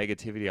lot of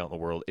negativity out in the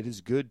world, it is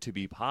good to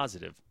be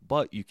positive,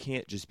 but you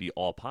can't just be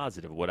all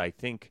positive. What I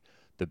think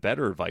the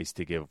better advice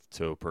to give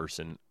to a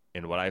person,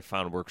 and what I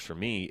found works for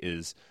me,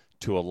 is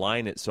to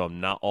align it so I'm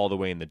not all the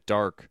way in the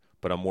dark,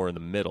 but I'm more in the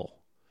middle.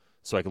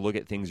 So I can look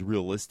at things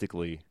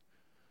realistically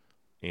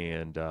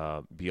and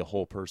be a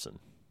whole person.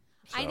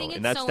 So, I think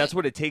and that's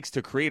what it takes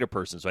to create a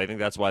person. So I think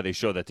that's why they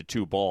show that the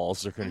 2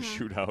 balls are going to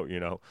shoot out,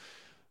 you know.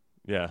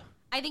 Yeah.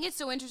 I think it's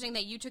so interesting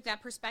that you took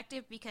that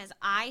perspective because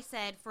I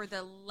said for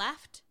the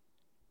left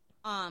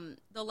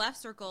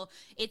circle,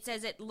 it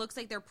says it looks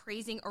like they're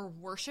praising or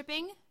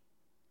worshiping.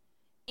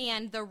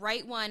 And the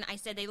right one, I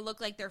said they look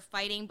like they're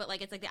fighting, but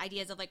like it's like the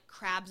ideas of like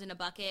crabs in a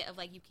bucket of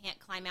like you can't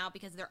climb out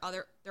because they're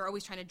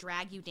always trying to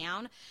drag you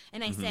down.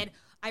 And I said,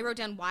 I wrote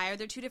down, why are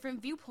there two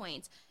different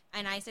viewpoints?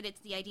 And I said it's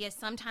the idea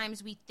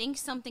sometimes we think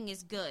something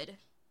is good,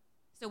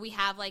 so we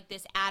have like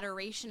this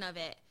adoration of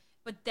it,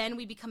 but then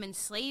we become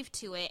enslaved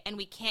to it and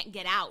we can't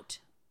get out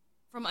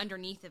from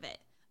underneath of it.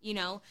 You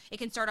know, it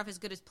can start off as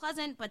good as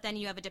pleasant, but then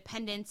you have a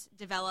dependence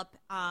develop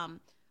and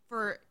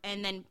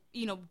then,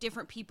 you know,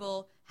 different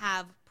people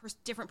have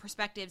different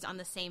perspectives on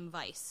the same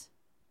vice.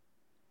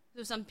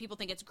 So some people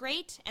think it's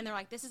great, and they're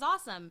like, this is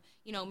awesome,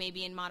 you know,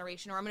 maybe in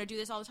moderation, or I'm going to do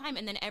this all the time.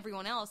 And then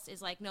everyone else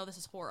is like, no, this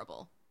is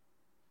horrible.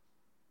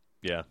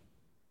 Yeah.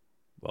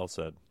 Well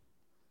said.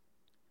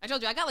 I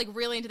told you, I got like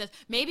really into this.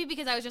 Maybe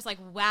because I was just like,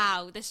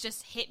 wow, this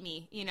just hit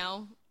me, you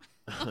know?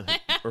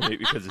 Or maybe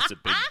because it's a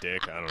big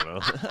dick. I don't know.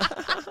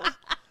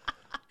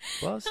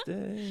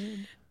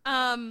 Busted.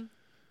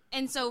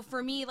 And so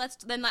for me,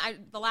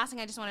 the last thing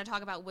I just want to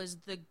talk about was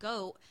the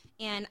goat.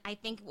 And I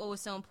think what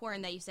was so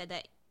important that you said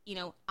that, you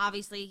know,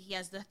 obviously he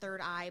has the third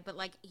eye, but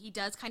like he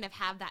does kind of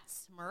have that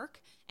smirk.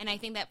 And I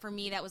think that for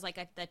me, that was like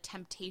the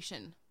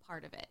temptation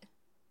part of it.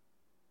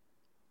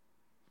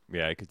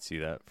 Yeah, I could see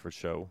that for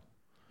sure.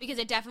 Because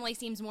it definitely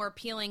seems more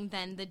appealing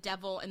than the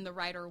devil and the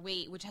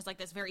Rider-Waite, which has like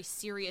this very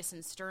serious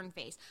and stern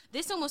face.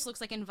 This almost looks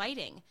like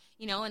inviting,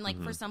 you know, and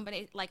like for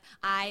somebody like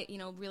I, you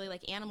know, really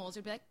like animals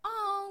would be like,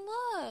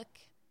 oh, look,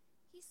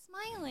 he's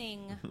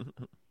smiling,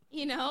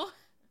 you know?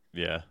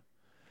 Yeah.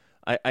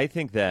 I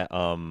think that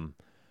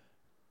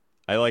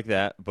I like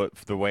that, but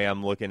the way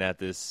I'm looking at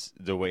this,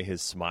 the way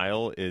his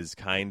smile is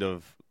kind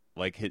of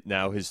like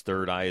now his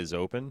third eye is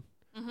open.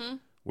 Mm-hmm.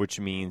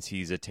 Which means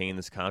he's attained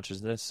this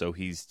consciousness. So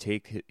he's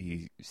taken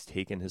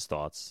his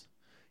thoughts,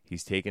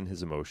 he's taken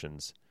his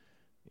emotions,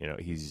 you know,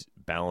 he's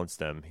balanced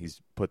them,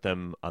 he's put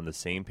them on the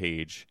same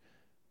page,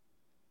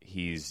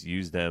 he's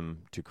used them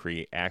to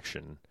create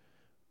action,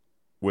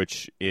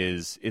 which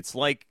is, it's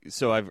like,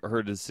 so I've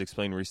heard this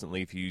explained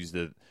recently, if you use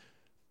the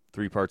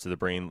 3 parts of the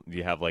brain,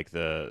 you have like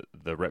the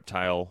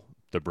reptile,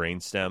 the brain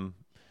stem,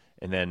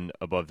 and then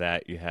above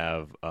that you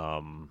have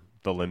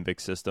the limbic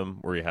system,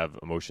 where you have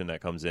emotion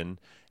that comes in.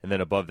 And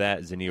then above that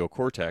is the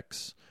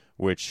neocortex,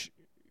 which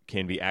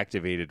can be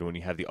activated when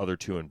you have the other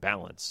two in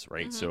balance,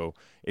 right? Mm-hmm. So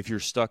if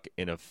you're stuck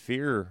in a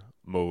fear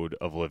mode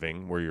of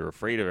living, where you're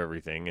afraid of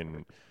everything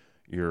and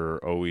you're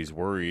always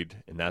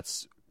worried, and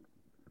that's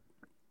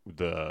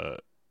the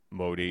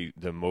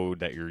mode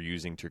that you're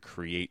using to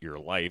create your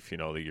life, you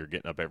know, that you're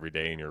getting up every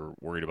day and you're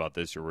worried about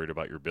this, you're worried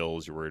about your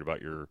bills, you're worried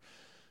about your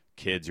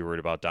kids, you're worried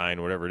about dying,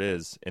 whatever it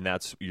is, and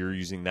you're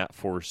using that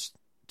force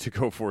to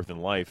go forth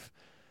in life.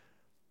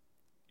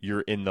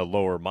 You're in the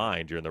lower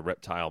mind, you're in the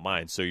reptile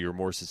mind, so you're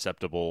more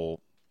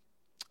susceptible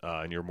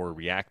and you're more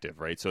reactive,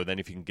 right? So then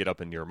if you can get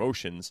up in your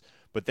emotions,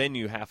 but then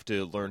you have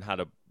to learn how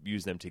to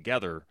use them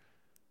together,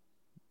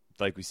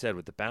 like we said,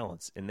 with the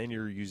balance, and then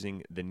you're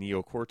using the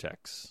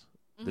neocortex,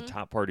 the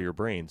top part of your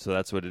brain. So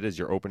that's what it is.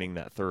 You're opening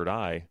that third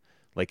eye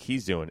like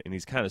he's doing, and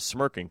he's kind of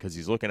smirking because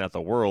he's looking at the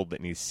world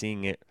and he's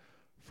seeing it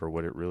for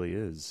what it really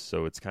is.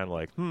 So it's kind of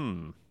like,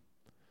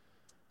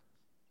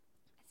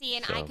 See,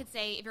 and I could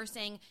say, if you're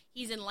saying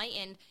he's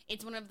enlightened,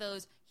 it's one of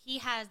those, he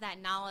has that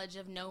knowledge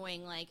of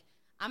knowing, like,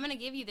 I'm going to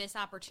give you this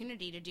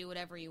opportunity to do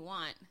whatever you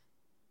want.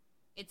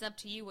 It's up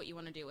to you what you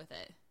want to do with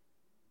it.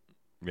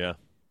 Yeah.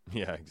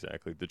 Yeah,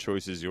 exactly. The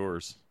choice is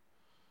yours.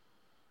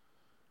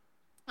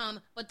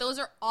 But those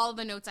are all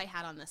the notes I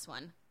had on this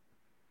one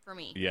for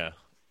me. Yeah,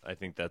 I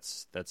think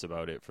that's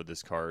about it for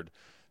this card.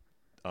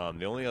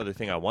 The only other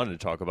thing I wanted to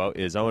talk about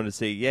is I wanted to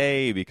say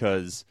yay,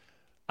 because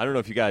I don't know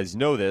if you guys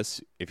know this.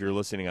 If you're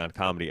listening on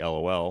Comedy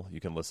LOL, you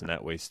can listen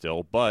that way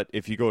still. But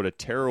if you go to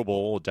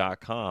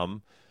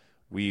Terrible.com,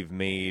 we've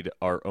made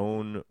our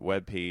own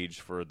webpage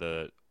for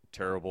the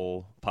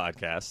Terrible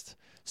podcast.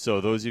 So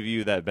those of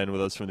you that have been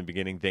with us from the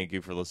beginning, thank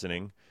you for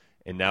listening.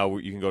 And now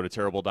you can go to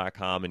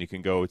Terrible.com, and you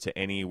can go to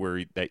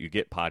anywhere that you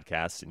get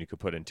podcasts, and you can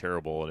put in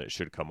Terrible, and it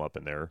should come up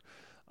in there.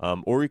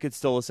 Or you could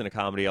still listen to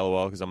Comedy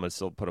LOL, because I'm going to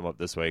still put them up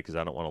this way because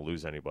I don't want to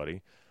lose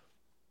anybody.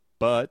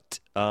 But,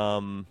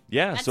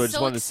 yeah, That's so I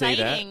just wanted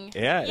exciting. to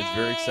say that. Yeah, It's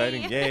very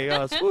exciting. Yay,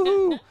 us.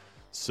 Woohoo!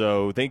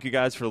 So thank you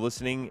guys for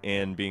listening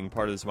and being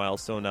part of this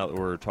milestone now that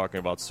we're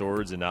talking about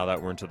swords, and now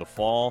that we're into the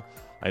fall.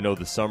 I know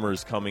the summer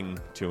is coming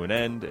to an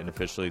end, and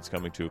officially it's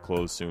coming to a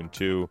close soon,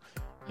 too.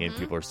 And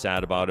people are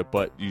sad about it,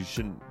 but you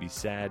shouldn't be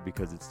sad,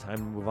 because it's time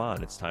to move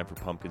on. It's time for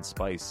pumpkin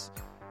spice.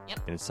 Yep.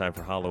 And it's time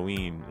for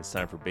Halloween. It's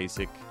time for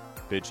basic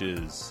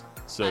bitches.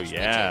 So, Slash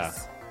yeah.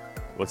 witches.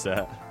 What's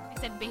that? I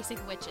said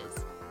basic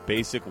witches.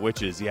 Basic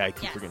witches. Yeah, I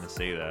keep forgetting to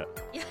say that.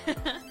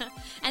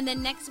 And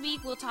then next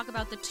week we'll talk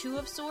about the Two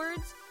of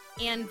Swords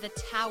and the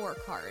Tower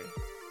card.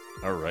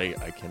 All right.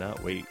 I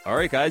cannot wait. All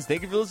right, guys.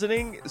 Thank you for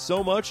listening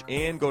so much.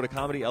 And go to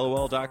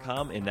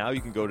ComedyLOL.com. And now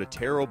you can go to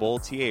Terrible,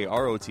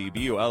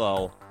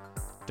 TAROTBULL.com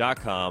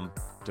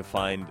to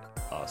find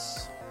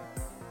us.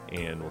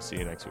 And we'll see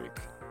you next week.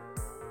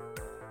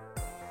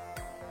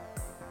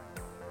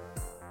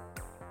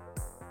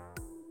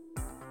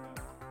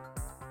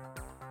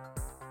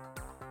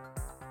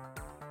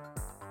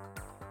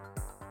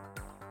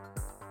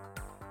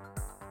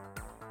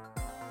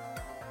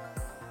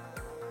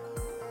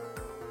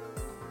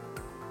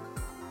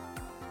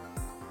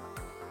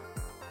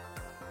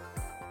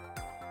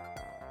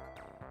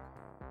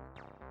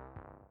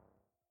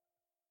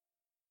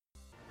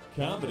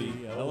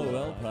 Comedy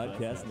LOL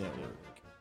Podcast Network.